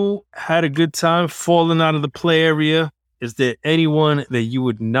you had a good time falling out of the play area, is there anyone that you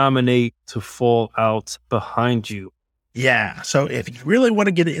would nominate to fall out behind you? Yeah. So if you really want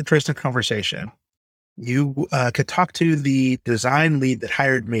to get an interesting conversation, you could talk to the design lead that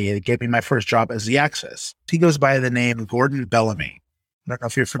hired me. That gave me my first job as the Axis. He goes by the name Gordon Bellamy. I don't know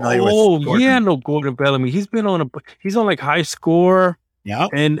if you're familiar with Gordon. Oh, yeah, no, Gordon Bellamy. He's on like High Score. Yeah.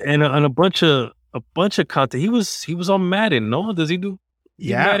 And a bunch of content. He was on Madden, no? Does he do?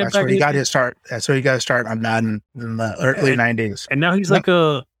 Yeah, that's where he got his start. That's where he got his start on Madden in the early 90s. And now he's like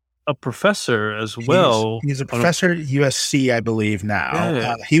a professor as well. He's a professor at USC, I believe now.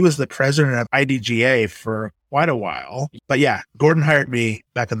 Yeah. He was the president of IDGA for quite a while. But yeah, Gordon hired me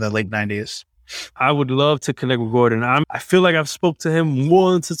back in the late 90s. I would love to connect with Gordon. I feel like I've spoke to him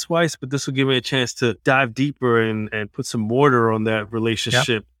once or twice, but this will give me a chance to dive deeper and put some mortar on that relationship.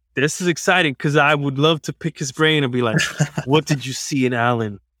 Yep. This is exciting because I would love to pick his brain and be like, what did you see in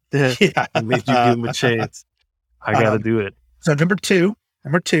Alan that made you give him a chance? I got to do it. So number two.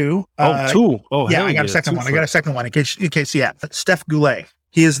 Two. Oh, yeah, I got a second one. In case, Steph Goulet.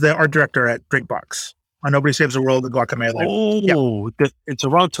 He is the art director at Drinkbox. On Nobody Saves the World, the Guacamelee. In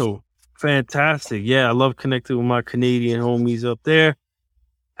Toronto. Fantastic. Yeah, I love connecting with my Canadian homies up there.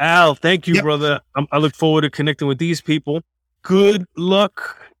 Al, thank you, brother. I look forward to connecting with these people. Good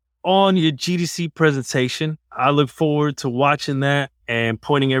luck on your GDC presentation. I look forward to watching that and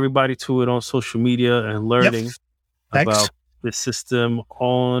pointing everybody to it on social media and learning about this system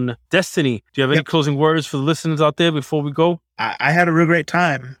on Destiny. Do you have any closing words for the listeners out there before we go? I had a real great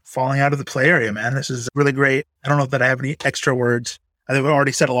time falling out of the play area, man. This is really great. I don't know that I have any extra words. I think we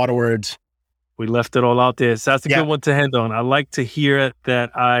already said a lot of words. We left it all out there. So that's a good one to end on. I like to hear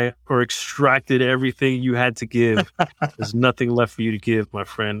that extracted everything you had to give. There's nothing left for you to give, my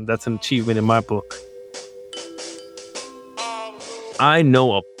friend. That's an achievement in my book. I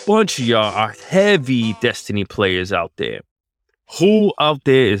know a bunch of y'all are heavy Destiny players out there. Who out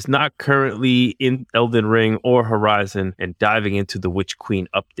there is not currently in Elden Ring or Horizon and diving into the Witch Queen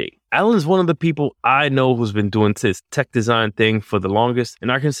update? Alan's one of the people I know who's been doing this tech design thing for the longest,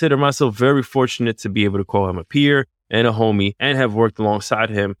 and I consider myself very fortunate to be able to call him a peer and a homie and have worked alongside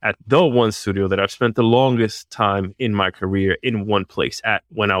him at the one studio that I've spent the longest time in my career in one place at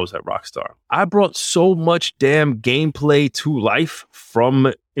when I was at Rockstar. I brought so much damn gameplay to life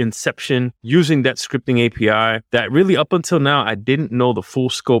from inception using that scripting API that really up until now, I didn't know the full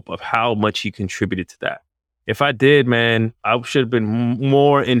scope of how much he contributed to that. If I did, man, I should have been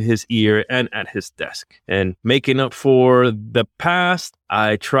more in his ear and at his desk. And making up for the past,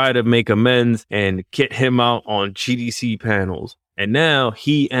 I try to make amends and get him out on GDC panels. And now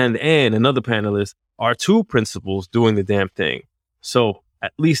he and another panelist are two principals doing the damn thing. So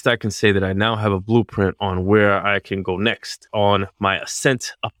at least I can say that I now have a blueprint on where I can go next on my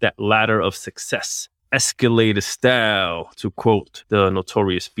ascent up that ladder of success. Escalator style, to quote the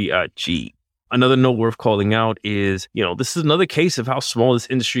notorious B.I.G. Another note worth calling out is, this is another case of how small this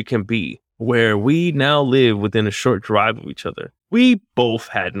industry can be, where we now live within a short drive of each other. We both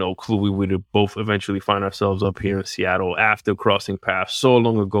had no clue we would both eventually find ourselves up here in Seattle after crossing paths so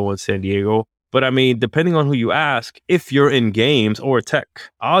long ago in San Diego. But I mean, depending on who you ask, if you're in games or tech,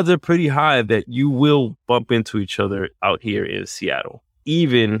 odds are pretty high that you will bump into each other out here in Seattle,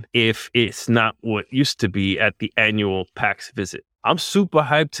 even if it's not what used to be at the annual PAX visit. I'm super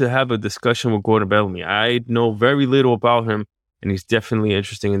hyped to have a discussion with Gordon Bellamy. I know very little about him, and he's definitely an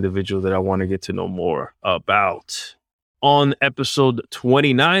interesting individual that I want to get to know more about. On episode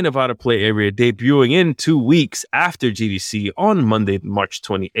 29 of Out of Play Area, debuting in 2 weeks after GDC on Monday, March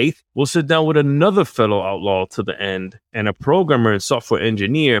 28th, we'll sit down with another fellow outlaw to the end and a programmer and software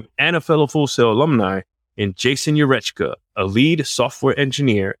engineer and a fellow Full Sail alumni in Jason Urechka, a lead software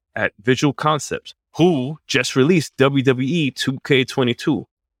engineer at Visual Concepts, who just released WWE 2K22.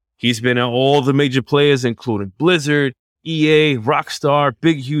 He's been at all the major players, including Blizzard, EA, Rockstar,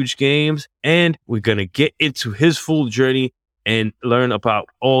 big, huge games, and we're going to get into his full journey and learn about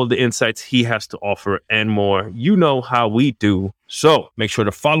all the insights he has to offer and more. You know how we do. So make sure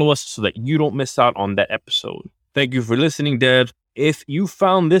to follow us so that you don't miss out on that episode. Thank you for listening, devs. If you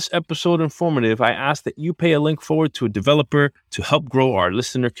found this episode informative, I ask that you pay a link forward to a developer to help grow our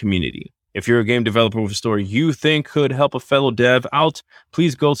listener community. If you're a game developer with a story you think could help a fellow dev out,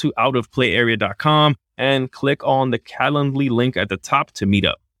 please go to outofplayarea.com and click on the Calendly link at the top to meet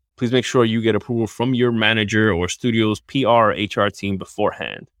up. Please make sure you get approval from your manager or studio's PR or HR team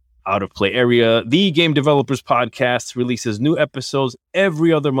beforehand. Out of Play Area, the game developers podcast, releases new episodes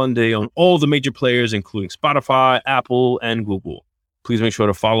every other Monday on all the major players, including Spotify, Apple, and Google. Please make sure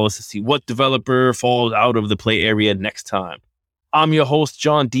to follow us to see what developer falls out of the play area next time. I'm your host,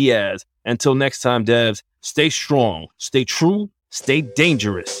 John Diaz. Until next time, devs, stay strong, stay true, stay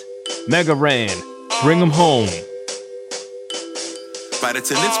dangerous. Mega Ran, bring them home. Flight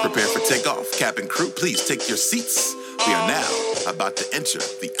attendants, prepare for takeoff. Cabin crew, please take your seats. We are now about to enter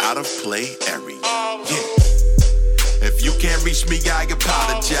the out-of-play area. Yeah. If you can't reach me, I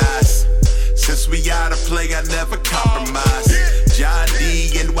apologize. Since we out of play, I never compromise. John D,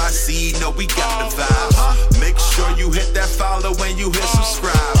 NYC, know we got the vibe. Make sure you hit that follow when you hit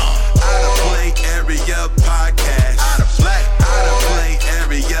subscribe. Out of Play Area Podcast. Out of Play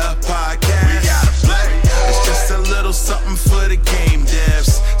Area Podcast. We out of play. It's just a little something for the game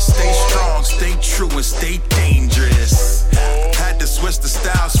devs. Stay strong, stay true, and stay dangerous. Had to switch the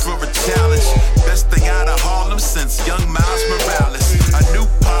styles for a challenge. Best thing out of Harlem since young Miles Morales. A new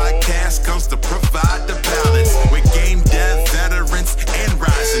podcast comes to provide the balance with game dev veterans and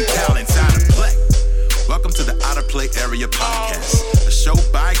rising talents. Out of play. Welcome to the Out of Play Area Podcast, a show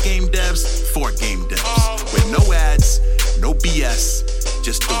by game devs for game devs, with no ads, no BS,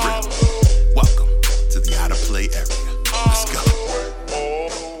 just the real. Welcome to the Out of Play Area.